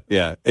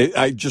 Yeah.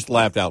 I just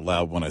laughed out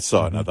loud when I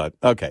saw it, and I thought,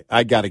 okay,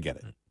 I got to get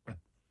it.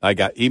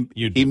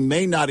 He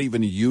may not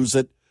even use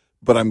it,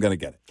 but I'm going to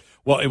get it.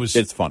 Well,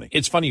 it's funny.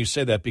 It's funny you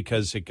say that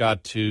because it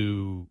got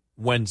to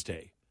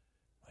Wednesday.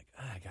 Like,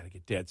 I got to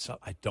get Dad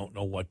something. I don't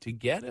know what to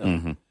get him.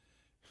 Mm-hmm.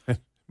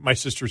 my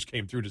sisters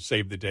came through to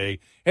save the day.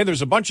 And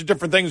there's a bunch of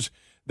different things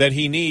that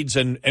he needs,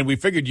 and we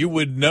figured you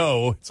would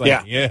know. It's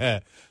like, yeah.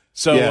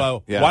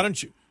 So why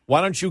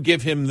don't you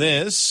give him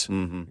this?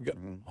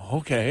 Mm-hmm.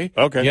 Okay.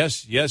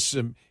 Yes.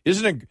 Isn't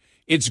it?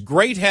 It's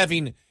great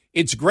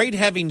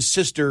having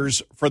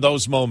sisters for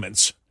those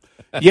moments.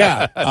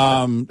 Yeah.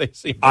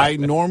 I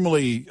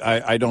normally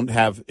I don't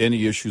have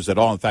any issues at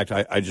all. In fact,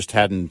 I just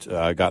hadn't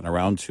gotten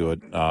around to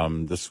it.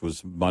 This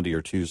was Monday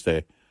or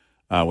Tuesday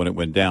when it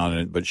went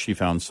down, but she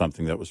found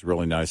something that was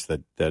really nice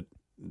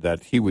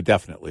that he would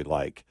definitely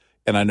like.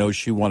 And I know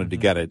she wanted to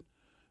get it,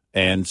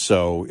 and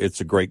so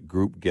it's a great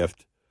group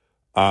gift.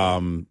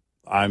 I'm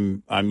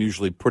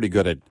usually pretty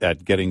good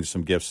at getting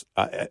some gifts.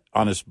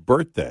 On his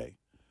birthday,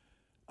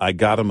 I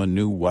got him a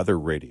new weather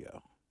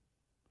radio,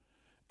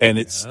 and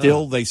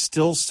they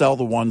still sell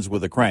the ones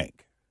with a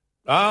crank.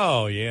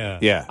 Oh yeah,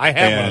 yeah. I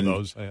have one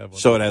of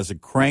those. So it has a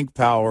crank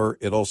power.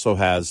 It also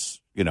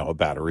has a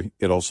battery.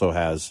 It also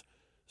has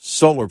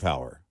solar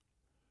power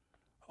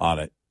on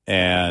it,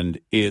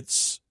 and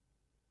it's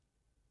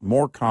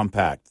more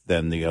compact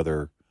than the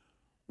other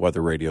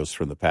weather radios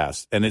from the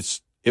past. And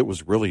it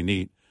was really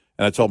neat.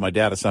 And I told my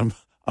dad, I said,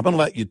 I'm going to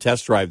let you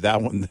test drive that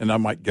one, then I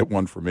might get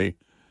one for me.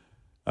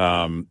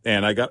 And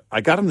I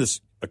got him this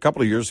a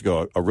couple of years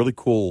ago, a really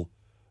cool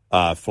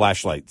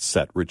flashlight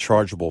set,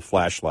 rechargeable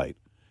flashlight.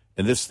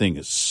 And this thing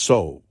is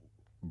so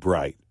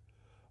bright.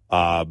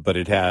 But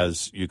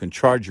you can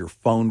charge your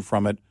phone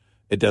from it.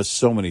 It does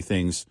so many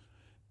things.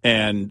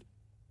 And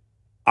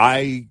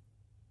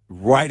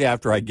right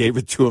after I gave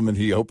it to him and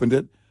he opened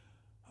it,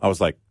 I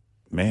was like,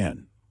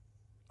 man,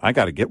 I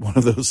got to get one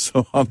of those.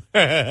 So on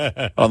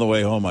the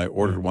way home, I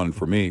ordered one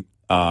for me.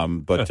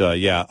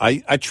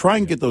 I try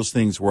and get those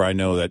things where I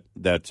know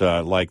that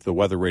like the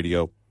weather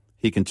radio,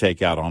 he can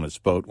take out on his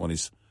boat when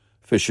he's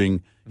fishing.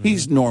 Mm-hmm.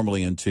 He's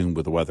normally in tune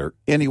with the weather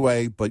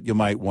anyway, but you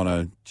might want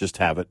to just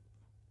have it,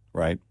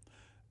 right?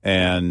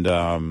 And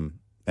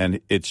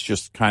it's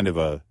just kind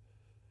of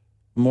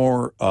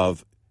more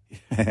of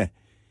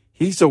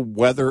he's a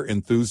weather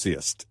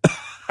enthusiast.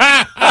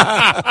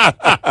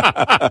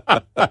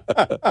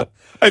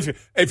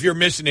 If you're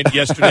missing it,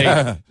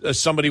 yesterday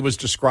somebody was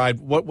described.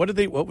 What were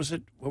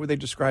they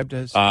described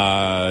as?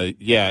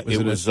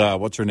 It was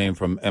what's her name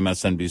from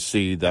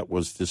MSNBC that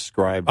was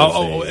described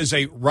as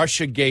a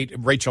Russiagate.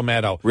 Rachel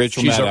Maddow.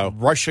 She's a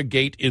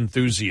Russiagate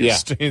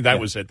enthusiast. Yeah. That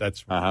was it.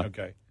 That's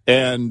okay.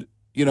 And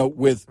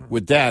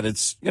with that,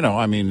 it's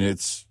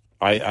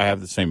I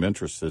have the same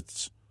interests.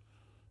 It's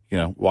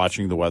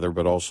watching the weather,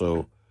 but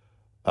also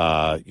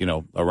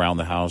around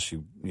the house,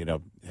 you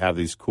have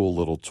these cool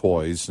little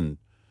toys, and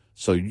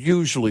so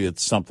usually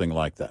it's something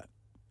like that.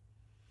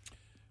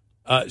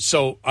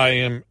 So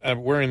I'm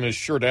wearing this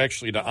shirt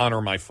actually to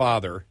honor my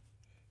father,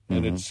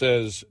 and it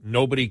says,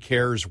 "Nobody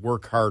cares,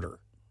 work harder."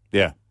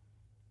 Yeah.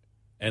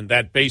 And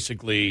that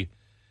basically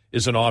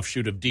is an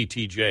offshoot of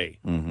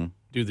DTJ,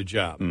 do the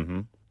job.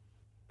 Mm-hmm.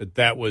 But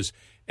that was,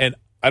 and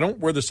I don't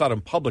wear this out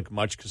in public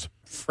much because I'm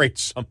afraid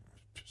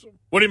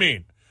what do you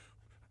mean?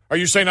 Are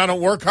you saying I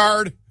don't work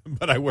hard?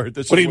 But I wear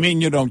this. What do you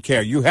mean you don't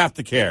care? You have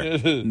to care.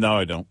 No,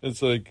 I don't.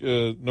 It's like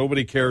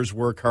nobody cares,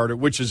 work harder,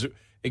 which is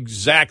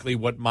exactly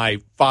what my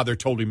father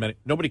told me.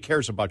 Nobody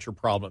cares about your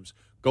problems.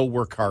 Go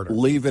work harder.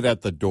 Leave it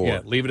at the door.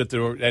 Yeah, leave it at the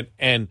door.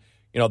 And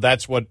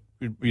that's what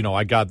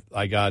I got.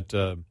 I got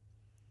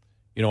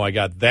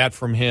that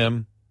from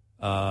him.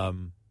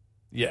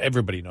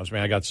 Everybody knows me.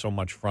 I got so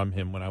much from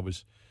him when I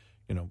was,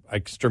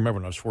 I still remember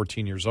when I was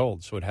 14 years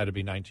old. So it had to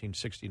be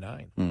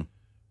 1969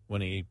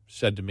 when he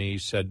said to me,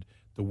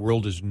 the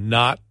world is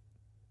not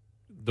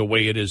the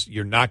way it is.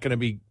 You're not going to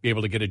be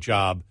able to get a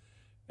job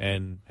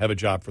and have a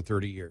job for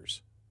 30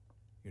 years.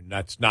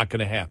 That's not going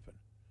to happen.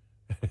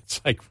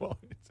 It's like, well,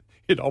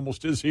 it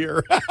almost is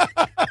here.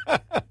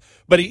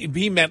 But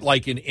he meant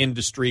like in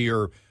industry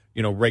or,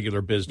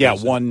 regular business. Yeah,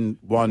 one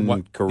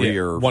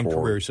career.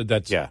 Career. So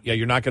that's,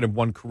 you're not going to have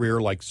one career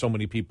like so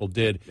many people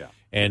did. Yeah.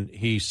 And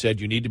he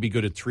said you need to be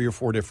good at 3 or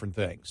 4 different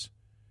things.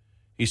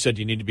 He said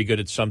you need to be good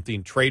at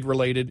something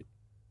trade-related,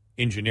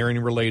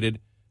 engineering-related,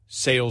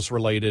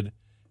 sales-related,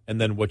 and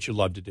then what you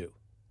love to do.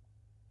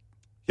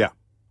 Yeah.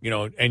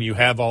 And you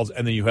have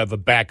and then you have a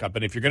backup.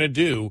 And if you're going to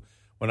do,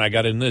 when I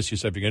got in this, he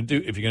said, if you're going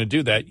to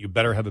do that, you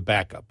better have a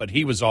backup. But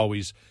he was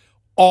always,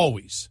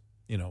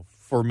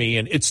 for me,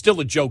 and it's still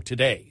a joke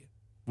today.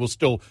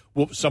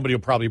 Somebody will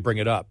probably bring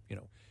it up.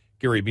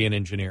 Gary, be an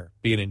engineer,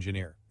 be an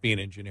engineer, be an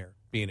engineer,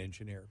 be an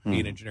engineer,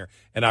 be an engineer.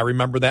 And I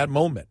remember that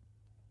moment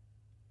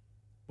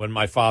when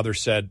my father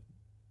said,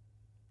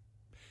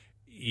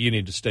 you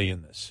need to stay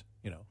in this,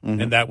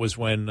 And that was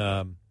when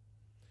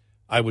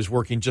I was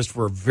working just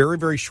for a very,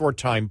 very short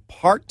time,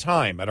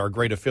 part-time at our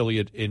great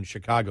affiliate in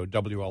Chicago,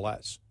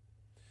 WLS.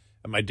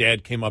 And my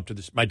dad came up to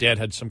this. My dad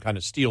had some kind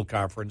of steel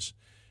conference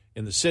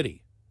in the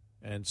city.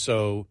 And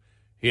so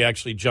he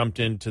actually jumped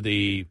into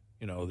he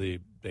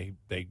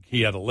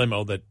had a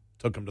limo that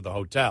took him to the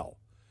hotel.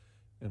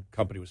 And the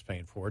company was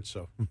paying for it,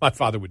 so my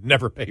father would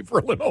never pay for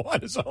a limo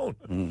on his own.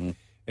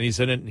 And he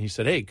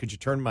said, hey, could you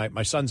turn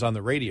my son's on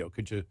the radio?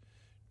 Could you,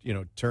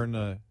 turn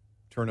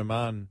turn them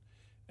on,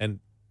 and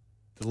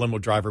the limo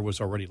driver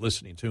was already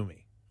listening to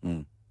me.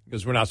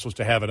 Because we're not supposed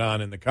to have it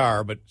on in the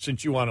car, but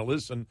since you want to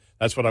listen,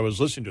 that's what I was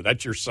listening to.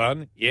 That's your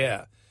son?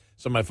 Yeah.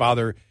 So my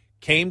father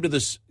came to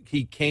this.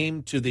 He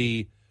came to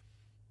the.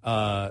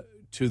 I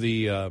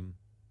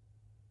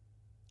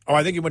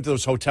think he went to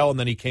this hotel, and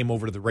then he came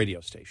over to the radio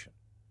station.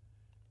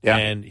 Yeah.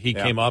 And he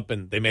came up,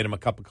 and they made him a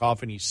cup of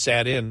coffee, and he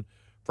sat in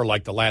for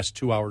like the last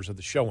 2 hours of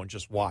the show and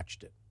just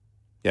watched it.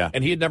 Yeah.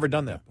 And he had never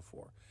done that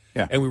before.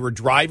 Yeah. And we were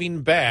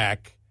driving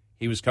back.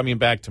 He was coming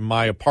back to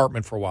my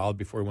apartment for a while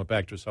before he went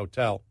back to his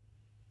hotel.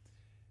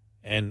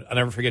 And I'll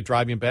never forget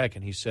driving back,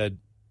 and he said,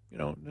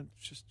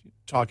 just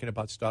talking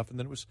about stuff. And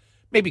then it was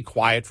maybe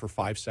quiet for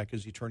 5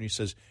 seconds. He turned, he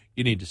says,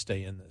 you need to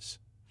stay in this.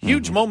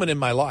 Huge moment in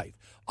my life.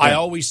 Yeah. I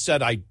always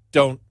said I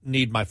don't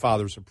need my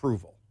father's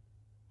approval.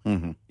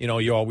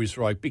 You always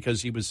were like,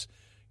 because he was,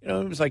 it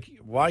was like,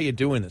 why are you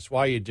doing this?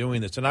 Why are you doing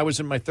this? And I was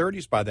in my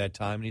 30s by that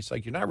time, and he's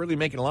like, you're not really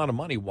making a lot of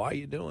money. Why are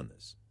you doing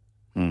this?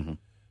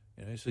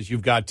 He says,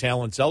 you've got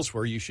talents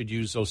elsewhere. You should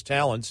use those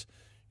talents,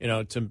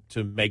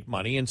 to make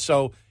money. And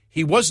so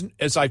he wasn't,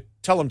 as I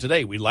tell him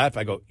today, we laugh.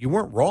 I go, you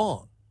weren't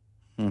wrong.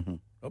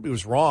 Nobody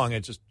was wrong.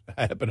 It just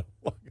happened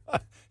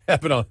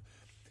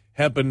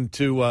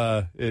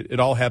to, it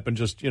all happened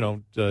just,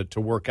 to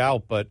work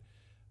out. But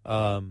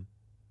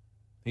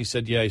he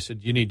said, he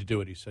said, you need to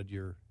do it. He said,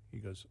 he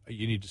goes,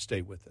 you need to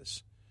stay with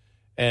us.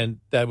 And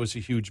that was a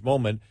huge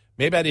moment.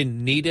 Maybe I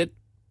didn't need it,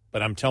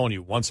 but I'm telling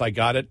you, once I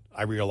got it,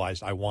 I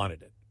realized I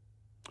wanted it.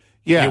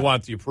 Yeah. You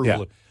want the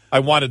approval. I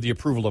wanted the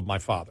approval of my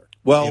father.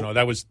 Well,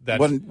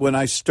 that's when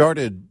I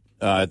started,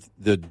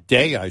 the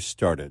day I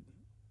started,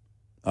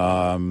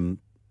 I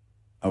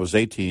was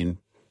 18.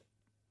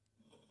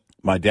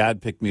 My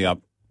dad picked me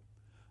up.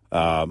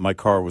 My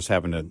car was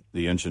having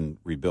the engine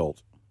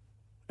rebuilt,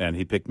 and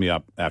he picked me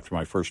up after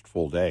my first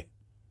full day.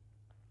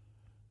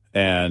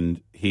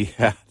 And he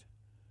had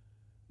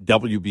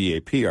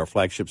WBAP, our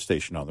flagship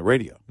station, on the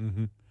radio.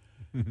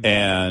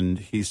 And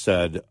he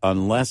said,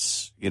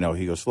 unless, he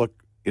goes,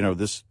 look,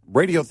 this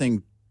radio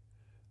thing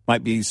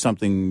might be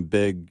something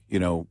big,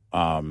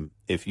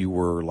 if you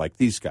were like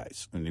these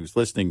guys. And he was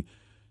listening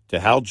to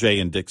Hal J.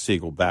 and Dick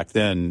Siegel. Back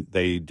then,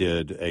 they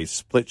did a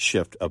split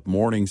shift of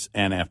mornings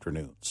and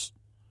afternoons.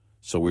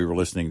 So we were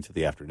listening to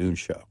the afternoon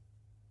show.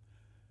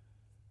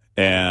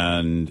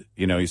 And,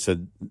 he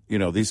said,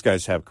 these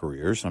guys have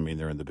careers. I mean,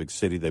 they're in the big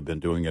city. They've been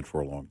doing it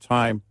for a long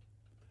time.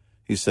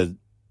 He said,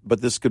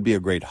 but this could be a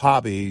great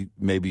hobby.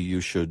 Maybe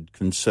you should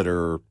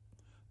consider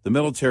the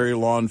military,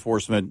 law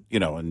enforcement,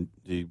 and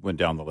he went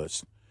down the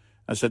list.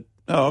 I said,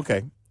 oh,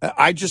 okay.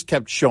 I just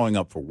kept showing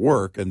up for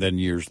work. And then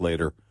years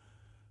later,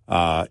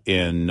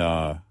 in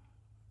the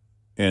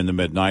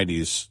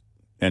mid-'90s,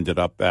 ended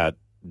up at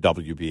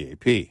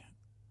WBAP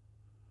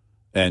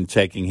and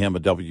taking him a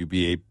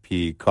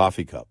WBAP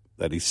coffee cup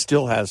that he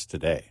still has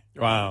today.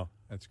 Wow,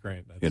 that's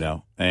great.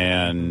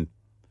 And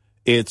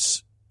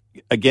it's,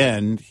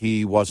 again,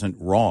 he wasn't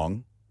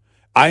wrong.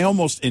 I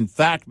almost, in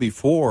fact,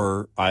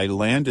 before I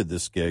landed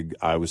this gig,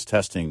 I was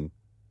testing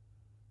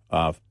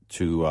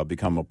to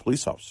become a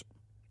police officer.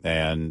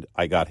 And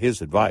I got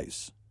his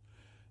advice.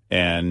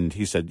 And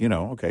he said,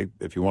 okay,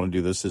 if you want to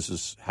do this, this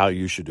is how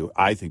you should do it.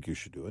 I think you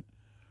should do it.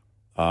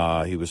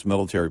 He was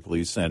military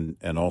police and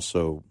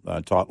also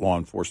taught law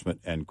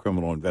enforcement and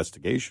criminal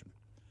investigation.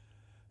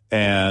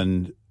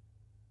 And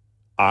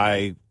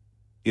there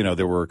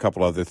were a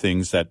couple other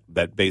things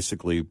that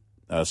basically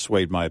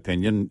swayed my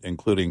opinion,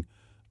 including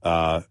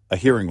a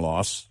hearing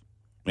loss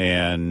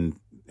and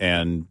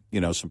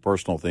some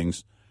personal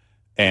things.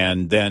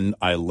 And then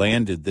I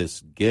landed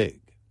this gig.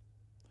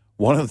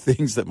 One of the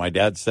things that my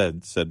dad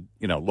said,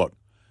 look,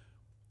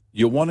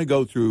 you want to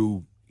go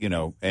through,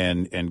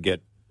 and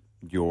get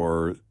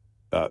your,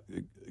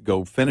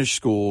 go finish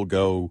school,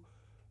 go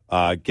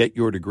get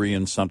your degree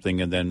in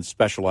something, and then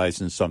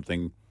specialize in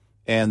something.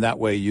 And that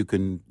way you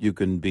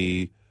can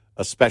be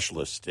a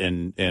specialist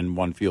in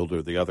one field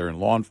or the other in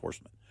law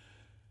enforcement.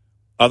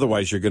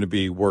 Otherwise, you're going to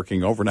be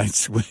working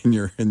overnights when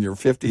you're in your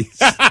 50s.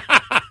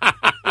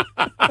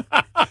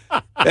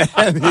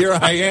 And here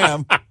I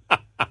am.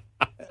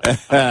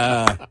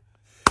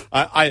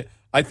 I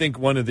think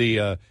one of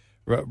the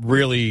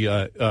really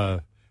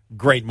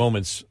great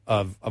moments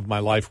of my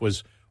life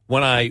was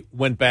when I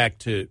went back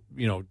to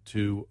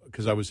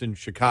because I was in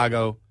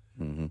Chicago,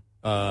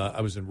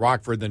 I was in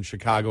Rockford, then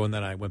Chicago, and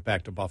then I went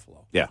back to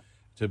Buffalo.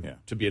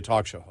 To be a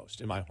talk show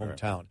host in my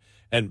hometown, right.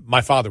 And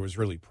my father was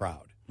really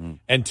proud.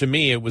 And to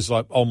me, it was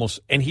like almost,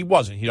 and he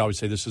wasn't. He'd always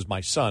say, "This is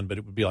my son," but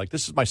it would be like,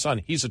 "This is my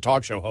son. He's a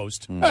talk show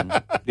host."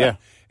 Yeah,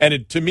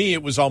 and to me,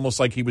 it was almost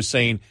like he was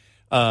saying,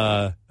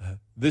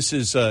 "This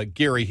is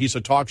Gary. He's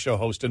a talk show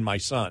host, and my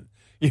son."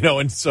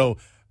 And so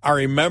I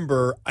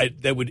remember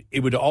he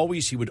would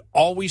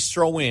always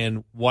throw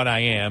in what I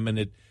am,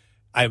 and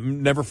I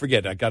never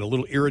forget. I got a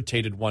little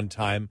irritated one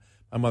time.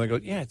 My mother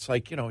goes, "Yeah, it's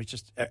like it's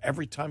just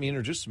every time he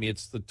introduces me,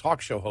 it's the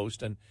talk show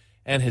host and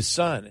his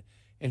son."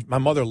 And my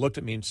mother looked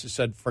at me and she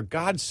said, "For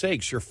God's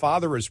sakes, your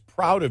father is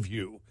proud of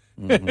you.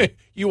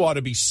 You ought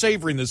to be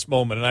savoring this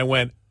moment." And I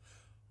went,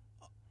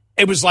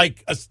 it was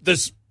like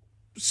this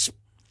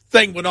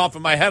thing went off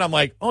in my head. I'm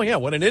like, oh, yeah,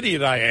 what an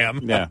idiot I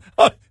am. Yeah.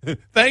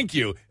 Thank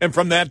you. And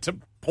from that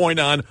point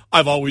on,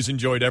 I've always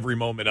enjoyed every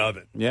moment of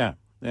it. Yeah,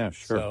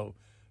 sure. So,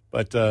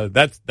 but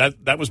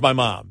that was my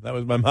mom. That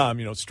was my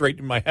mom,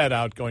 straightening my head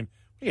out going,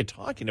 what are you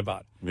talking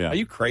about? Yeah. Are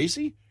you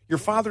crazy? Your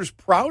father's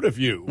proud of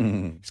you.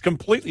 Mm-hmm. He's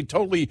completely,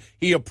 totally,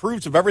 he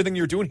approves of everything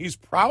you're doing. He's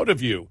proud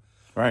of you.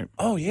 Right.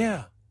 Oh,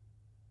 yeah.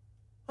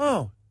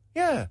 Oh,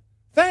 yeah.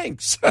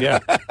 Thanks. Yeah,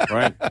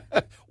 right.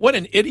 What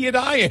an idiot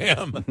I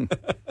am.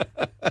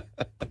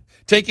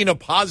 Taking a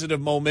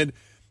positive moment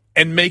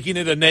and making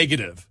it a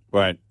negative.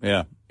 Right,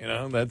 yeah.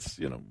 That's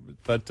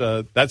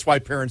why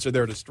parents are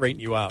there to straighten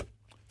you out.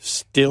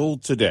 Still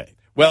today.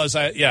 Well,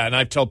 and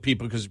I tell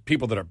people, because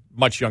people that are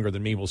much younger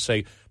than me will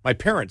say, my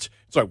parents,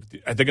 so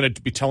are they going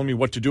to be telling me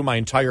what to do my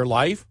entire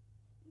life?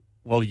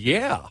 Well,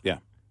 yeah. Yeah.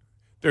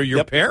 They're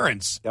your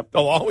parents. Yep.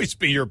 They'll always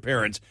be your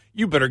parents.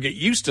 You better get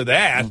used to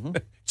that. Mm-hmm.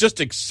 Just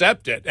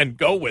accept it and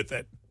go with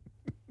it.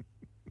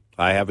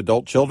 I have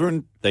adult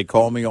children. They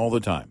call me all the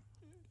time.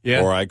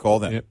 Yeah. Or I call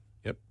them.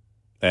 Yep.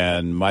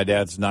 And my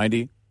dad's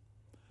 90.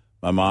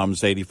 My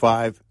mom's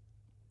 85.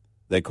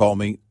 They call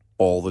me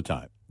all the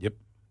time. Yep.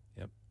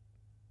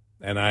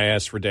 And I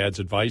ask for Dad's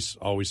advice.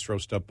 Always throw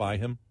stuff by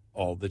him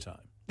all the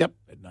time. Yep.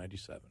 At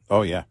 97.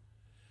 Oh, yeah.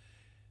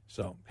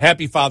 So,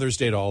 happy Father's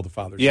Day to all the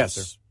fathers out there.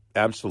 Yes,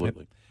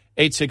 absolutely.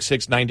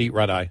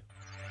 866-90-RED-EYE.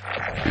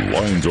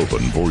 Lines open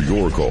for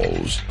your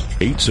calls.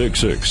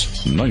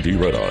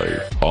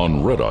 866-90-RED-EYE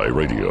on Red Eye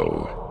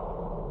Radio.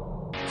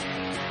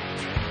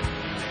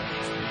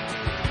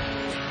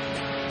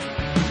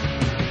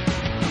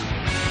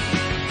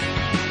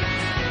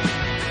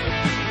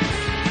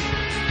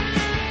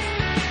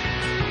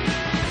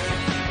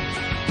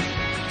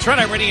 It's Red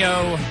Eye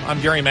Radio.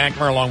 I'm Gary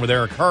McNamara along with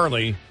Eric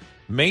Harley.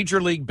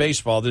 Major League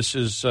Baseball, this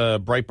is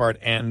Breitbart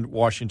and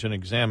Washington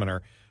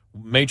Examiner.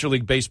 Major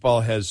League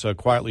Baseball has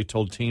quietly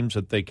told teams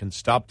that they can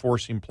stop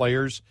forcing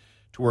players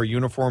to wear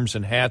uniforms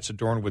and hats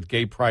adorned with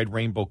gay pride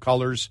rainbow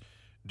colors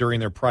during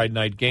their Pride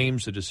Night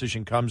games. The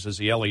decision comes as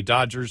the LA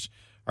Dodgers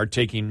are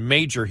taking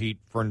major heat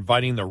for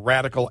inviting the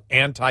radical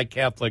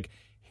anti-Catholic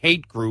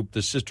hate group,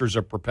 the Sisters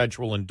of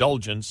Perpetual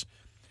Indulgence,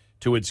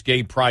 to its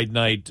gay Pride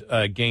Night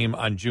game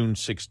on June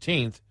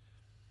 16th.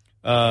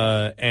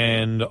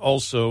 And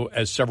also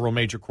as several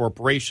major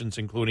corporations,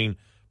 including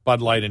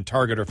Bud Light and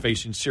Target, are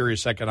facing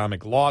serious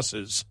economic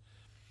losses.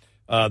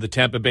 The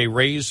Tampa Bay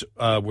Rays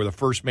were the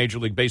first Major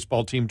League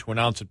Baseball team to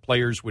announce that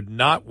players would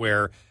not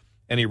wear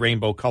any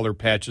rainbow color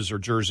patches or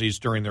jerseys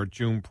during their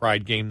June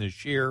Pride game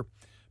this year.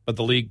 But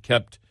the league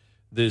kept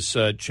this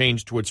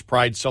change to its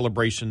Pride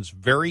celebrations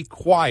very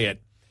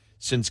quiet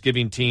since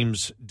giving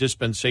teams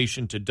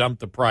dispensation to dump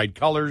the Pride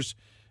colors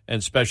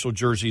and special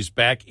jerseys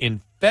back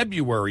in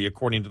February,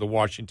 according to the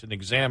Washington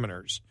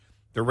Examiners.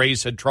 The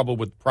Rays had trouble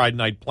with Pride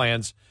Night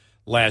plans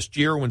last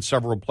year when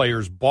several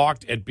players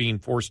balked at being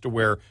forced to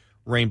wear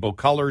rainbow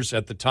colors.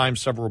 At the time,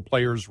 several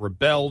players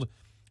rebelled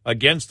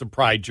against the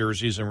Pride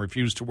jerseys and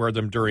refused to wear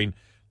them during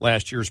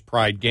last year's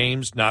Pride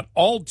games. Not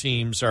all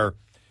teams are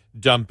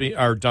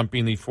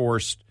dumping the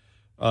forced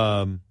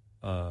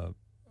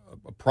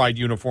Pride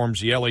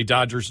uniforms. The LA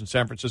Dodgers and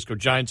San Francisco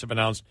Giants have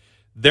announced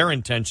their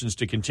intentions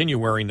to continue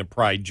wearing the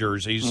Pride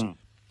jerseys.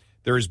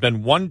 There has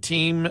been one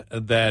team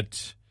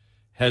that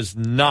has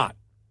not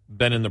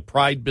been in the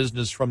Pride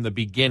business from the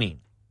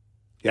beginning.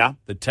 Yeah.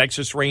 The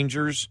Texas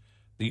Rangers,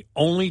 the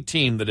only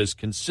team that has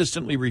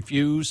consistently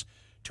refused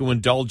to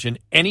indulge in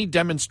any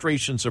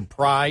demonstrations of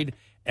pride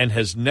and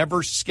has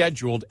never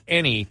scheduled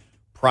any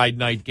Pride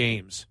Night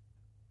games.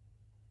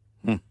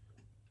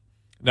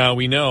 Now,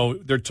 we know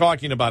they're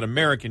talking about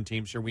American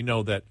teams here. We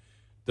know that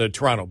the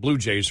Toronto Blue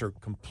Jays are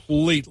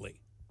completely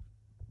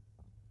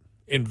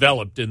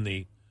enveloped in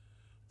the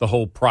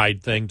whole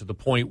Pride thing to the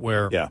point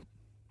where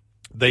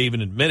they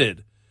even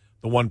admitted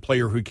the one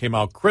player who came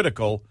out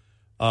critical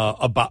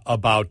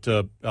about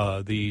the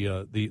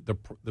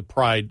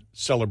Pride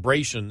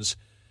celebrations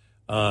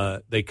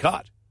they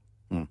cut,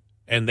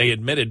 and they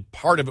admitted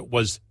part of it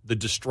was the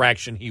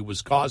distraction he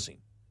was causing.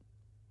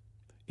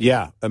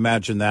 Yeah,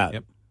 imagine that.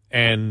 Yep.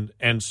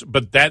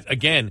 But that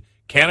again,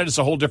 Canada's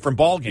a whole different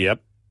ballgame.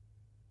 Yep.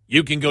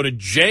 You can go to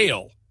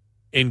jail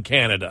in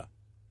Canada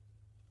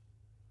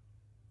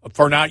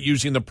for not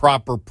using the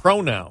proper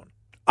pronoun.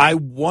 I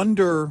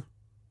wonder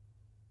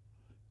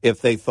if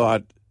they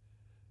thought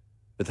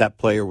that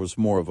player was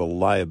more of a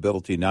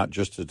liability, not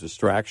just a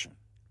distraction.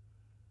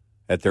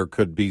 That there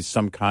could be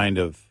some kind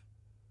of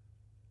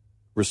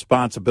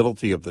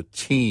responsibility of the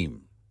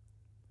team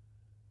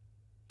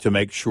to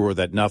make sure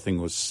that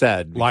nothing was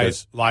said.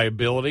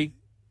 Liability?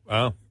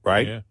 Oh,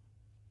 right?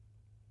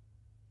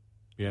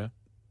 Yeah.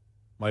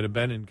 Might have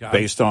been in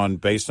based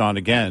on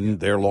again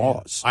their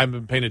laws. I've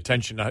been paying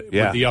attention with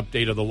the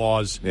update of the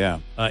laws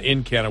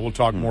in Canada. We'll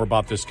talk more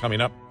about this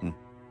coming up.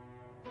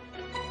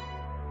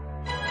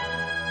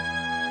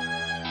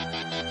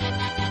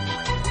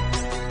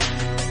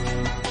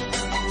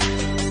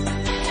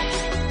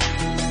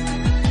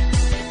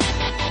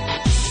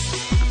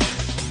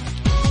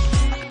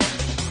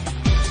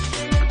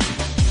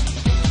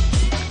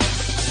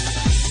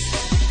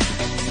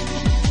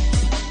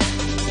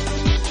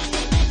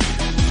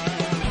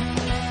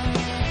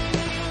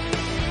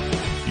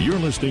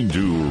 listening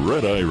to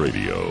Red Eye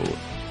Radio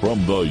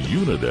from the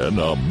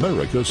Uniden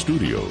America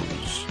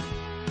Studios.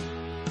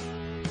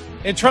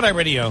 It's Red Eye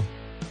Radio.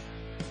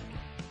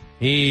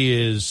 He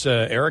is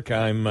Eric.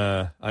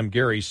 I'm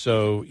Gary.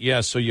 So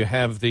you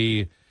have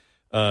the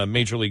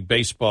Major League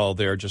Baseball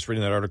there. Just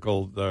reading that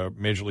article, the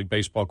Major League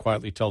Baseball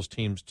quietly tells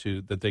teams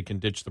that they can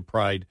ditch the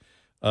Pride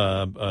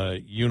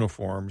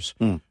uniforms.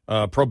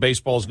 Pro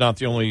baseball is not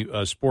the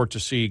only sport to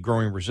see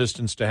growing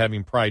resistance to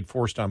having Pride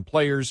forced on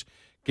players.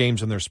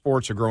 Games in their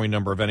sports, a growing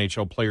number of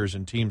NHL players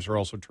and teams are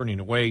also turning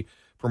away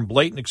from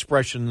blatant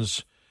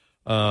expressions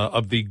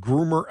of the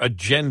groomer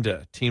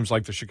agenda. Teams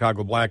like the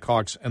Chicago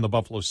Blackhawks and the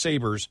Buffalo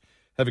Sabres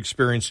have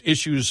experienced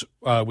issues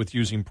with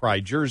using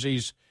Pride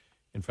jerseys.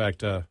 In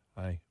fact,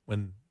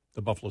 when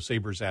the Buffalo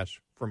Sabres asked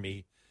for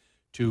me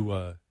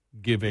to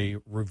give a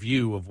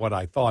review of what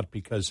I thought,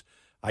 because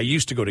I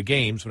used to go to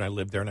games when I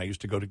lived there, and I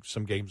used to go to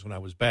some games when I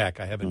was back.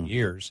 I haven't in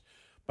years,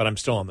 but I'm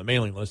still on the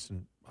mailing list,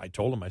 and I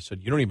told him, I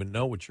said, you don't even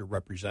know what you're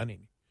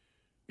representing.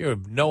 You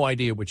have no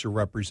idea what you're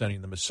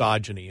representing, the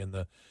misogyny and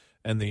the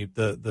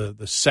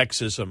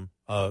sexism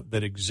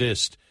that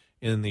exists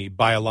in the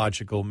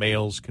biological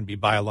males can be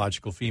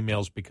biological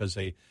females because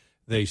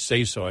they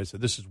say so. I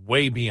said, this is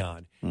way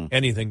beyond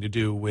anything to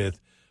do with,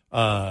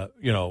 for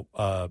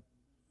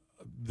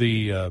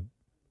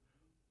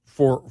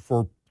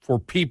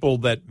people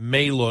that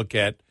may look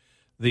at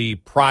the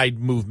Pride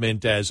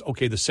movement as,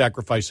 okay, the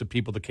sacrifice of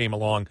people that came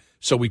along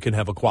so we can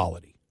have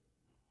equality.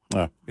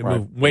 Right.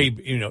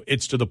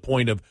 It's to the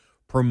point of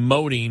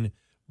promoting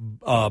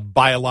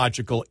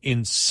biological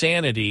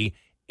insanity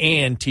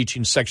and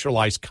teaching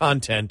sexualized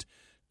content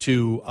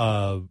to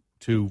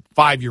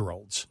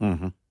 5-year-olds.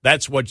 Mm-hmm.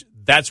 That's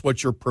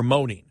what you're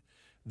promoting,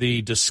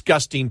 the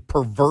disgusting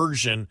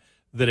perversion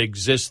that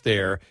exists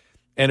there.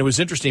 And it was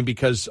interesting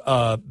because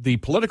the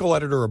political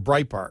editor of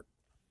Breitbart,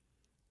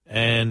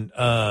 and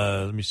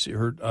let me see,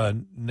 her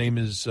name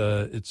is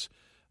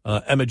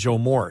Emma Jo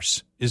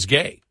Morse, is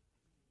gay.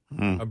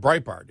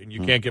 Breitbart, and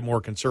you can't get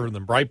more conservative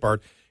than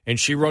Breitbart. And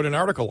she wrote an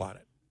article on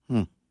it.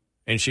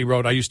 And she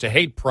wrote, I used to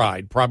hate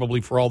Pride,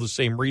 probably for all the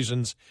same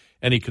reasons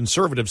any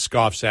conservative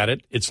scoffs at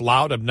it. It's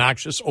loud,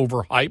 obnoxious,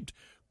 overhyped,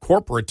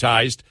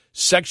 corporatized,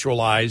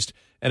 sexualized,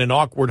 and an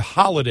awkward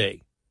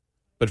holiday.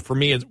 But for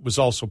me, it was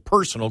also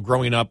personal.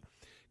 Growing up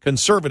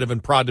conservative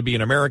and proud to be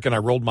an American, I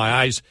rolled my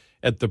eyes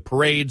at the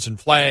parades and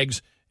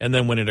flags. And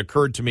then when it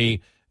occurred to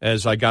me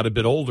as I got a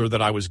bit older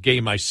that I was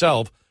gay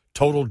myself,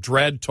 total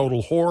dread,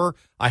 total horror.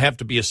 I have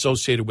to be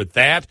associated with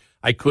that.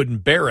 I couldn't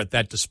bear it.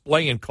 That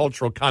display and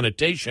cultural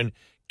connotation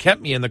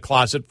kept me in the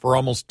closet for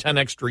almost 10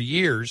 extra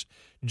years,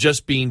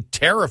 just being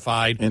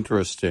terrified.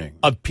 Interesting.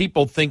 Of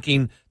people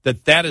thinking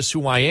that is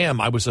who I am.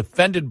 I was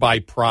offended by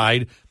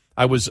Pride.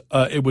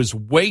 It was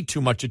way too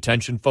much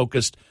attention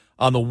focused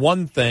on the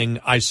one thing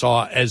I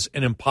saw as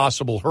an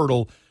impossible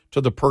hurdle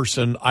to the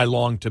person I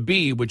longed to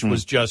be, which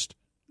was just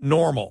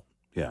normal.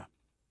 Yeah.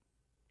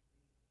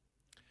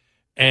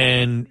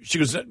 And she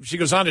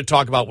goes on to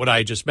talk about what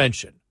I just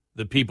mentioned,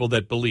 the people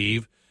that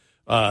believe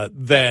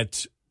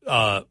that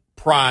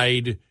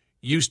Pride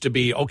used to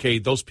be, okay,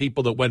 those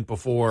people that went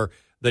before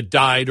that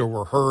died or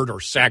were hurt or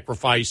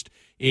sacrificed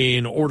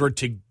in order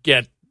to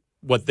get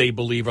what they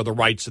believe are the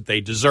rights that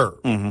they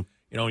deserve. Mm-hmm.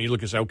 And you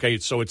look and say, okay,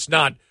 so it's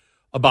not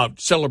about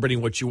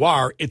celebrating what you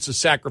are. It's a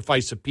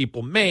sacrifice that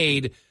people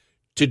made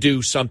to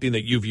do something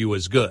that you view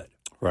as good.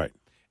 Right.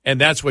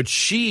 And that's what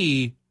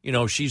she's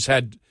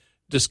had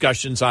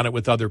discussions on it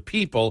with other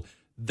people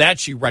that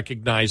she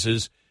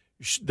recognizes,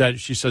 that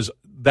she says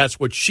that's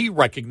what she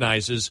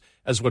recognizes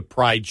as what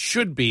Pride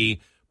should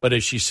be, but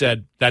as she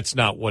said, that's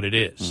not what it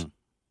is.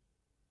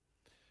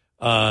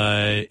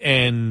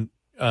 And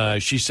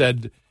she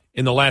said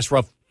in the last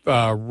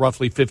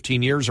roughly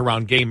 15 years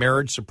around gay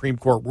marriage, Supreme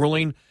Court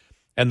ruling,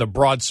 and the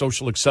broad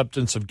social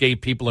acceptance of gay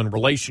people in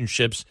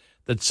relationships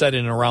that set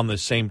in around the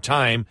same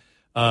time,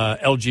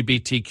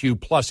 LGBTQ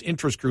plus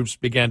interest groups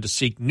began to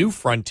seek new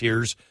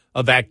frontiers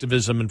of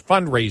activism and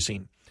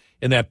fundraising.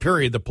 In that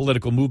period, the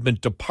political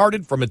movement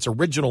departed from its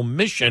original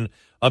mission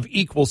of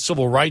equal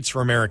civil rights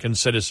for American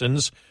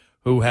citizens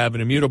who have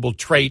an immutable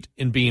trait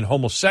in being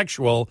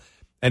homosexual,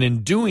 and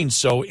in doing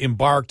so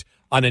embarked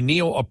on a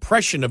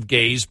neo-oppression of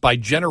gays by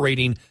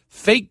generating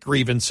fake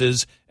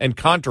grievances and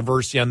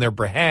controversy on their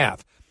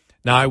behalf.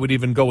 Now, I would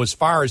even go as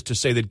far as to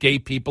say that gay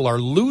people are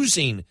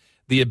losing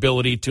the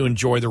ability to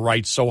enjoy the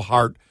rights so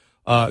hard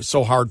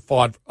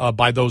fought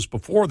by those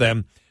before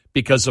them,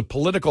 because the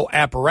political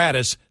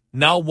apparatus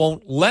now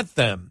won't let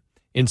them,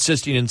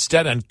 insisting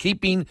instead on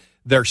keeping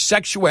their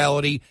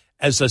sexuality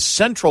as a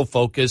central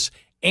focus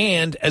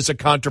and as a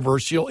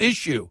controversial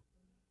issue.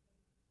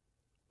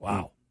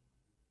 Wow.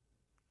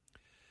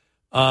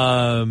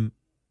 Then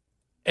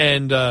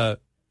let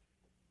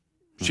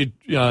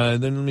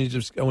me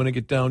I want to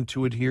get down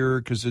to it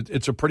here because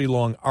it's a pretty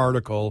long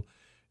article,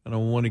 and I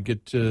want to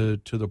get to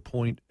the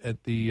point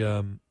at the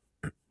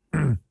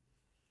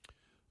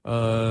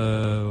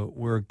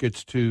where it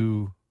gets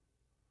to.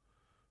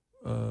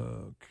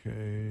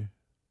 Okay.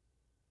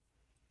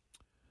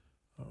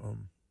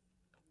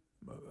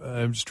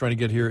 I'm just trying to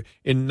get here.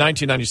 In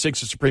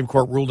 1996, the Supreme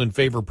Court ruled in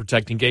favor of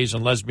protecting gays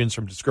and lesbians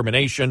from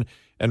discrimination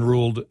and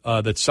ruled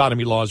that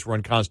sodomy laws were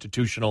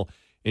unconstitutional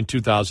in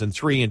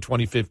 2003. In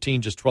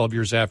 2015, just 12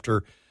 years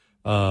after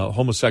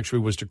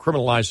homosexuality was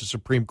decriminalized, the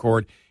Supreme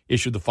Court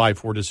issued the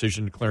 5-4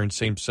 decision declaring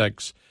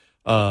same-sex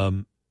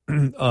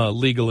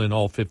legal in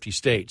all 50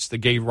 states. The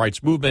gay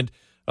rights movement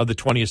of the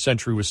 20th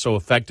century was so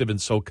effective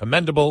and so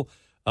commendable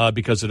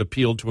because it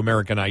appealed to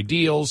American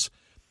ideals.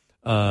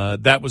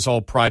 That was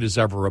all Pride is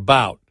ever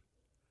about.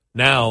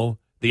 Now,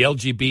 the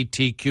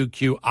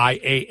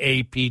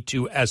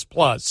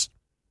LGBTQIAAP2S+,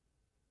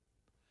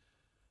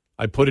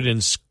 I put it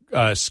in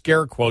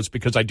scare quotes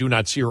because I do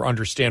not see or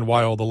understand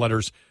why all the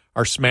letters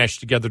are smashed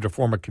together to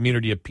form a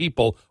community of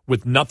people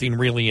with nothing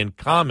really in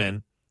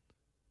common.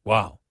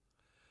 Wow.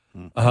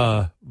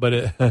 But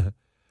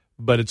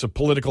it's a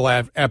political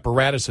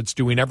apparatus that's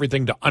doing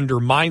everything to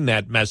undermine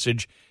that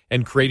message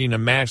and creating a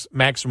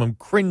maximum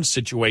cringe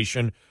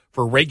situation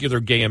for regular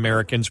gay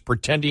Americans,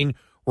 pretending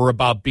we're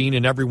about being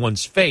in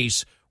everyone's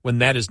face when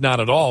that is not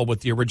at all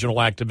what the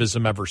original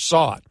activism ever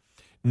sought.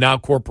 Now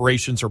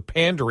corporations are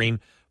pandering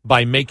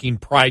by making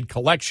Pride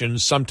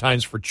collections,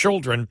 sometimes for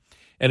children,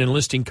 and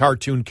enlisting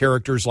cartoon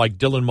characters like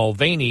Dylan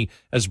Mulvaney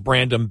as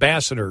brand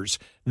ambassadors.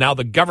 Now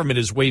the government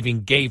is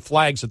waving gay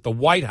flags at the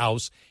White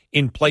House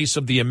in place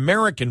of the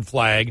American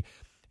flag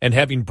and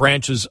having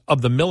branches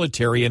of the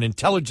military and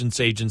intelligence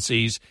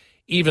agencies,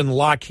 even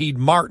Lockheed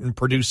Martin,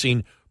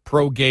 producing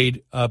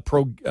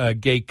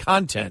pro-gay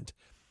content.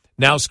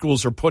 Now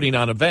schools are putting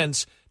on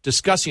events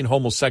discussing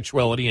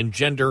homosexuality and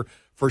gender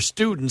for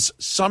students,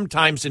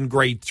 sometimes in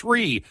grade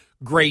 3,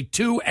 grade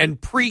 2,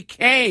 and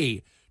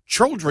pre-K.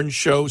 Children's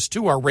shows,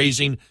 too, are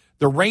raising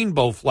the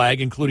rainbow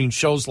flag, including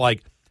shows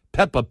like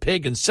Peppa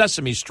Pig and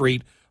Sesame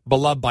Street,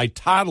 beloved by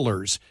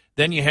toddlers.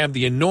 Then you have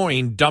the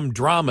annoying dumb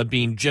drama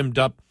being gymmed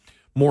up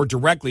more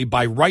directly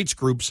by rights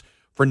groups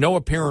for no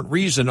apparent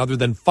reason other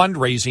than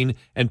fundraising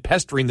and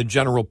pestering the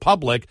general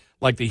public,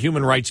 like the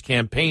Human Rights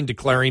Campaign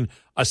declaring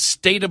a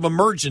state of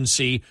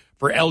emergency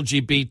for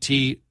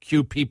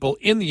LGBTQ people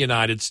in the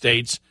United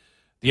States.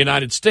 The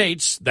United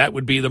States, that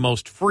would be the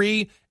most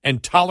free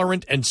and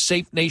tolerant and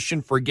safe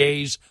nation for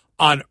gays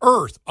on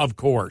earth, of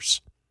course.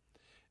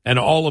 And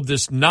all of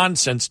this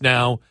nonsense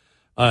now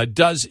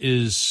does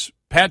is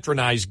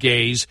patronize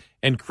gays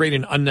and create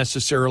an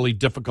unnecessarily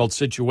difficult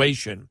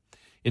situation.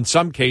 In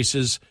some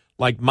cases,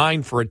 like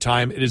mine for a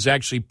time, it is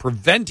actually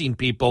preventing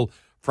people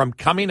from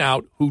coming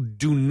out who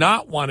do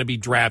not want to be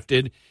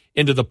drafted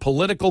into the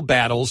political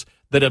battles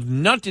that have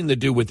nothing to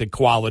do with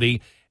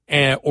equality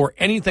or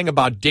anything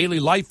about daily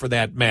life for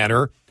that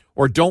matter,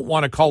 or don't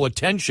want to call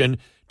attention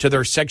to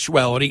their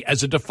sexuality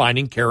as a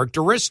defining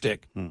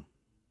characteristic.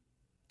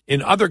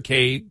 In other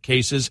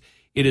cases,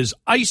 it is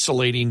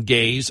isolating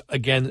gays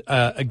again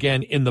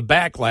in the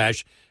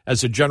backlash,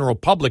 as the general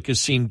public has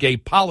seen gay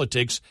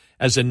politics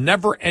as a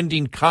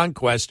never-ending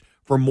conquest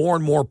for more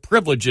and more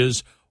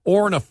privileges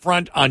or an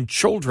affront on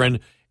children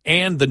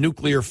and the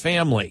nuclear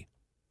family.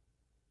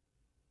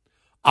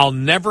 I'll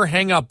never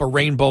hang up a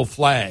rainbow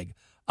flag.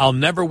 I'll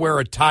never wear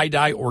a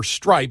tie-dye or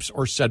stripes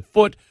or set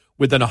foot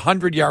within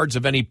 100 yards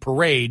of any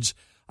parades.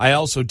 I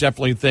also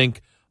definitely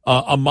think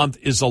a month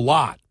is a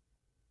lot.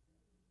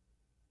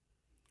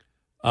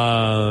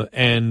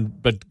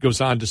 But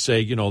goes on to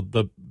say,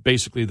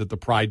 basically that the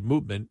Pride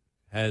movement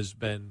has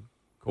been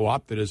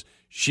co-opted as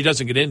she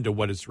doesn't get into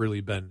what it's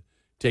really been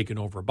taken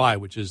over by,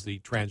 which is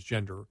the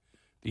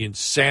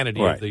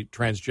insanity of the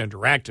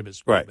transgender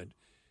activist movement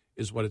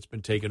is what it's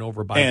been taken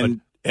over by.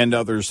 And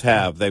others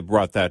have. They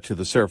brought that to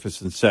the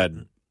surface and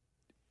said,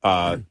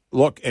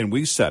 look, and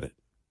we said it.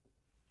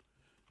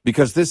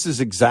 Because this is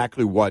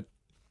exactly what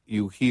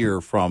you hear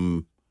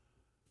from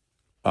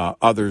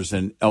others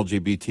in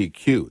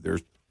LGBTQ.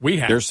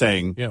 They're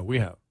saying, we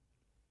have.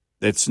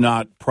 It's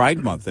not Pride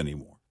Month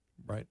anymore.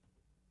 Right.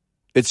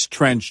 It's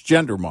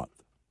Transgender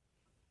Month.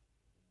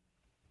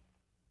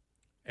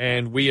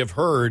 And we have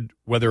heard,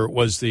 whether it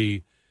was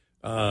the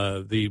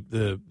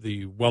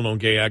well-known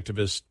gay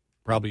activist,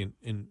 probably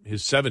in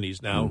his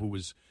 70s now, who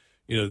was,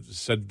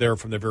 said there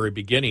from the very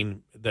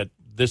beginning that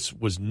this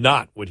was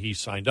not what he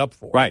signed up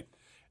for. Right.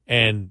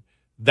 And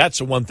that's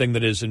the one thing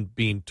that isn't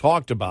being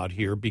talked about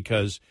here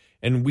because,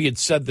 and we had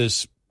said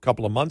this a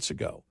couple of months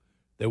ago,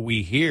 that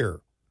we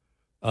hear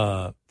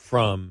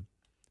from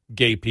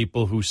gay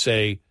people who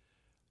say,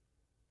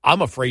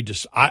 I'm afraid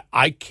to,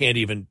 I can't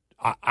even,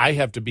 I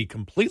have to be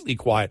completely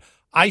quiet.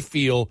 I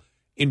feel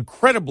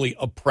incredibly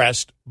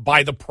oppressed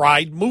by the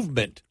Pride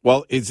movement.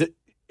 Well, is it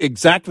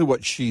exactly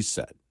what she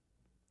said?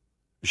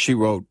 She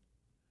wrote,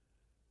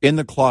 in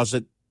the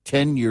closet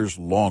 10 years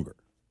longer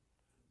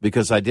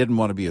because I didn't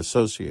want to be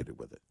associated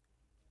with it.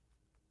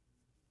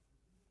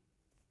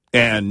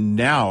 And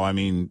now, I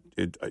mean,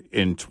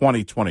 in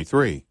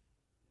 2023,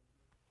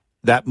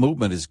 that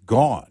movement is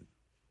gone.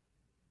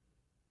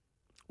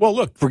 Well,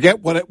 look,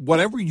 forget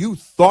whatever you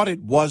thought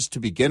it was to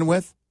begin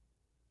with.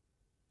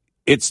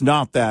 It's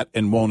not that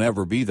and won't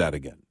ever be that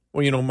again.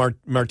 Well,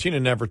 Martina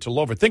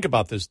Navratilova, think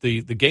about this.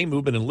 The gay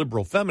movement and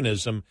liberal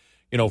feminism,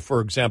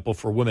 for example,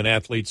 for women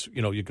athletes,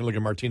 you can look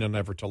at Martina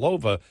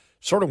Navratilova,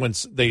 sort of when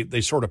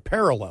they sort of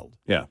paralleled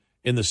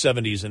in the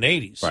 70s and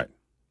 80s. Right.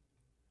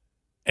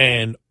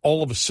 And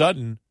all of a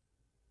sudden,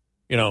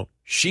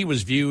 she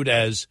was viewed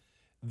as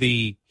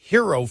the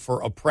hero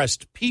for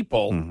oppressed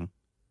people. Mm-hmm.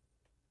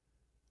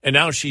 And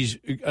now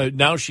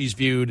she's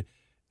viewed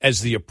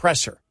as the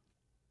oppressor.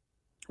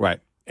 Right.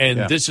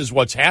 And this is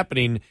what's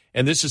happening,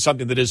 and this is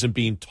something that isn't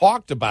being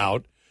talked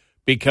about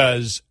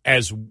because,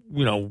 as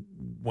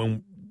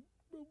when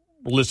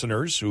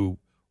listeners who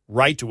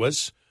write to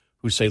us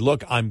who say,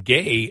 look, I'm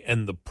gay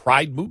and the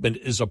pride movement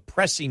is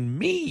oppressing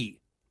me.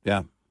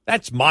 Yeah.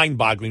 That's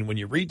mind-boggling when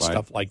you read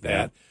stuff like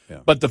that. Yeah.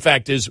 But the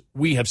fact is,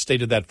 we have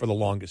stated that for the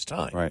longest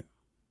time. Right.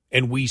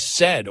 And we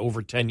said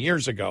over 10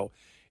 years ago,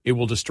 it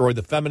will destroy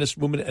the feminist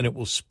movement and it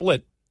will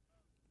split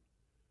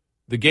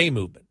the gay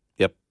movement.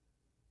 Yep.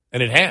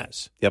 And it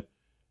has. Yep.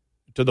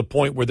 To the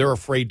point where they're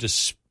afraid to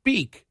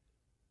speak.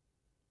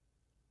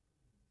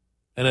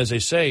 And as I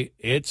say,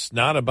 it's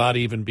not about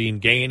even being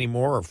gay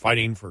anymore or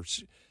fighting for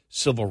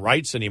civil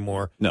rights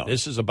anymore. No.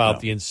 This is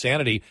about the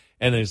insanity.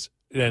 And as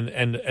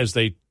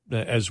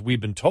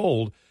we've been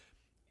told,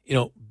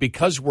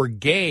 because we're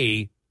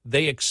gay,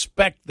 they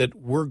expect that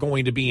we're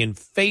going to be in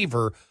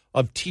favor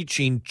of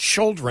teaching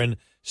children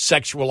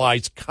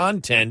sexualized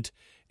content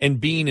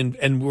and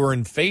we're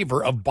in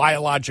favor of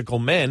biological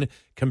men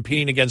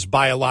competing against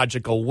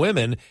biological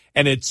women.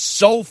 And it's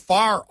so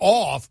far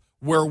off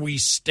where we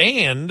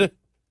stand.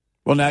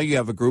 Well, now you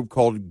have a group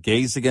called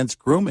Gays Against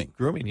Grooming.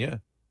 Grooming, yeah.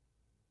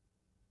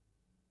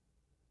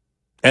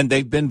 And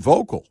they've been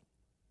vocal.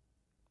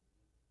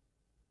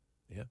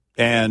 Yeah.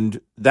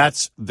 And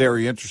that's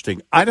very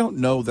interesting. I don't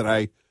know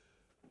that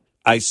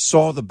I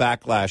saw the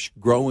backlash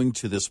growing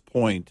to this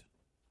point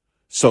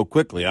so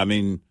quickly. I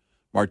mean,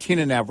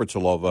 Martina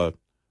Navratilova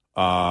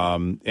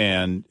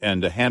and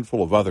a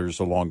handful of others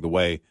along the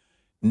way.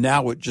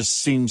 Now it just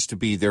seems to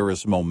be there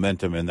is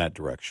momentum in that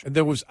direction.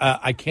 There was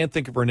I can't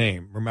think of her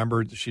name.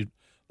 Remember, she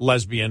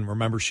lesbian.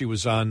 Remember, she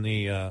was on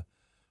the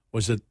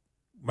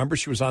Remember,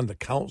 she was on the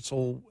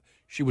council.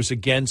 She was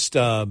against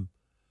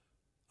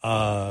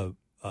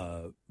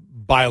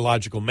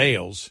biological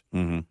males,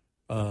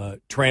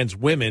 trans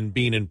women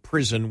being in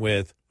prison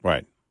with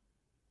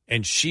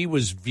and she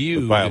was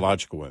viewed with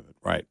biological women,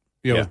 right?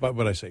 What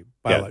would I say?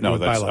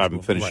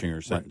 I'm finishing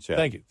your sentence. Yeah.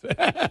 Thank you.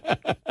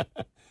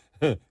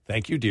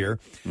 Thank you, dear.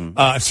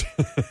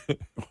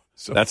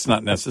 So that's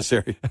not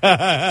necessary.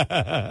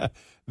 And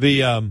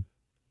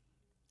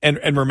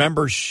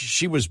remember,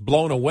 she was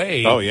blown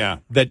away. Oh, yeah.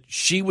 That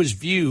she was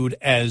viewed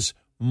as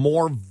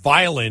more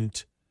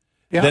violent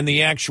than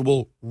the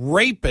actual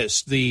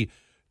rapist, the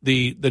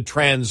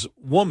trans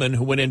woman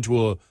who went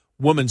into a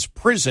woman's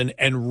prison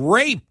and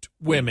raped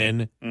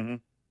women. Mm-hmm.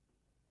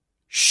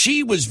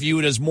 She was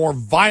viewed as more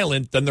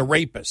violent than the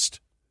rapist.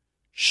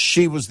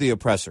 She was the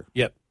oppressor.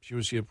 Yep, she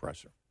was the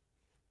oppressor.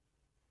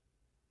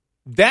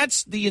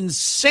 That's the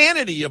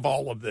insanity of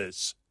all of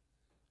this.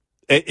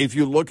 If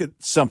you look at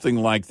something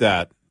like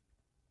that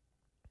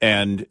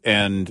and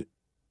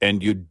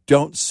you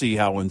don't see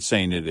how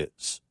insane it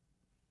is,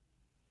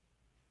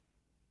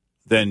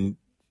 then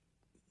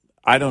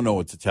I don't know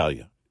what to tell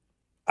you.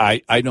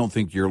 I don't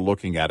think you're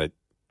looking at it.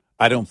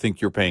 I don't think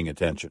you're paying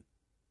attention.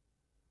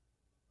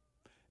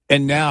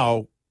 And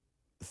now,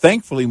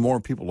 thankfully, more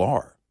people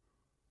are.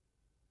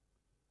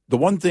 The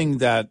one thing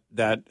that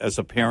as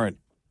a parent,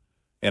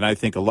 and I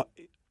think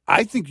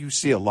you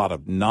see a lot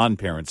of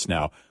non-parents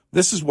now.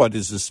 This is what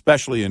is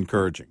especially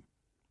encouraging.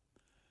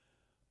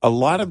 A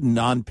lot of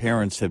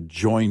non-parents have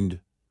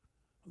joined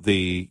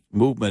the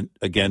movement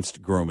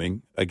against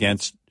grooming,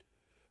 against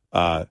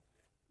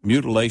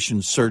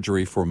mutilation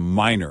surgery for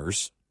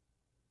minors,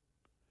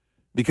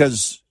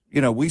 because,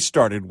 we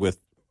started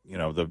with,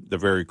 the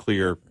very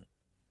clear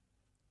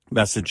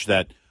message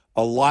that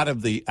a lot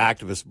of the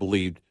activists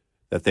believed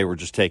that they were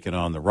just taking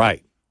on the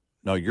right.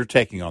 No, you're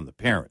taking on the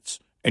parents,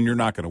 and you're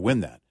not going to win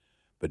that.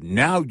 But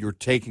now you're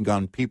taking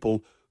on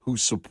people who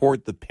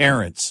support the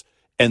parents,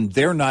 and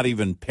they're not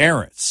even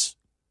parents.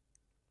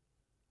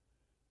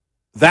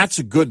 That's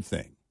a good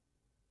thing.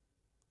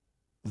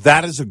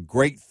 That is a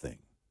great thing.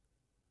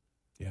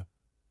 Yeah.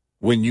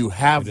 When you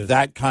have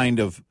that kind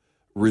of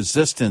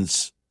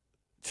resistance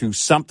to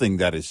something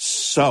that is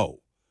so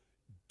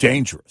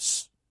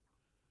dangerous,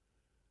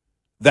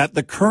 that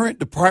the current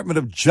Department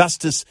of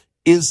Justice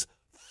is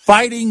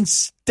fighting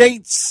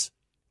states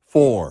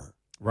for.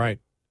 Right.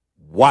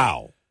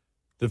 Wow.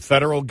 The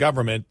federal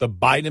government, the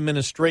Biden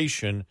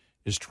administration,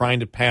 is trying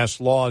to pass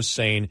laws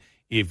saying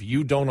if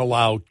you don't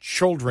allow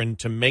children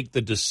to make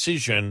the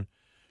decision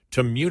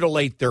to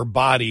mutilate their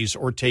bodies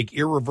or take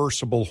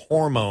irreversible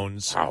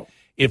hormones,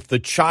 if the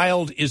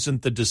child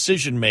isn't the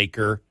decision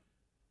maker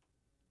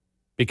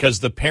because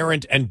the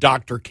parent and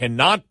doctor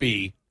cannot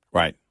be,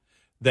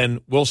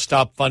 then we'll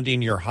stop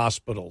funding your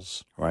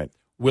hospitals. Right.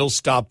 We'll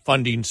stop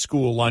funding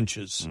school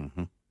lunches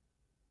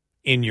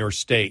in your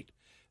state.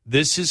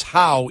 This is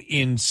how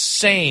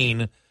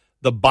insane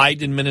the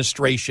Biden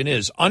administration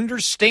is.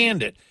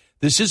 Understand it.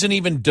 This isn't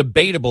even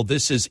debatable.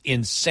 This is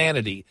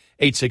insanity.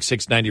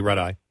 866-90 Red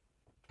Eye.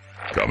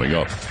 Coming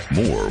up,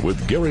 more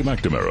with Gary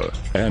McNamara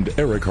and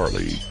Eric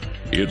Harley.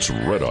 It's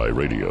Red Eye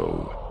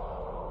Radio.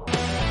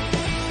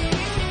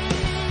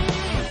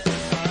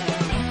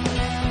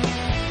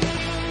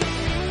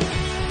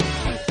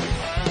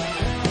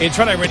 It's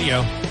Red Eye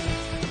Radio.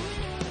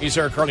 He's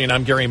Eric Harley, and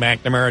I'm Gary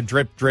McNamara.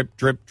 Drip, drip,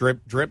 drip,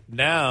 drip, drip.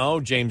 Now,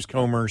 James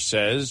Comer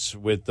says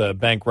with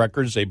bank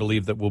records they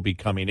believe that will be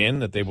coming in,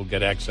 that they will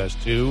get access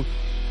to.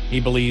 He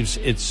believes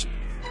it's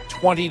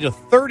 $20 to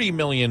 $30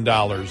 million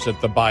that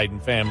the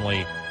Biden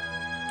family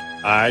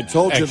I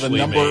told you the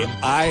number made.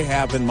 I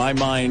have in my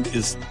mind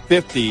is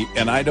 50,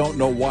 and I don't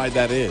know why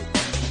that is.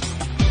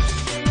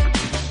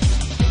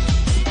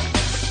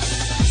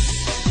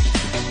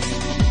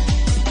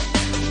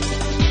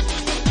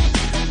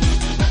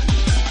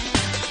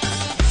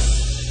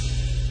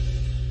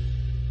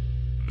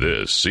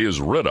 This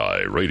is Red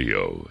Eye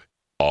Radio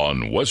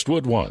on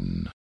Westwood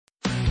One.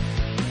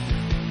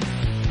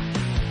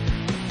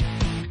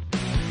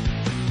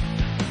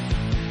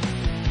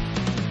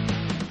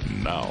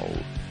 Now,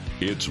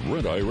 it's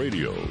Red Eye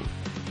Radio.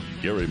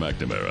 Gary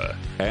McNamara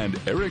and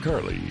Eric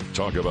Harley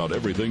talk about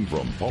everything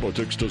from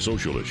politics to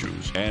social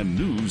issues and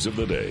news of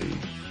the day.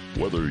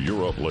 Whether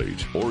you're up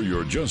late or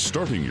you're just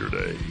starting your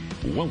day,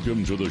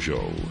 welcome to the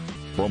show.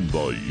 From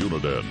the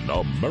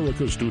Uniden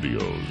America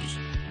Studios,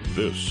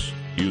 this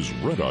is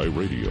Red Eye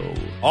Radio.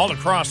 All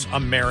across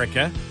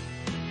America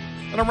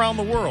and around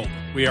the world,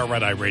 we are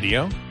Red Eye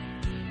Radio.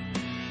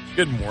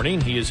 Good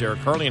morning. He is Eric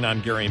Harley, and I'm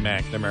Gary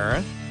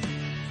McNamara.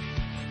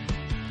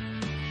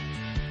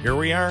 Here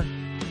we are.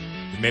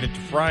 We made it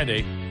to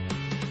Friday.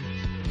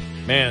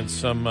 Man,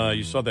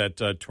 you saw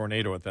that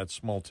tornado at that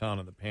small town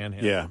in the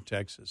Panhandle of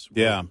Texas.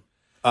 Yeah.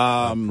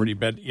 Pretty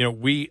bad. You know,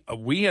 we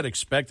had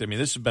expected,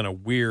 this has been a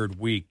weird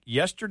week.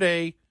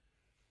 Yesterday,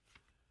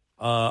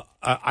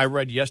 I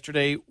read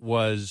yesterday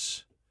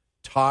was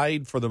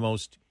tied for the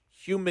most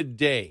humid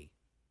day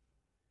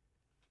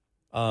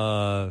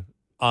in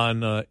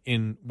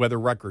weather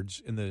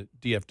records in the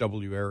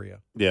DFW area.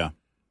 Yeah.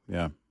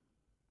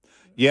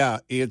 It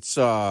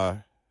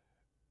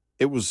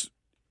was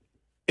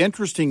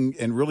interesting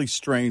and really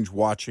strange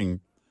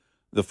watching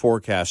the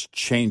forecast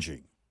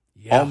changing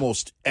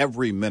almost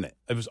every minute.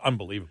 It was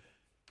unbelievable.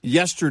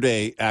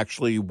 Yesterday,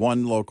 actually,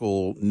 one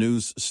local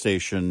news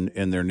station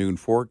in their noon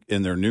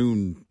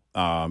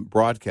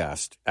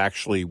broadcast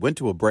actually went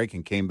to a break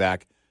and came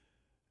back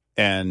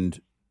and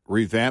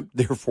revamped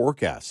their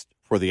forecast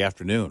for the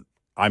afternoon.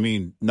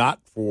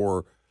 Not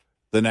for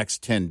the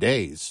next 10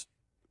 days,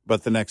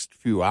 but the next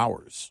few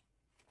hours.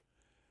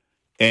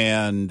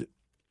 And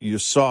you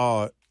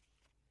saw,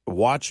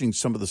 watching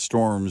some of the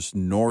storms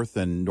north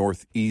and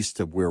northeast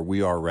of where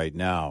we are right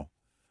now,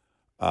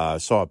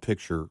 saw a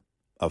picture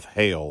of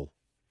hail.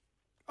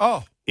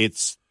 Oh,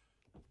 it's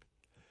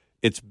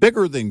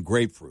bigger than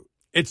grapefruit.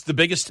 It's the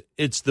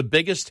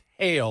biggest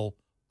hail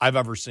I've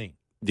ever seen.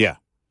 Yeah.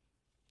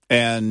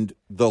 And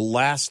the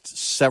last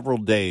several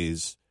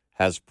days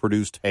has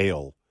produced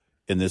hail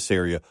in this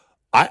area.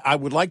 I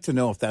would like to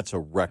know if that's a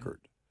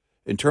record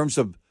in terms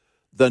of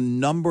the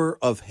number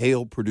of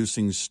hail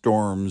producing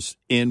storms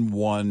in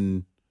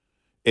one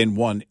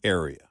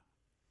area.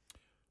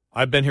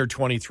 I've been here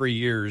 23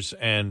 years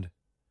and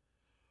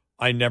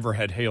I never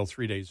had hail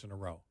 3 days in a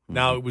row. Mm-hmm.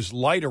 Now, it was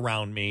light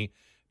around me.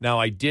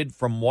 Now,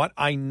 from what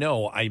I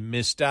know, I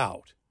missed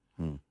out.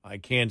 I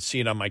can't see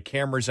it on my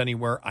cameras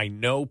anywhere. I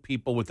know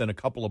people within a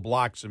couple of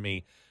blocks of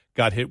me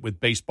got hit with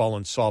baseball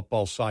and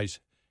softball size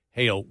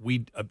hail.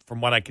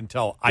 From what I can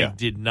tell, I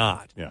did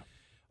not. Yeah.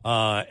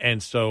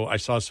 And so I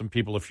saw some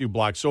people a few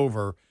blocks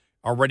over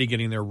already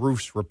getting their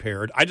roofs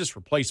repaired. I just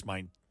replaced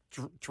mine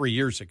 3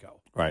 years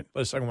ago. Right. The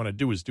last thing I want to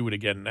do is do it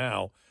again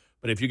now.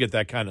 But if you get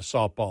that kind of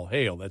softball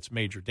hail, that's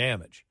major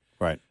damage.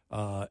 Right.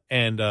 But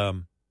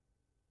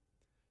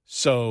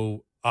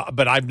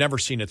I've never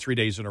seen it 3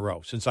 days in a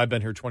row. Since I've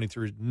been here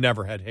 23,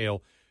 never had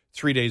hail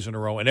 3 days in a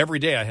row. And every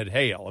day I had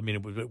hail.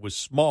 It was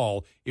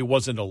small. It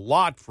wasn't a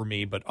lot for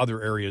me, but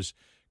other areas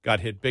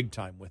got hit big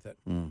time with it.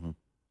 Mm-hmm.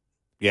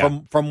 Yeah.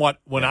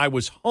 When I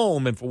was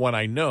home and from what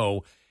I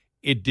know,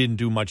 it didn't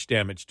do much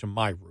damage to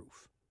my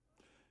roof.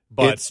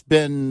 But it's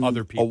been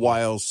other people, a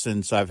while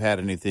since I've had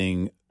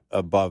anything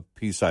above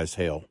pea-sized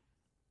hail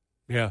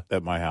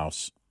at my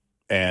house.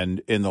 And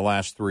in the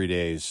last 3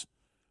 days,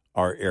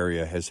 our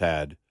area has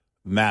had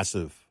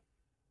massive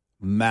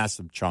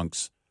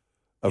chunks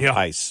of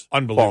ice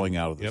falling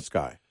out of the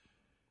sky.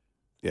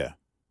 Yeah.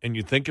 And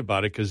you think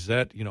about it because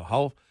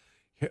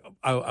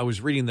I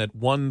was reading that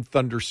one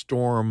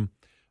thunderstorm,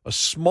 a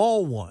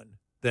small one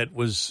that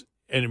was,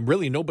 and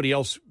really nobody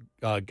else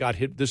got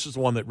hit. This is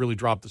the one that really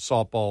dropped the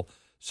softball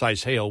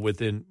size hail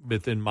within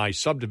my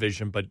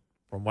subdivision, but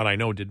from what I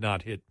know, did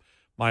not hit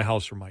my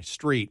house or my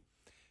street.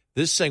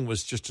 This thing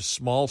was just a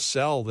small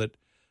cell that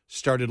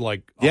started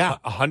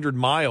 100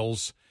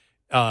 miles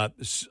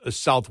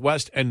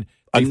southwest, and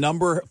a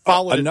number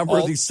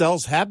of these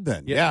cells have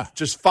been.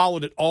 Just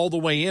followed it all the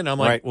way in. I'm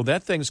like, well,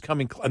 that thing's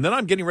coming, and then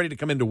I'm getting ready to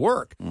come into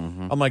work.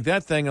 Mm-hmm. I'm like,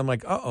 that thing, I'm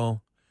like, uh-oh.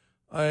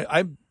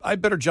 I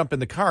better jump in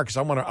the car because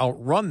I want to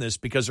outrun this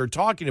because they're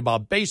talking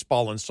about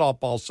baseball and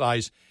softball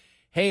size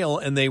hail,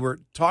 and they were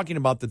talking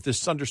about that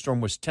this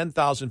thunderstorm was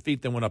 10,000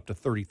 feet, then went up to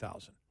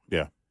 30,000.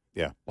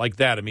 Yeah. Like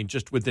that. I mean,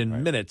 just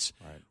within minutes,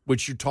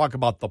 which you talk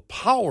about the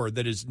power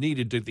that is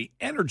needed, the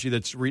energy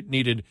that's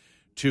needed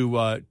to,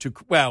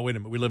 well, wait a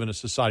minute. We live in a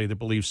society that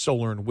believes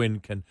solar and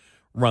wind can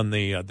run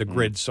the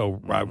grid. So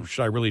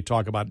should I really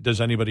talk about, does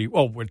anybody,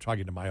 we're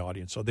talking to my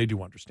audience, so they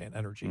do understand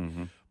energy.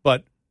 Mm-hmm.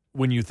 But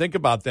when you think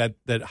about that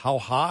how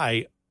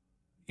high,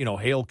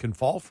 hail can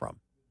fall from.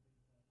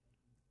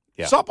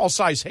 Yeah.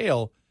 Softball-size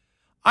hail,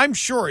 I'm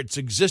sure it's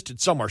existed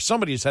somewhere.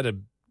 Somebody's had to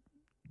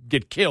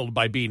get killed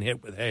by being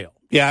hit with hail.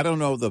 Yeah, I don't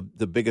know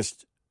the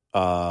biggest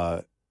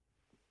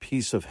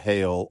piece of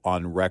hail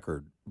on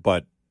record,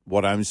 but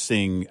what I'm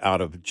seeing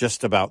out of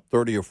just about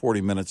 30 or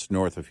 40 minutes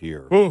north of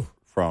here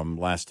from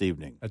last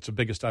evening. That's the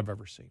biggest I've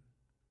ever seen.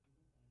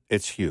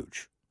 It's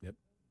huge. Yep.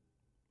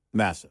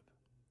 Massive.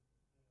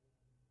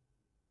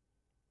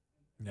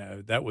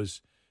 No, that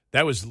was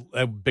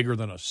bigger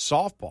than a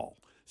softball.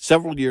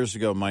 Several years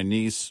ago, my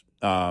niece,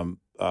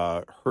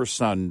 her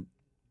son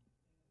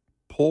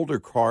pulled her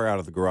car out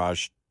of the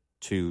garage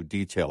to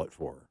detail it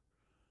for her.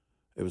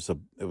 It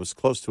was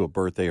close to a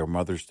birthday or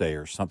Mother's Day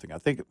or something. I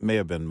think it may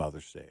have been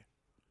Mother's Day.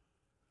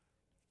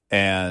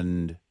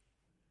 And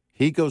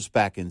he goes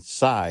back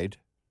inside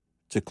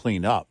to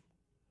clean up.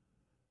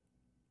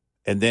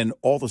 And then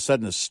all of a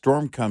sudden a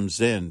storm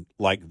comes in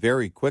like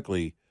very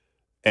quickly,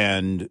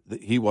 and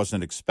he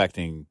wasn't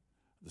expecting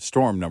the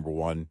storm, number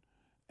one,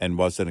 and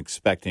wasn't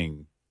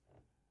expecting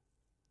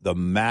the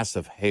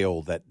massive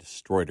hail that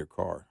destroyed her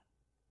car.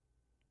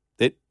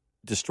 It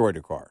destroyed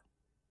her car.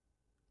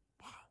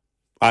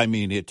 I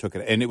mean, it took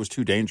it, and it was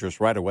too dangerous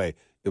right away.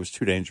 It was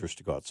too dangerous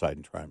to go outside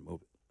and try and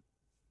move it.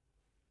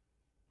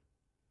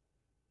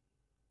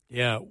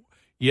 Yeah,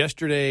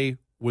 yesterday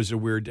was a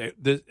weird day.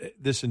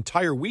 This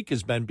entire week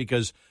has been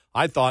because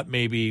I thought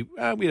maybe we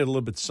had a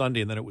little bit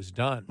Sunday and then it was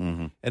done.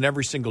 Mm-hmm. And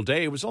every single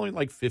day it was only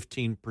like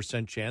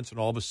 15% chance, and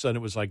all of a sudden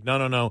it was like,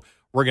 no,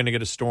 we're going to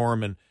get a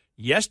storm. And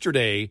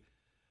yesterday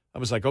I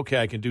was like, okay,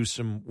 I can do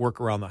some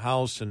work around the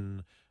house,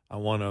 and I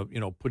want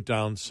to put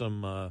down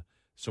some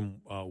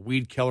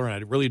weed killer, and I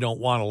really don't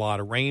want a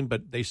lot of rain,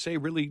 but they say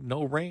really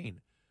no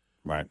rain.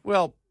 Right.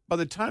 Well, by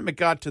the time it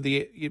got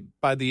to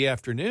by the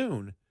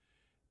afternoon,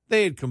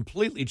 they had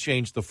completely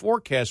changed the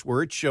forecast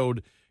where it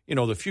showed,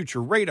 the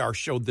future radar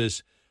showed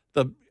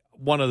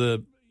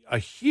a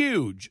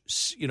huge,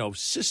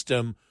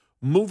 system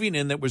moving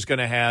in that was going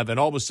to have, and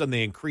all of a sudden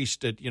they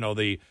increased it,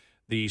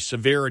 the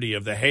severity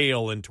of the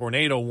hail and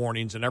tornado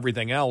warnings and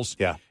everything else.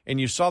 Yeah. And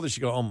you saw this,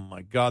 you go, oh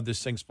my God,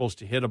 this thing's supposed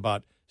to hit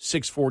about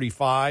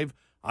 6:45.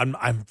 I'm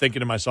thinking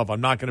to myself, I'm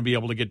not going to be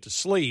able to get to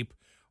sleep,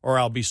 or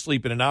I'll be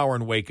sleeping an hour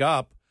and wake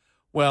up.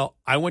 Well,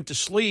 I went to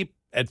sleep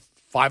at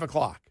 5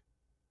 o'clock.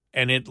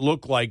 And it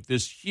looked like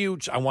this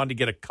huge, I wanted to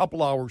get a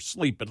couple hours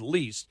sleep at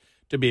least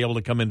to be able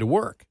to come into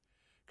work.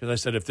 Because I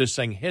said, if this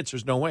thing hits,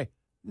 there's no way.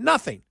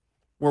 Nothing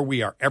where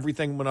we are.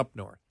 Everything went up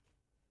north.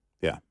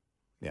 Yeah,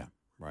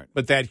 right.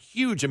 But that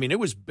huge,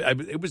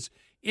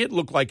 it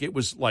looked like it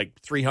was like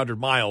 300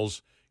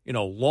 miles,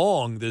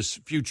 long, this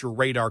future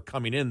radar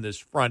coming in, this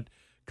front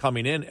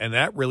coming in, and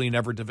that really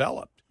never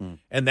developed.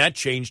 And that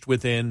changed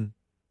within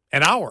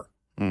an hour.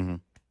 Mm-hmm.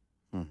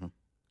 Mm-hmm.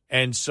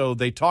 And so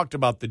they talked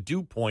about the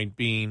dew point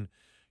being,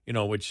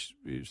 which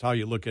is how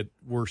you look at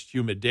worst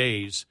humid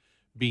days,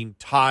 being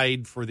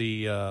tied for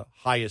the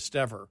highest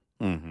ever.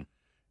 Mm-hmm.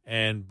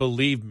 And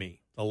believe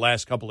me, the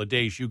last couple of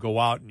days you go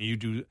out and you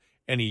do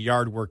any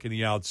yard work in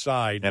the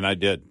outside. And I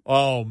did.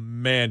 Oh,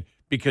 man,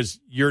 because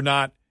you're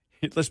not,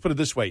 let's put it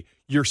this way,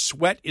 your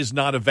sweat is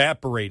not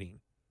evaporating.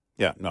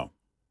 Yeah, no.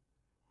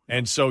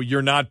 And so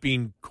you're not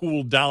being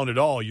cooled down at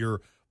all. Your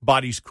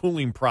body's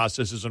cooling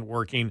process isn't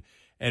working.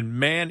 And,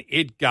 man,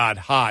 it got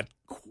hot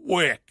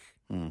quick.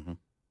 Mm-hmm.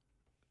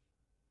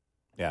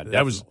 Yeah,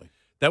 definitely.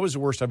 That was the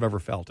worst I've ever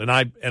felt. And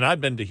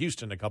I've been to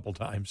Houston a couple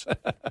times.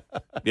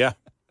 Yeah.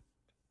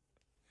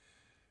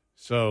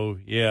 So,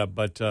 yeah,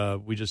 but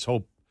we just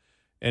hope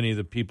any of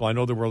the people, I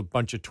know there were a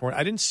bunch of tornadoes.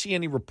 I didn't see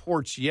any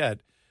reports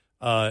yet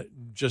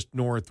just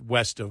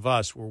northwest of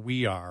us where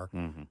we are,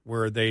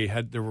 where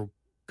there were a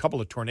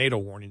couple of tornado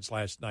warnings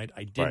last night.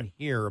 I didn't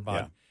hear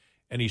about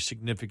any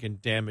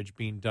significant damage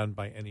being done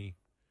by any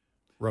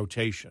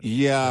rotation.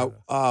 Yeah,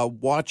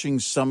 watching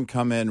some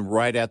come in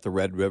right at the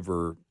Red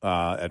River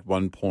at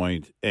one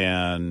point,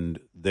 and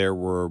there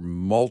were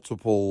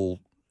multiple,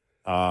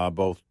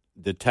 both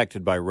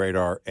detected by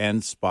radar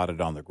and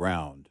spotted on the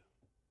ground.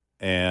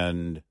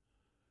 And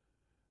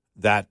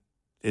that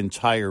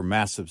entire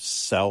massive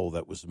cell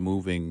that was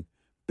moving,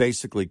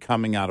 basically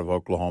coming out of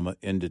Oklahoma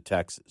into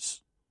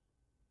Texas,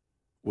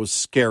 was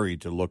scary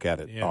to look at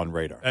it on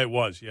radar. It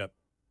was, yep.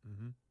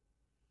 Mm-hmm.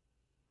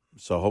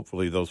 So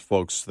hopefully those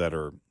folks that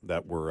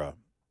were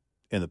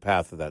in the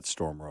path of that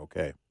storm are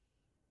okay.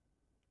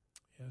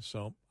 Yeah.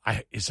 So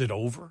is it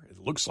over? It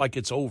looks like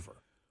it's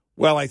over.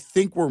 Well, I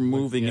think we're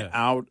moving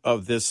out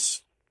of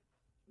this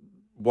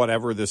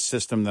whatever this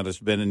system that has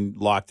been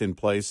locked in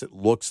place, it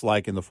looks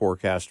like in the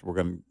forecast we're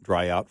going to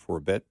dry out for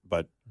a bit.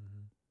 But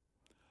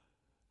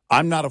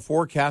I'm not a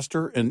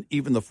forecaster, and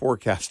even the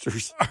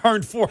forecasters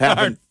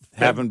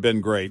haven't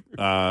been great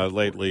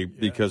lately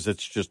because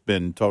it's just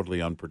been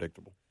totally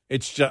unpredictable.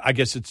 It's just,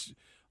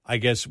 I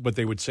guess what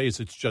they would say is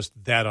it's just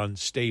that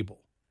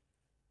unstable.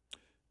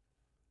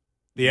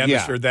 The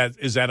atmosphere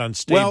is that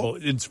unstable.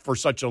 It's for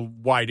such a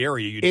wide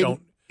area.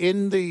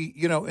 In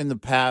the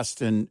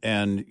past,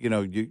 and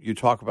you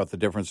talk about the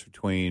difference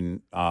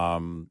between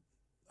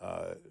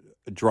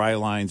dry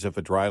lines. If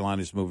a dry line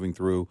is moving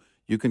through,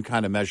 you can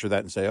kind of measure that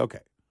and say, okay,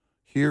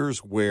 here's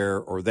where,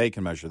 or they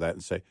can measure that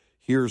and say,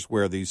 here's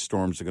where these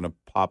storms are going to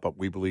pop up.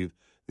 We believe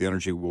the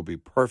energy will be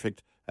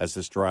perfect as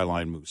this dry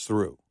line moves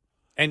through.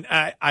 And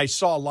I've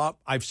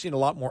seen a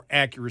lot more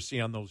accuracy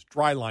on those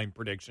dry line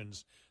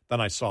predictions than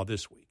I saw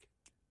this week.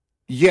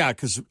 Yeah,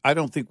 because I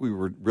don't think we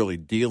were really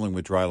dealing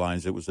with dry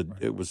lines. It was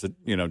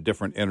a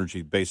different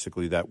energy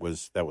basically that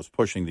was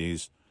pushing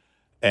these,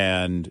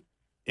 and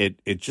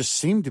it just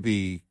seemed to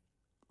be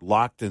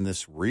locked in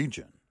this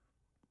region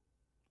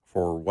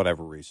for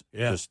whatever reason.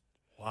 Yeah. Just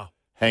wow,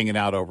 hanging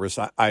out over us.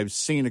 I've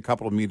seen a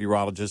couple of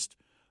meteorologists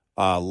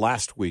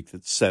last week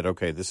that said,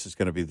 okay, this is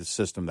going to be the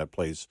system that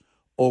plays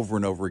over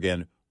and over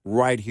again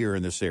right here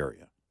in this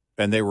area,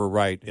 and they were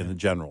right in the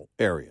general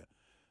area.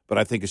 But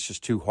I think it's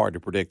just too hard to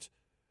predict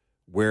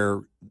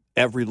where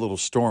every little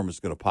storm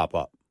is going to pop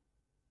up.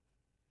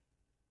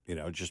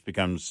 It just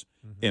becomes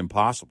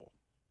impossible.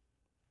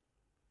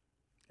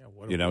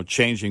 Yeah,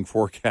 changing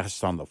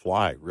forecasts on the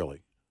fly,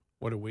 really.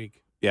 What a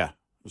week. Yeah,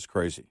 it was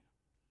crazy.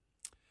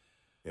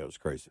 Yeah, it was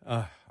crazy.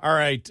 All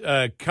right,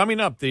 coming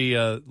up,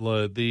 the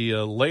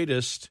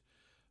latest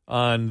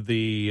on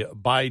the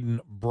Biden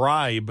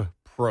bribe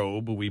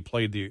probe. We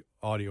played the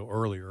audio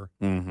earlier.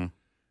 Mm-hmm.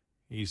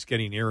 He's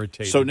getting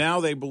irritated. So now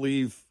they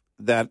believe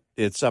that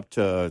it's up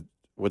to,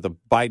 with the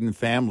Biden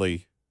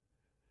family,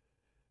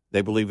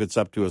 they believe it's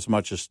up to as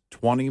much as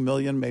 20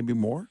 million, maybe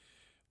more?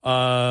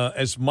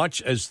 As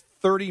much as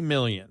 30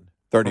 million.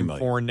 30 from million.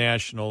 Foreign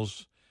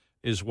nationals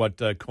is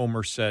what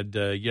Comer said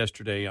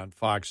yesterday on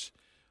Fox.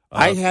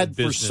 I had,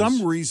 Business. for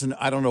some reason,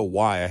 I don't know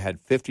why, I had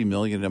 50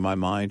 million in my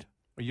mind.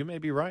 Well, you may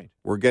be right.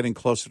 We're getting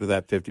closer to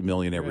that 50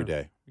 million every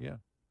day. Yeah.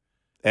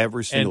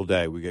 Every single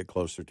day we get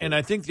closer to it. And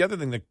I think the other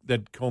thing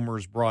that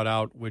Comer's brought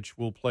out, which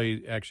we'll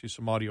play actually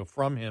some audio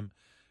from him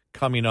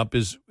coming up,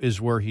 is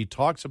where he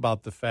talks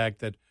about the fact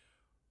that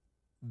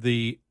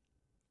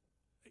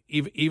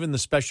even the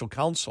special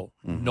counsel,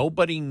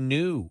 nobody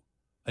knew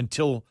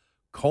until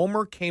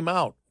Comer came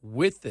out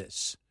with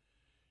this.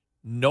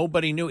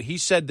 Nobody knew. He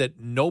said that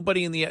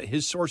nobody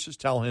his sources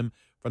tell him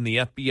from the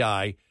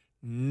FBI,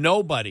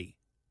 nobody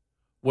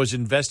was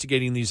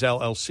investigating these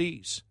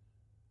LLCs.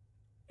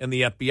 And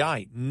the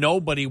FBI,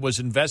 nobody was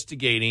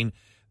investigating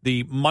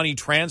the money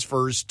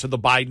transfers to the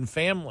Biden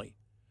family.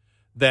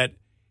 That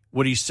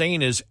what he's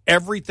saying is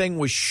everything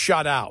was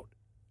shut out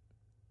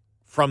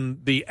from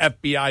the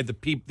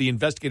FBI. The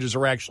investigators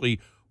are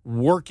actually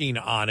working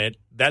on it.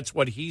 That's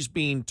what he's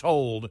being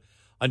told.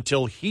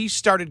 Until he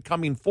started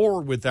coming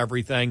forward with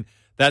everything,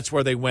 that's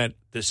where they went,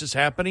 this is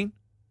happening?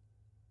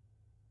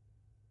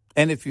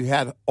 And if you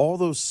had all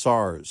those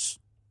SARs,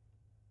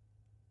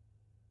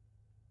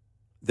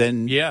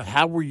 then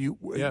how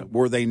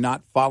were they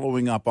not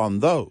following up on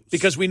those?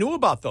 Because we knew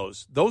about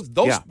those. Those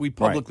we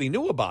publicly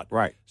knew about.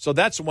 Right. So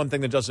that's the one thing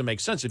that doesn't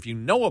make sense. If you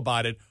know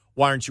about it,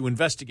 why aren't you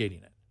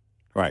investigating it?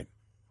 Right.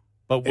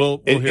 But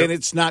we'll hear. And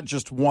it's not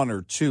just one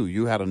or two.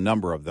 You had a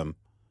number of them.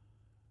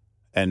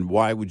 And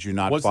why would you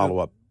not follow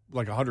up?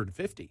 Like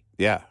 150.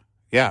 Yeah,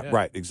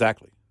 right,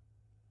 exactly.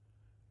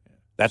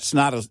 That's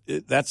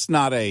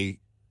not a,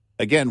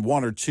 again,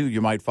 one or two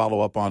you might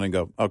follow up on and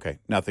go, okay,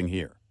 nothing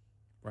here.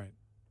 Right.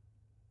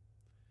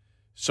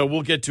 So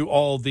we'll get to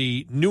all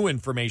the new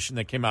information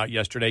that came out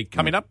yesterday.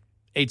 Coming up,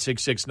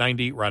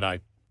 866-90 Red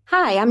Eye.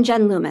 Hi, I'm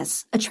Jen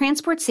Loomis, a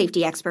transport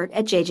safety expert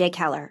at JJ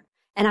Keller,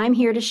 and I'm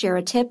here to share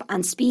a tip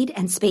on speed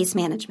and space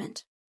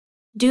management.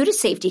 Due to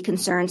safety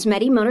concerns,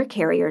 many motor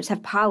carriers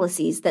have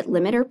policies that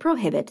limit or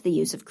prohibit the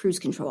use of cruise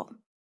control.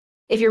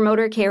 If your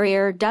motor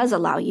carrier does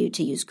allow you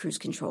to use cruise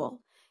control,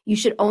 you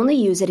should only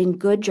use it in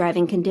good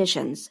driving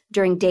conditions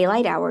during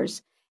daylight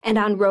hours and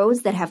on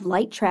roads that have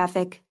light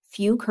traffic,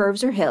 few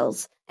curves or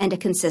hills, and a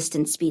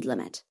consistent speed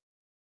limit.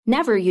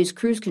 Never use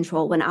cruise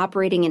control when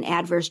operating in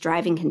adverse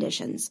driving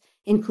conditions,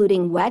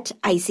 including wet,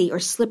 icy,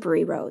 or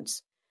slippery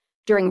roads,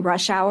 during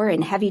rush hour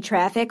in heavy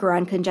traffic or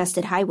on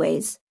congested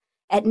highways,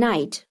 at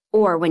night,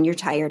 or when you're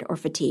tired or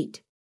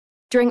fatigued.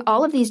 During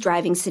all of these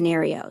driving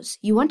scenarios,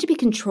 you want to be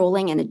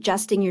controlling and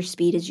adjusting your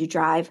speed as you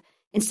drive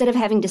instead of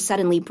having to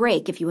suddenly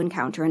brake if you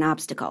encounter an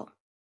obstacle.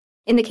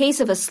 In the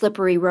case of a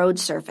slippery road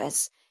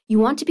surface, you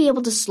want to be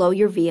able to slow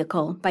your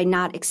vehicle by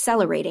not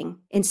accelerating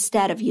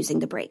instead of using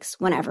the brakes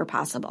whenever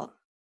possible.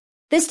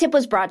 This tip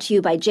was brought to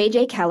you by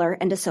JJ Keller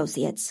and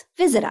Associates.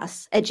 Visit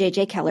us at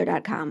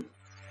jjkeller.com.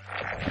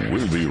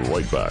 We'll be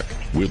right back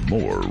with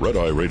more Red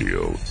Eye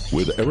Radio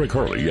with Eric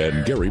Harley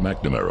and Gary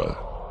McNamara.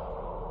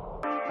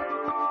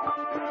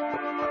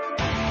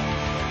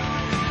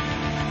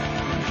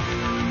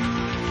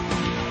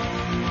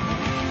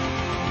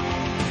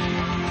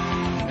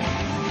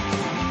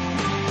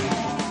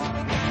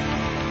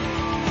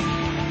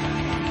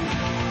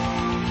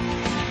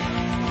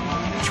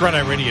 Red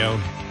Eye Radio.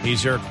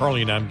 He's Eric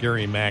Harley, and I'm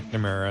Gary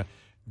McNamara.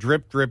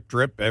 Drip, drip,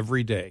 drip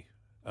every day.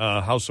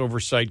 House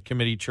Oversight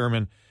Committee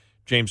Chairman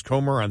James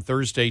Comer on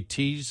Thursday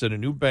teased that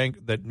new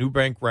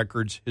bank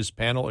records his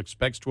panel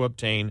expects to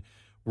obtain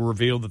will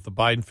reveal that the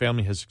Biden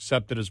family has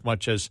accepted as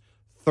much as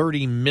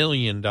 $30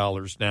 million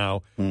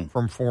now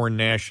from foreign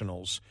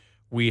nationals.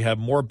 We have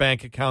more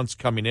bank accounts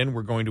coming in.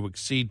 We're going to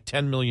exceed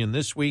 $10 million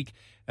this week,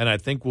 and I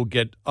think we'll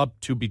get up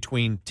to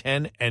between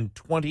 $10 and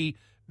 $20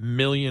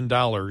 million.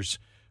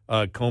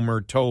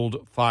 Comer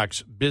told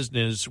Fox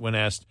Business when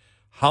asked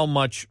how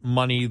much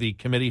money the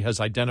committee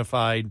has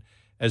identified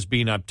as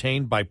being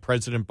obtained by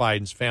President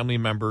Biden's family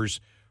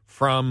members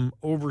from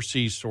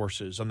overseas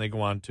sources. And they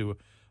go on to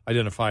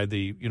identify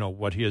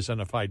what he has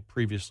identified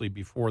previously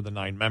before the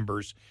 9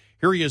 members.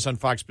 Here he is on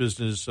Fox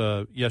Business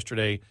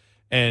yesterday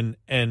and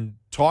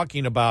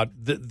talking about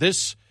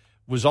this.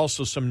 Was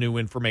also some new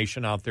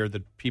information out there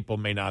that people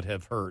may not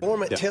have heard.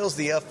 Informant tells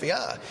the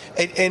FBI.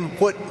 And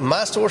what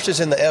my sources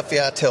in the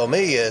FBI tell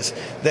me is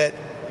that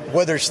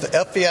whether it's the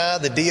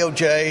FBI, the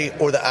DOJ,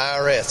 or the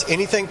IRS,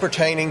 anything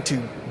pertaining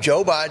to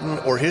Joe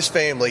Biden or his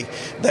family,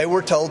 they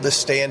were told to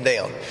stand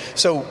down.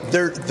 So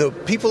the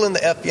people in the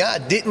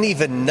FBI didn't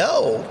even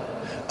know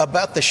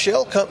about the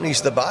shell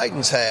companies the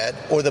Bidens had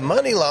or the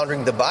money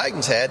laundering the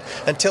Bidens had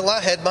until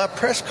I had my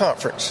press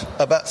conference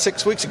about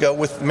 6 weeks ago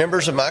with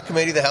members of my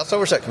committee, the House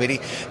Oversight Committee,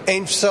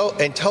 and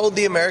told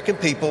the American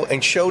people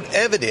and showed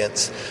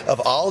evidence of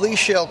all these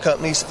shell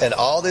companies and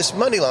all this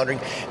money laundering.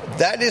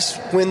 That is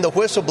when the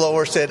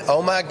whistleblower said,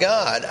 "Oh my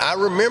God, I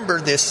remember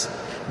this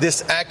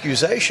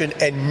accusation,"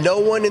 and no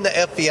one in the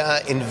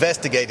FBI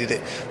investigated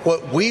it.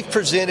 What we've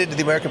presented to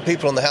the American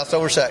people in the House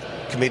Oversight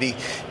Committee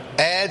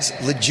adds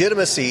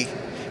legitimacy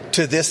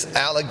to this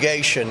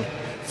allegation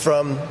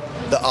from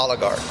the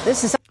oligarch.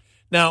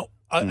 Now,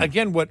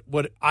 again,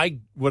 what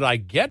I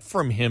get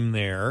from him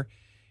there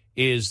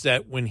is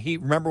that when he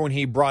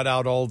brought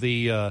out all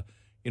the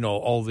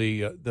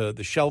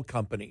the shell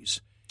companies,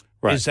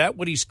 right. Is that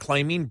what he's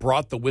claiming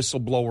brought the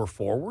whistleblower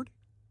forward,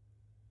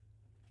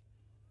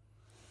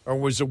 or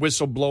was the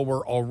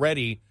whistleblower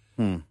already?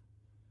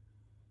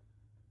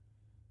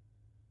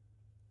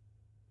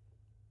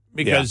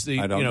 Because the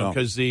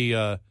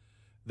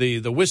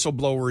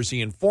whistleblower is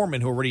the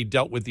informant who already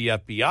dealt with the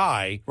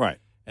FBI. Right.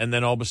 And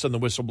then all of a sudden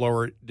the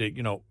whistleblower,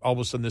 all of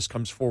a sudden this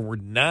comes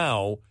forward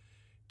now.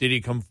 Did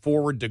he come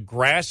forward to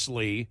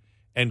Grassley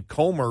and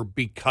Comer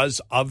because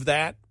of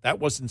that? That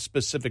wasn't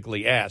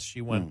specifically asked.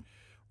 She went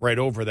right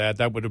over that.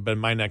 That would have been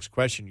my next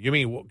question. You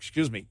mean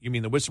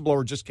the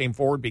whistleblower just came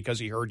forward because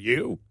he heard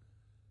you?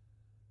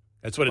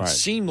 That's what it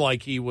seemed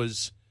like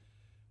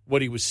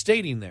what he was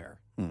stating there.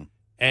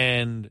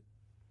 And...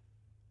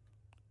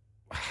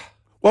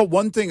 Well,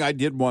 one thing I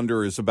did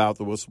wonder is about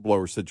the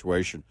whistleblower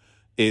situation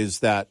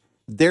is that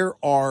there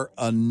are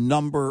a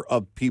number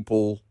of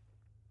people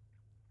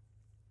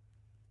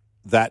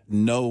that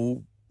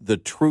know the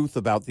truth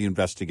about the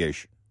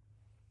investigation.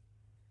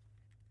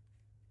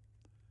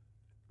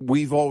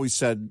 We've always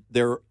said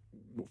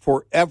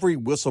for every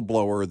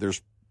whistleblower,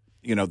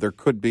 there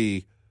could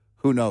be,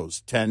 who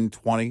knows, 10,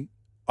 20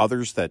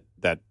 others that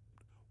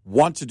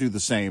want to do the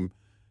same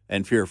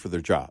and fear for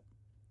their job.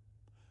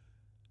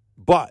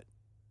 But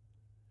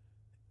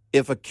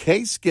if a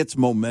case gets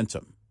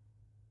momentum,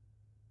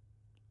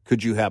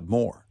 could you have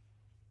more?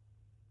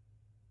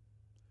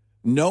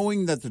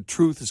 Knowing that the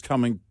truth is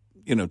coming,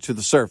 to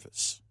the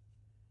surface,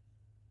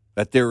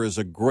 that there is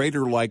a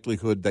greater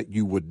likelihood that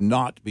you would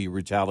not be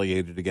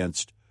retaliated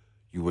against,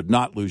 you would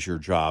not lose your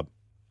job.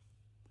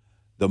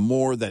 The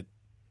more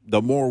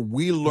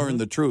we learn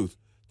the truth,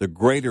 the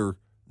greater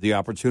the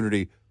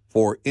opportunity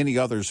for any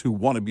others who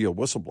want to be a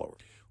whistleblower.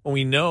 Well,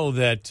 we know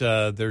that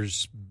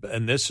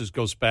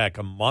goes back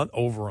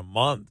over a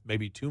month,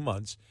 maybe 2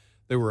 months,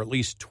 there were at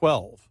least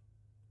 12.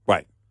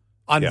 Right.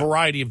 On a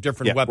variety of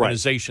different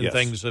weaponization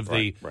things of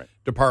the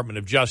Department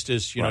of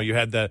Justice. You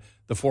had the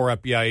 4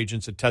 FBI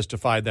agents that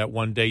testified that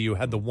one day. You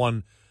had the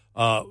one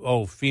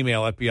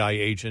female FBI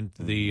agent,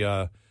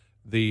 the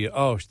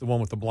one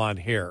with the blonde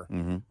hair,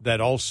 that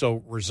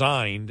also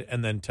resigned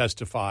and then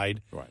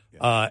testified. Right.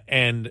 Yeah.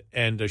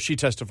 And she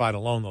testified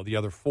alone, though. The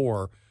other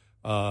 4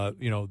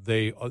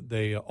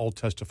 they all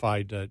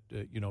testified,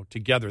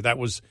 together. That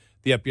was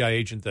the FBI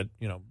agent that,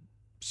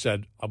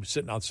 said, I was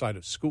sitting outside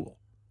of school,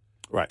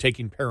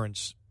 taking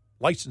parents'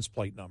 license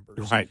plate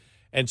numbers. Right.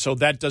 And so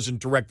that doesn't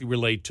directly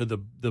relate to the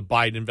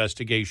Biden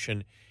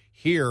investigation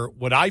here.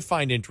 What I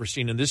find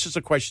interesting, and this is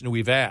a question that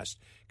we've asked,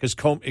 because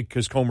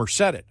Comer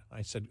said it.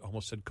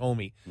 Almost said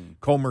Comey.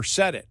 Comer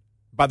said it.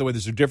 By the way,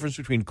 there's a difference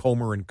between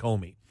Comer and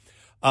Comey.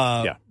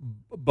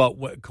 But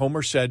what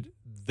Comer said,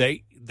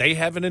 they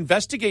haven't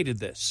investigated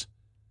this.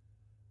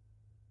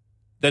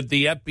 That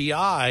the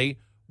FBI,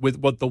 with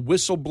what the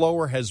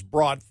whistleblower has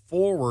brought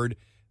forward,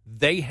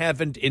 they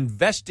haven't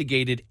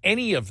investigated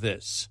any of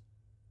this.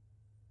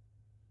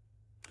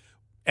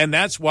 And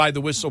that's why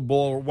the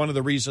whistleblower, one of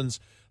the reasons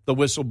the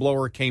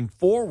whistleblower came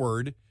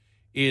forward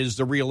is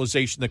the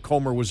realization that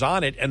Comer was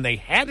on it, and they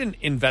hadn't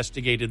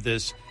investigated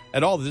this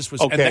at all. This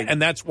was okay,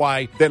 and that's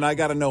why. Then I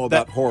got to know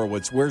about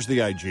Horowitz. Where's the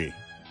IG?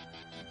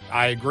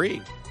 I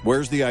agree.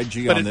 Where's the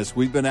IG on this?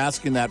 We've been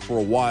asking that for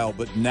a while,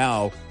 but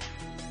now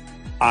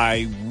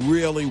I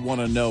really want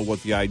to know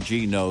what the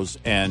IG knows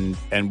and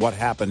what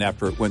happened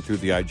after it went through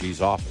the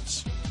IG's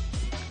office.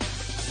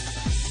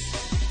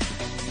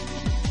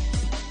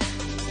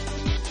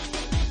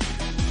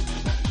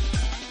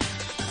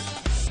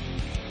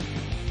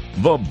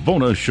 The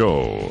Bonus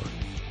Show.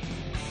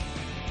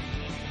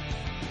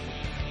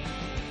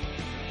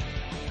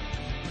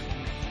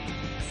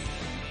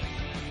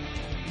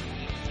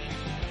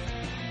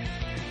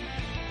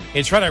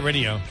 It's Red Eye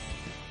Radio.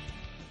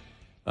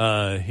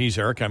 He's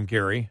Eric. I'm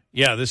Gary.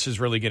 Yeah, this is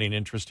really getting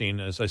interesting.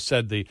 As I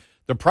said, the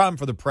problem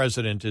for the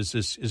president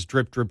is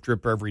drip, drip,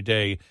 drip every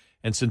day.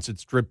 And since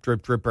it's drip,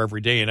 drip, drip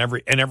every day, and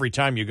every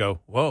time you go,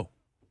 whoa,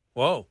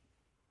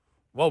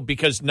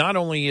 because not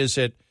only is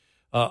it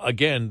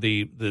again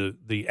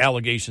the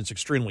allegations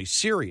extremely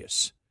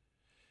serious,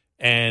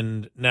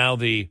 and now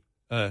the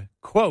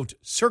quote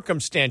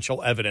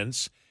circumstantial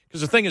evidence, because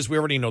the thing is we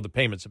already know the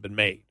payments have been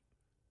made.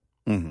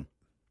 Mm-hmm.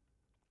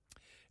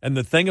 And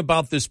the thing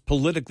about this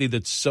politically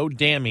that's so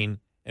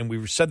damning, and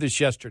we said this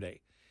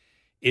yesterday,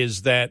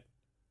 is that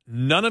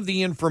none of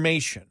the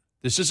information,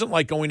 this isn't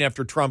like going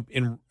after Trump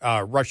in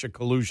Russia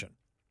collusion,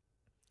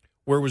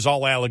 where it was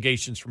all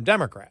allegations from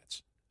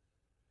Democrats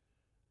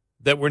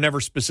that were never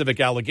specific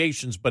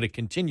allegations, but it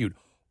continued.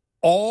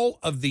 All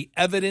of the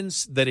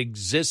evidence that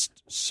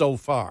exists so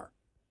far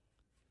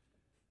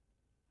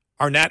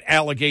are not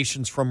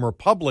allegations from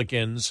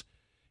Republicans.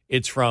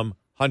 It's from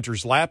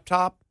Hunter's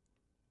laptop,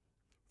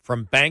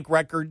 from bank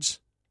records,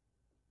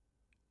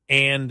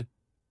 and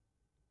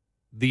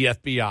the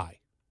FBI.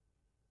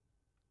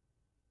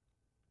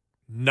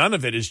 None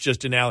of it is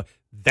just an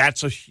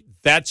that's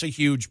a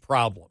huge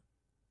problem,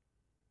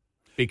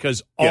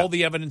 because all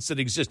the evidence that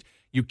exists,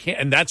 you can't,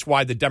 and that's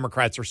why the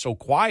Democrats are so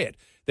quiet.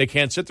 They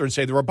can't sit there and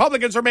say the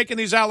Republicans are making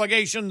these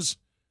allegations,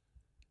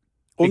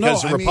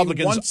 because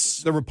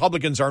the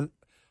Republicans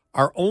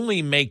are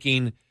only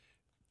making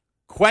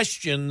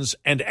questions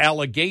and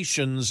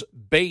allegations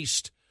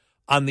based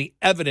on the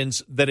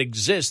evidence that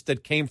exists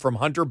that came from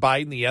Hunter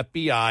Biden, the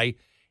FBI,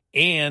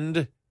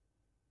 and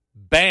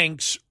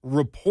banks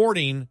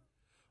reporting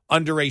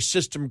under a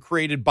system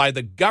created by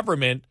the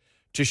government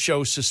to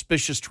show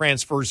suspicious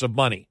transfers of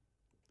money.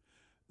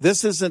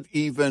 This isn't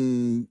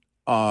even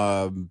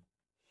some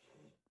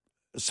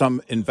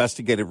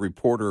investigative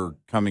reporter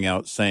coming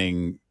out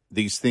saying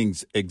these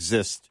things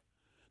exist.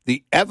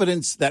 The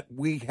evidence that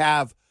we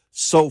have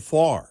so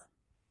far.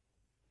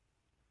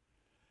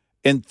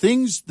 And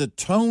the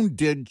tone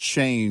did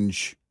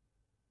change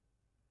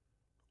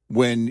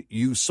when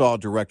you saw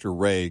Director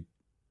Wray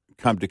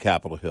come to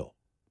Capitol Hill.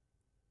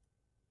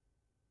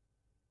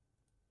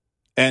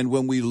 And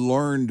when we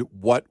learned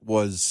what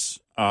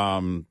was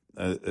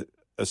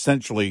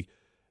essentially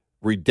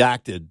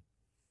redacted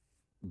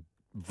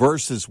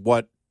versus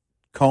what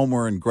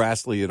Comer and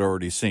Grassley had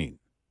already seen.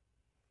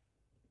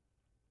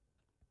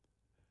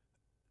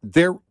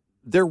 There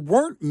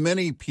weren't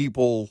many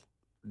people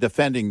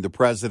defending the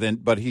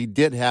president, but he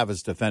did have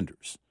his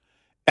defenders.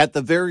 At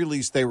the very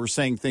least, they were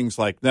saying things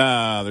like,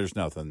 nah, there's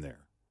nothing there.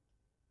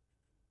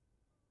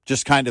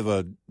 Just kind of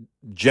a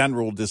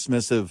general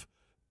dismissive,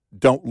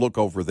 don't look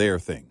over there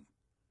thing.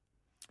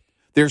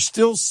 There's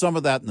still some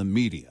of that in the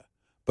media,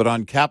 but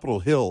on Capitol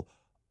Hill,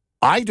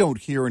 I don't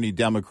hear any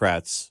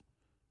Democrats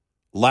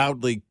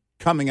loudly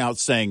coming out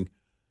saying,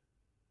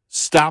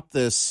 stop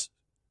this.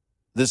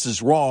 This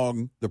is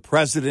wrong. The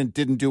president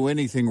didn't do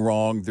anything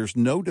wrong. There's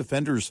no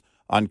defenders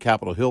on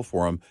Capitol Hill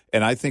for him.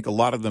 And I think a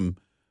lot of them,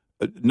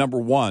 number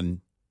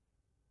one,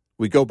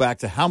 we go back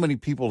to how many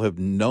people have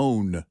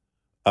known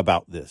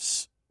about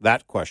this,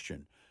 that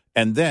question.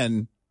 And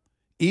then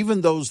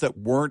even those that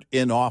weren't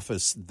in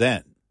office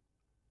then,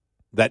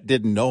 that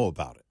didn't know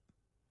about it,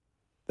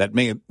 that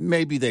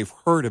maybe they've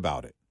heard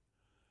about it,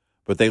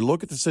 but they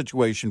look at the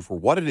situation for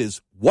what it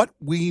is, what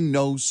we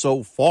know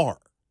so far,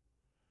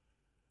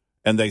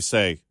 and they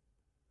say,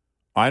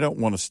 I don't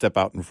want to step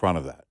out in front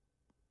of that.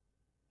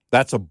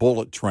 That's a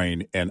bullet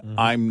train, and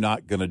I'm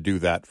not going to do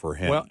that for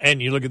him. Well,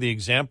 and you look at the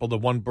example, the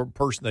one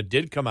person that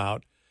did come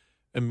out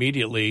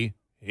immediately,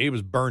 he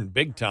was burned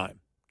big time,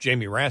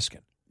 Jamie Raskin.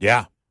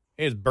 Yeah.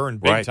 He was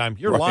burned big time.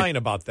 You're lying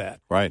about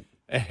that. Right.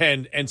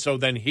 And so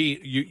then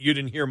you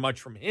didn't hear much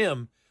from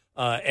him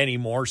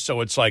anymore, so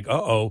it's like,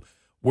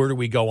 where do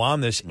we go on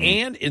this?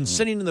 And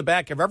sitting in the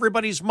back of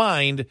everybody's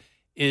mind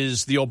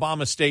is the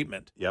Obama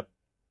statement. Yep.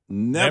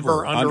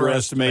 Never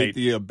underestimate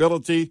the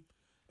ability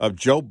of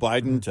Joe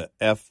Biden to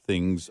F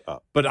things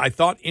up. But I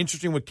thought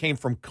interesting what came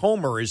from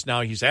Comer is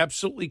now he's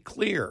absolutely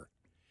clear.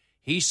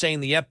 He's saying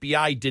the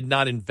FBI did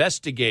not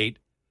investigate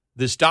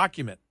this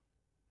document.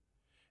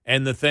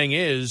 And the thing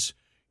is,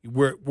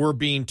 we're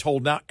being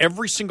told now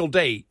every single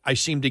day I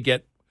seem to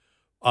get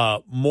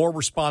more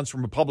response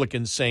from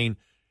Republicans saying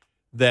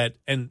that,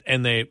 and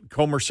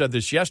Comer said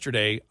this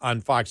yesterday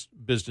on Fox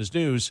Business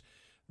News,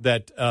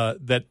 that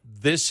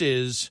this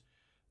is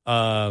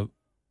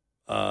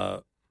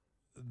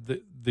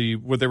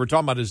what they were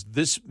talking about is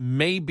this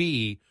may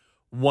be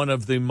one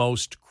of the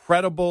most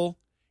credible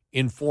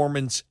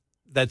informants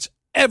that's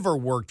ever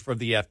worked for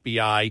the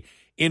FBI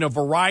in a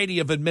variety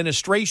of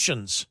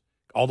administrations,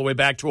 all the way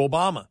back to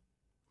Obama.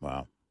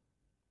 Wow.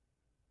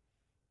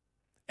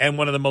 And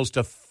one of the most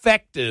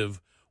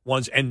effective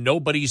ones, and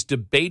nobody's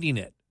debating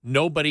it.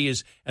 Nobody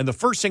is. And the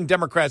first thing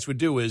Democrats would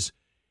do is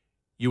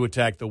you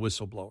attack the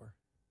whistleblower.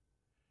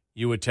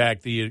 You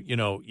attack the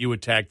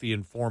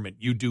informant.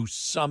 You do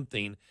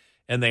something,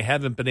 and they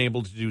haven't been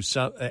able to do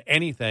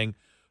anything.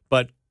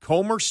 But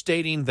Comer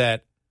stating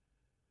that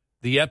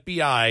the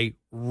FBI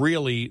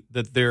really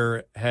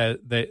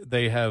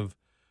they have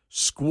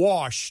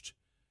squashed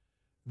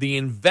the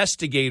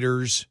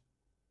investigators,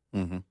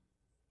 and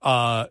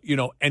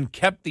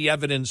kept the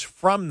evidence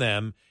from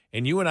them.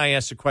 And you and I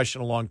asked a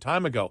question a long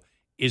time ago: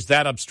 is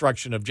that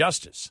obstruction of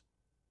justice?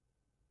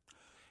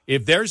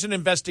 If there's an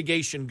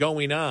investigation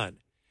going on,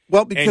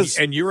 well, because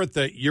and you're at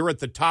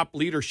the top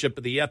leadership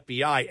of the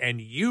FBI,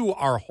 and you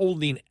are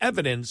holding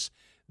evidence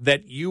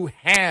that you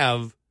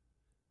have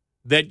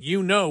that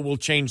will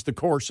change the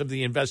course of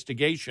the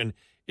investigation,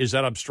 is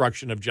that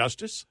obstruction of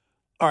justice?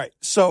 All right.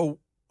 So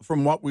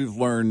from what we've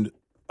learned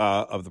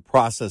of the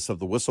process of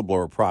the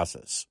whistleblower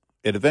process,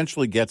 it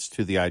eventually gets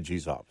to the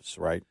IG's office,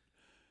 right?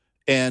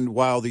 And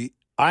while the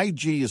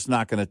IG is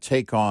not going to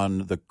take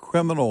on the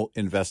criminal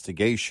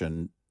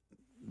investigation,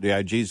 the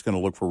IG is going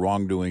to look for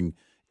wrongdoing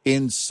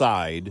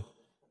inside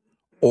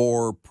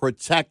or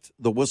protect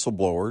the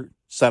whistleblower,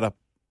 set up,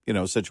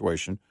 a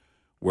situation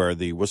where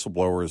the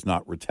whistleblower is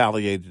not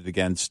retaliated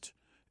against,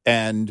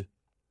 and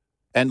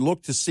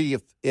look to see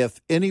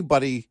if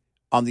anybody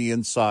on the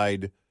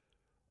inside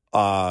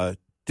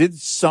did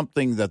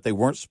something that they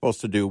weren't supposed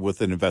to do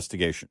with an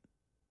investigation,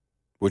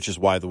 which is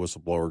why the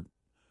whistleblower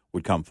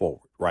would come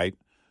forward, right?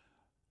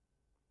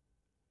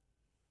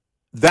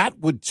 That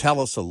would tell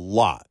us a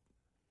lot.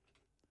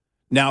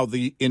 Now,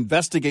 the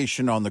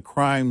investigation on the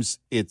crimes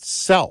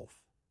itself,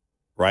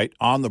 right,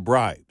 on the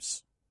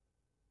bribes,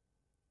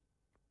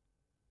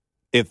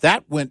 if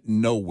that went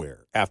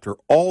nowhere after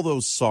all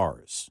those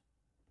SARs,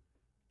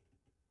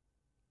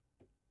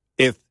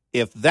 if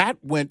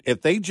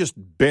they just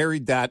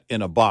buried that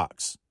in a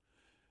box,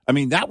 I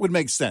mean, that would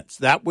make sense.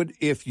 That would,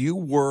 if you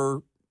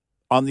were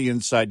on the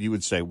inside, you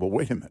would say, well,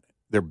 wait a minute,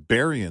 they're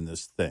burying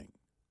this thing.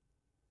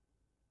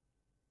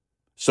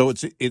 So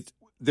it's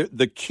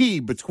the key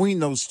between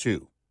those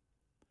two,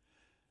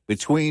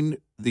 between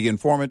the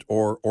informant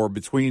or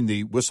between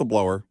the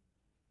whistleblower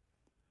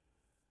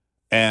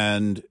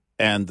and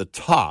the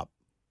top,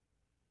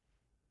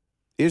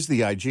 is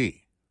the IG.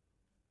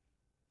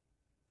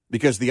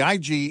 Because the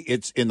IG,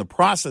 it's in the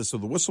process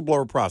of the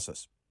whistleblower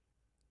process.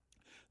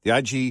 The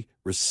IG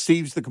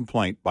receives the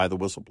complaint by the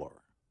whistleblower.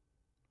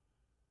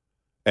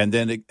 And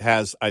then it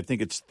has, I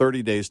think it's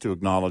 30 days to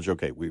acknowledge,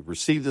 okay, we've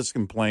received this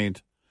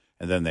complaint,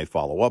 and then they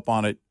follow up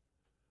on it.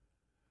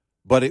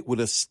 But it would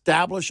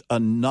establish a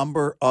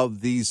number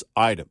of these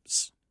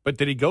items. But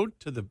did he go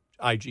to the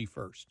IG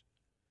first?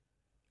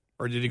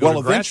 Or did he go to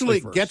Grassley eventually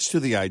first? It gets to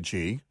the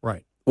IG.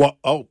 Right. Well,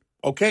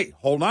 okay,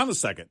 hold on a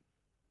second.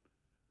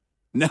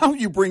 Now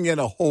you bring in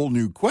a whole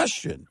new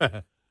question.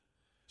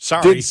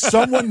 Sorry. Did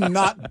someone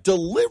not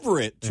deliver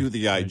it to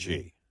the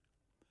IG?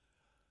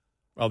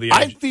 Well,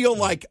 I feel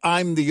like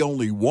I'm the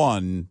only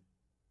one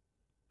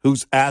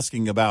who's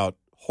asking about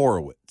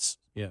Horowitz.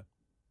 Yeah.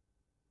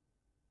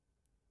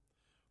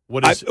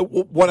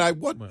 I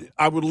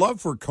would love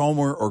for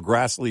Comer or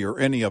Grassley or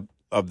any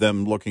of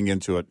them looking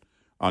into it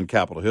on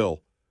Capitol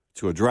Hill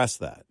to address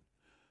that.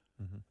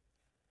 Mm-hmm.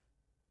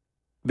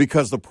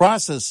 Because the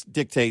process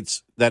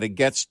dictates that it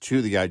gets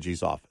to the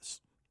IG's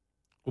office.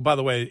 Well, by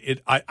the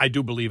way, I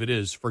do believe it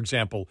is. For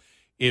example,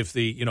 if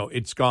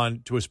it's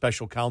gone to a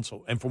special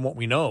counsel, and from what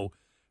we know,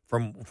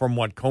 from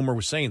what Comer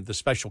was saying, the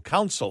special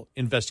counsel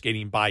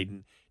investigating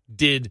Biden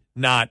did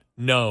not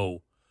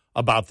know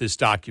about this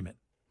document.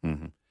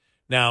 Mm-hmm.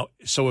 Now,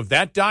 so if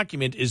that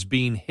document is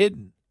being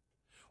hidden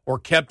or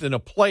kept in a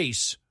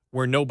place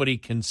where nobody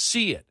can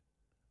see it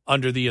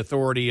under the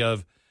authority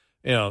of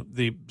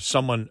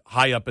someone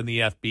high up in the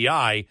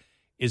FBI,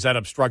 is that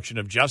obstruction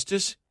of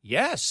justice?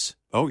 Yes.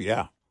 Oh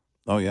yeah.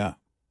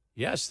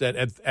 Yes, that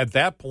at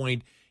that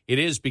point it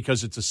is,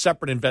 because it's a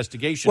separate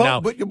investigation.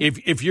 Well, now,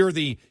 if you're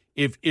the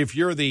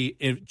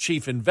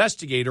chief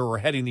investigator or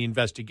heading the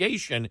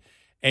investigation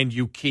and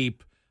you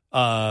keep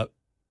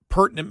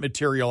pertinent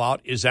material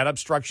out, is that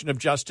obstruction of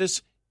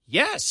justice?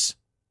 Yes.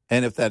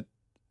 And if that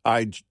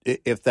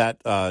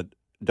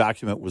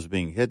document was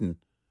being hidden,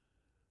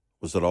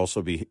 was it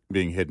also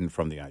being hidden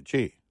from the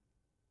IG?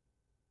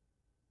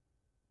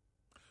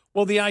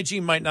 Well, the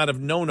IG might not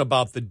have known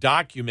about the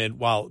document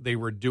while they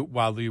were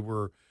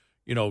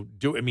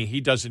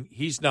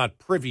he's not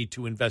privy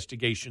to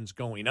investigations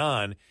going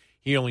on.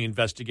 He only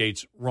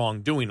investigates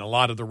wrongdoing. A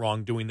lot of the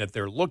wrongdoing that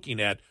they're looking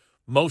at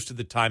most of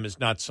the time is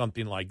not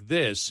something like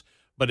this,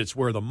 but it's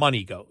where the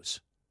money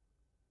goes.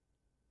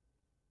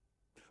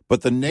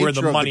 But the nature where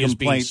the of money the is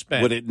being complaint,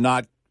 spent.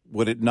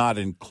 would it not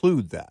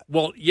include that?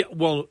 Well, yeah.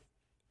 Well,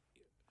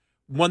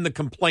 when the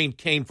complaint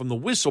came from the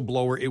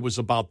whistleblower, it was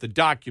about the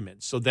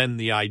document. So then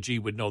the IG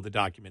would know the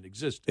document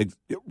existed.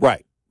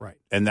 Right. Right.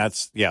 And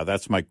that's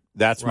my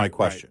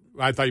question.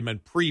 Right. I thought you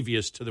meant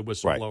previous to the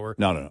whistleblower.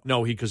 Right.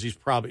 No. Because he's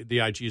probably, the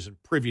IG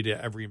isn't privy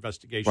to every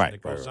investigation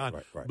that goes on.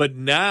 Right. But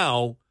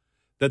now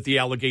that the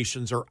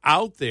allegations are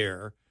out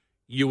there,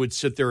 you would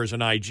sit there as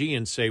an IG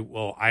and say,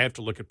 well, I have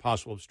to look at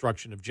possible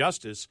obstruction of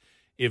justice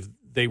if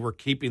they were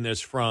keeping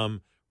this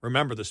from,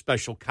 remember, the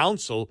special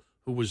counsel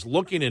who was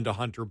looking into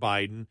Hunter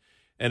Biden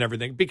and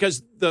everything.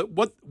 Because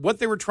what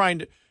they were trying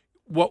to,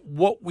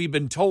 what we've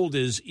been told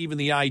is even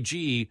the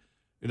IG,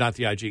 not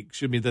the IG,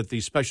 excuse me, that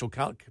the special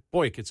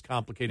boy, it gets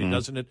complicated,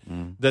 doesn't it?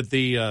 That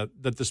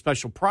the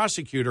special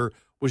prosecutor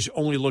was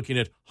only looking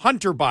at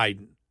Hunter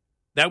Biden.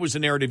 That was the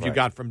narrative you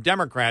got from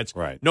Democrats.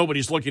 Right.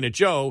 Nobody's looking at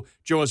Joe.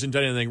 Joe hasn't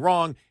done anything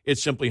wrong.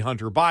 It's simply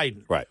Hunter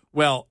Biden. Right.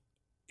 Well,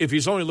 if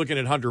he's only looking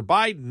at Hunter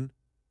Biden,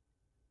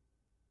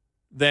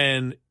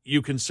 then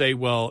you can say,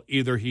 well,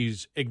 either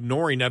he's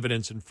ignoring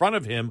evidence in front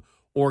of him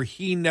or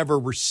he never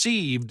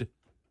received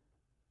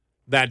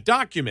that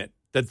document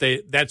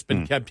that's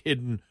been kept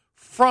hidden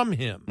from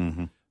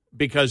him.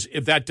 Because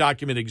if that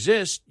document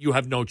exists, you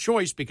have no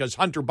choice because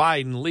Hunter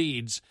Biden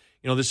leads.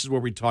 This is where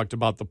we talked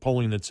about the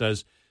polling that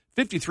says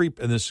 53,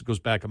 and this goes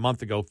back a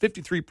month ago,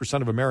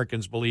 53% of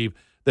Americans believe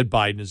that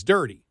Biden is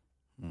dirty.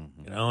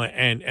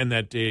 And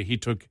that he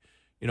took,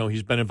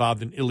 he's been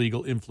involved in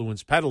illegal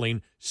influence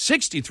peddling.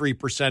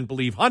 63%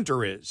 believe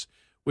Hunter is,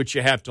 which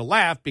you have to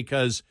laugh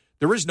because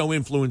there is no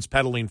influence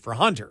peddling for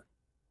Hunter.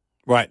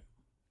 Right.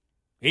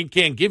 He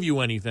can't give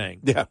you anything.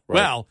 Yeah. Right.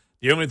 Well,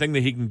 the only thing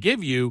that he can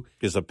give you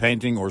is a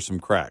painting or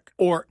some crack.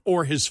 Or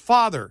his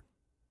father.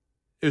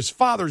 His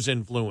father's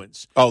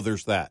influence. Oh,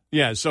 there's that.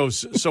 Yeah, so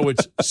it's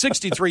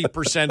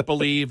 63%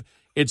 believe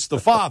it's the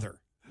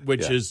father,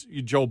 which is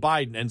Joe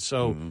Biden. And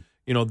so,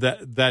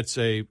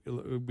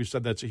 we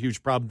said that's a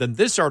huge problem. Then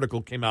this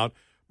article came out,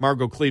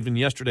 Margot Cleveland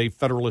yesterday,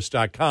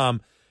 Federalist.com.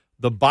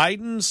 The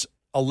Bidens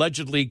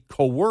allegedly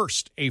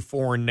coerced a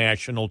foreign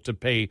national to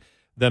pay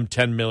them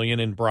 $10 million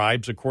in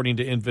bribes, according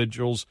to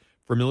individuals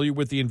familiar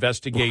with the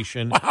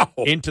investigation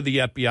into the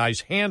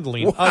FBI's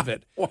handling of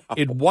it.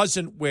 It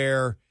wasn't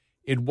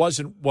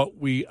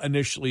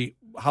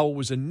how it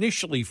was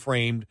initially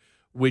framed,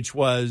 which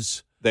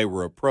was they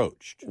were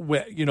approached.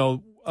 That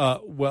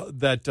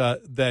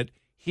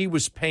he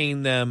was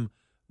paying them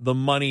the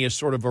money as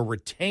sort of a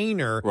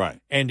retainer, right?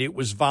 And it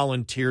was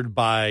volunteered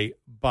by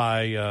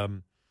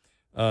Slovetsky,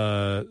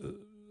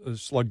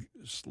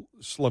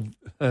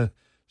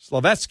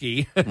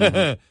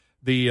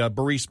 the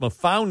Burisma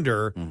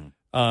founder.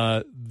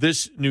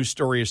 This news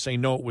story is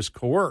saying, no, it was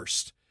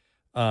coerced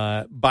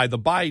by the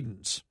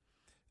Bidens.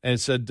 And it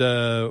said,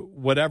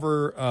 what,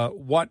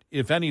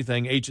 if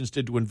anything, agents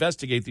did to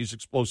investigate these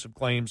explosive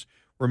claims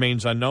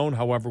remains unknown.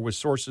 However, with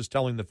sources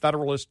telling the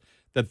Federalist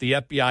that the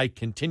FBI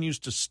continues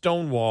to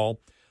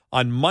stonewall,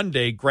 on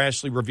Monday,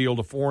 Grassley revealed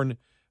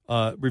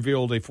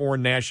a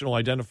foreign national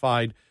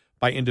identified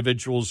by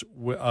individuals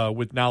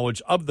with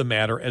knowledge of the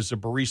matter as the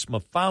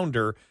Burisma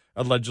founder,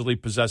 allegedly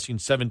possessing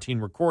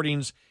 17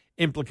 recordings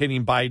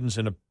implicating Biden's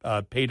in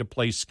a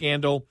pay-to-play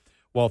scandal,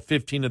 while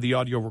 15 of the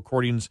audio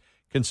recordings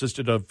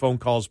consisted of phone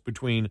calls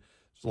between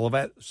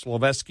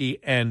Slovetsky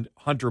and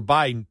Hunter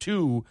Biden.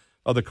 2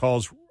 of the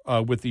calls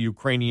with the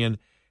Ukrainian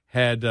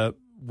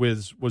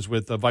was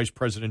with Vice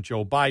President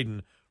Joe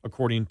Biden,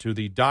 according to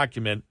the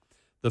document.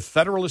 The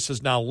Federalist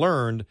has now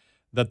learned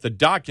that the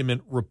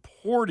document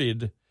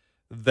reported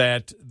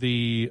that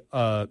the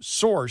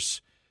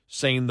source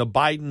saying the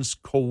Bidens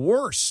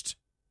coerced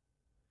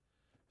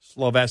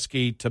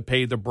Slovetsky to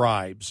pay the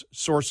bribes.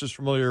 Sources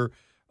familiar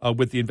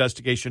with the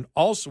investigation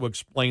also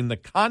explain the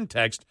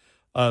context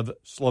of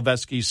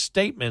Slovetsky's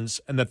statements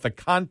and that the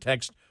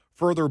context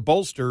further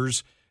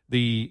bolsters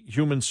the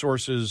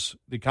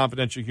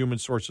confidential human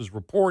sources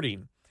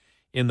reporting.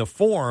 In the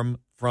form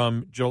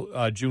from June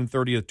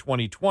 30th,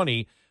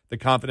 2020, the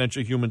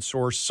confidential human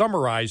source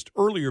summarized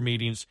earlier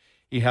meetings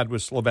he had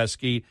with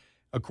Slovetsky.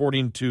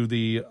 According to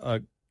the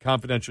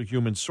confidential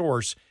human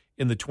source,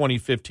 in the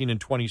 2015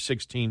 and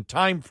 2016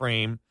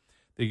 timeframe,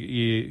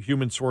 the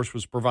human source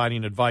was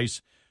providing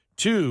advice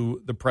to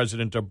the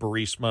president of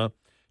Burisma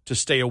to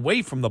stay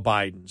away from the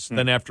Bidens.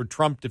 Then after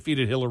Trump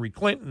defeated Hillary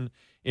Clinton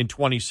in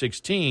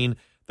 2016,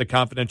 the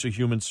confidential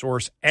human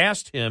source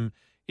asked him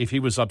if he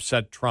was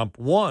upset Trump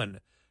won.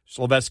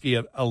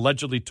 Slovetsky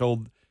allegedly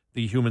told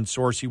the human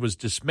source he was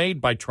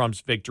dismayed by Trump's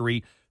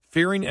victory,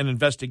 fearing an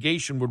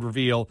investigation would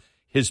reveal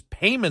his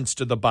payments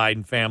to the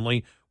Biden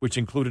family, which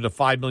included a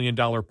 $5 million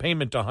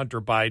payment to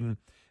Hunter Biden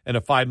and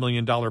a $5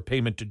 million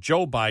payment to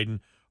Joe Biden.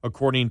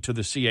 According to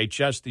the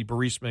CHS, the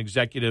Burisma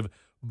executive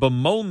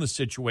bemoaned the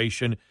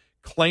situation,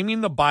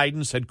 claiming the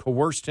Bidens had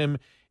coerced him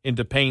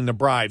into paying the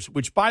bribes,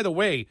 which, by the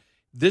way,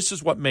 this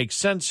is what makes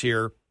sense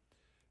here,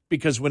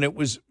 because when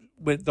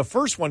the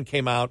first one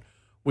came out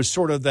was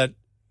sort of that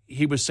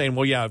he was saying,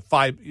 well, yeah,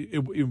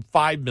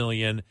 $5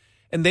 million,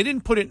 and they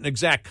didn't put it in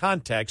exact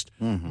context,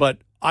 but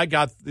I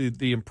got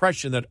the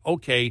impression that,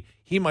 okay,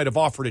 he might have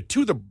offered it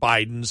to the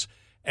Bidens,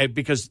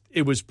 because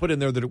it was put in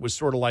there that it was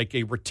sort of like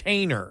a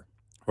retainer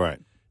Right.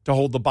 to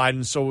hold the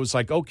Bidens. So it was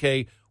like,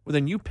 okay, well,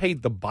 then you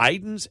paid the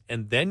Bidens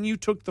and then you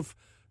took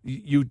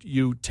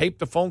you taped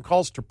the phone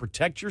calls to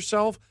protect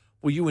yourself?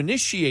 Well, you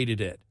initiated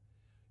it.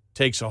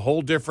 Takes a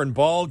whole different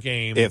ball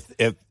game. If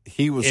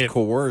he was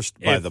coerced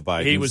by the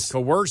Bidens. He was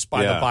coerced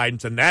by the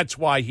Bidens, and that's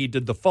why he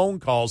did the phone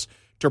calls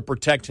to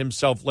protect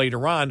himself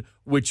later on,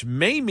 which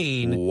may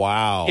mean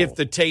if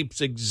the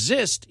tapes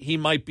exist, he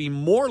might be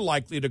more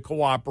likely to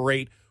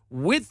cooperate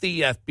with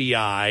the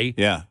FBI.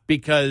 Yeah.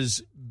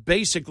 Because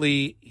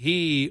basically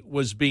he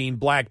was being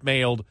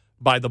blackmailed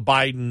by the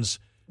Bidens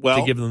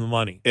to give them the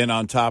money. And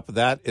on top of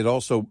that, it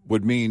also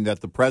would mean that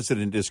the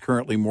president is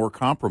currently more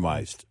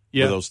compromised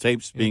with those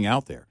tapes being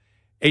out there.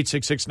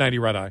 866-90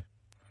 Red Eye.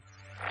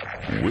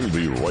 We'll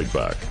be right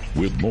back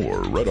with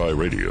more Red Eye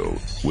Radio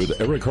with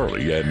Eric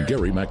Harley and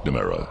Gary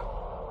McNamara.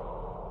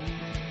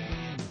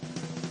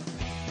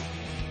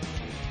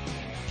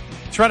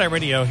 It's Red Eye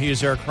Radio. He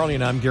is Eric Harley,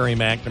 and I'm Gary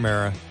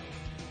McNamara.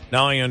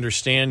 Now I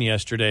understand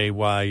yesterday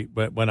why,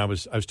 but when I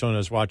was telling I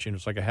was watching, it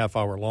was like a half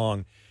hour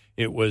long.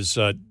 It was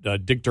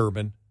Dick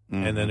Durbin,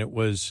 and then it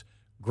was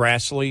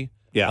Grassley,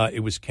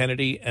 it was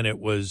Kennedy, and it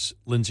was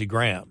Lindsey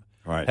Graham.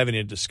 Right. Having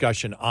a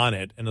discussion on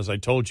it. And as I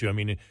told you, I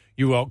mean,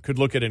 you all could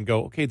look at it and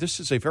go, okay, this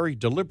is a very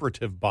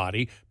deliberative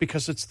body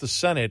because it's the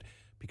Senate,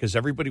 because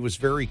everybody was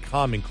very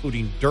calm,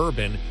 including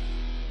Durbin,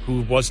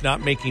 who was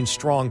not making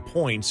strong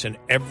points, and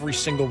every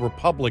single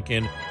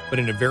Republican, but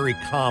in a very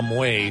calm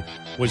way,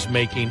 was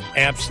making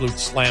absolute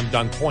slam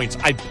dunk points.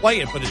 I'd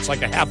play it, but it's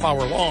like a half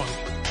hour long,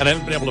 and I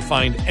haven't been able to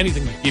find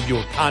anything to give you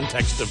a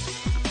context of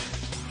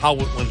how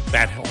it went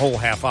that whole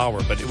half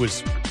hour, but it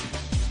was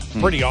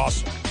pretty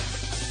awesome.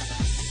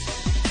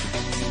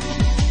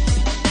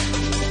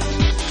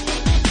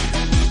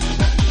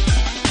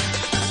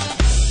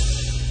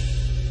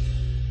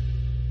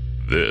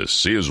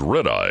 This is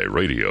Red Eye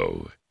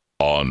Radio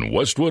on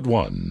Westwood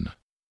One.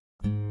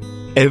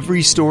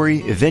 Every story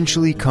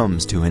eventually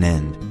comes to an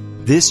end.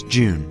 This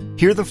June,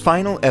 hear the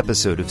final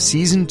episode of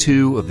Season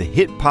 2 of the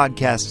hit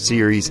podcast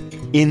series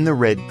In the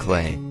Red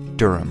Clay,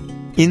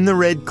 Durham. In the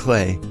Red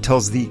Clay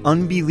tells the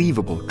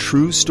unbelievable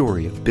true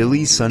story of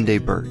Billy Sunday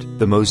Burt,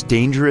 the most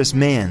dangerous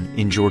man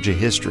in Georgia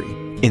history.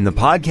 In the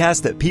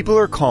podcast that people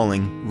are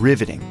calling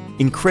riveting,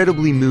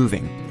 incredibly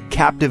moving,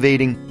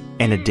 captivating,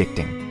 and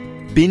addicting.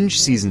 Binge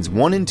seasons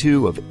 1 and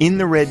 2 of In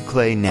the Red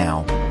Clay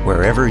now,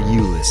 wherever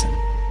you listen.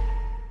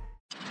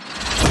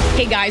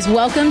 Hey guys,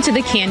 welcome to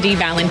the Candy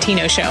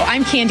Valentino Show.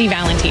 I'm Candy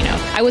Valentino.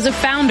 I was a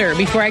founder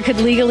before I could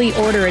legally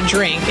order a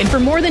drink, and for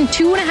more than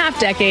 2.5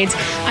 decades,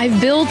 I've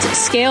built,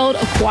 scaled,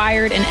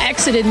 acquired, and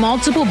exited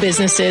multiple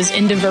businesses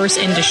in diverse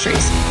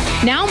industries.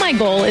 Now my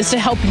goal is to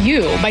help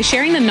you by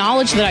sharing the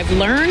knowledge that I've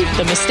learned,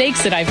 the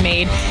mistakes that I've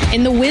made,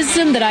 and the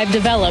wisdom that I've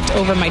developed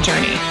over my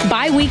journey.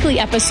 Bi-weekly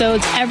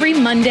episodes every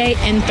Monday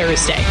and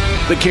Thursday.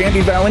 The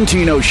Candy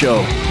Valentino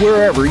Show,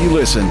 wherever you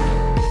listen.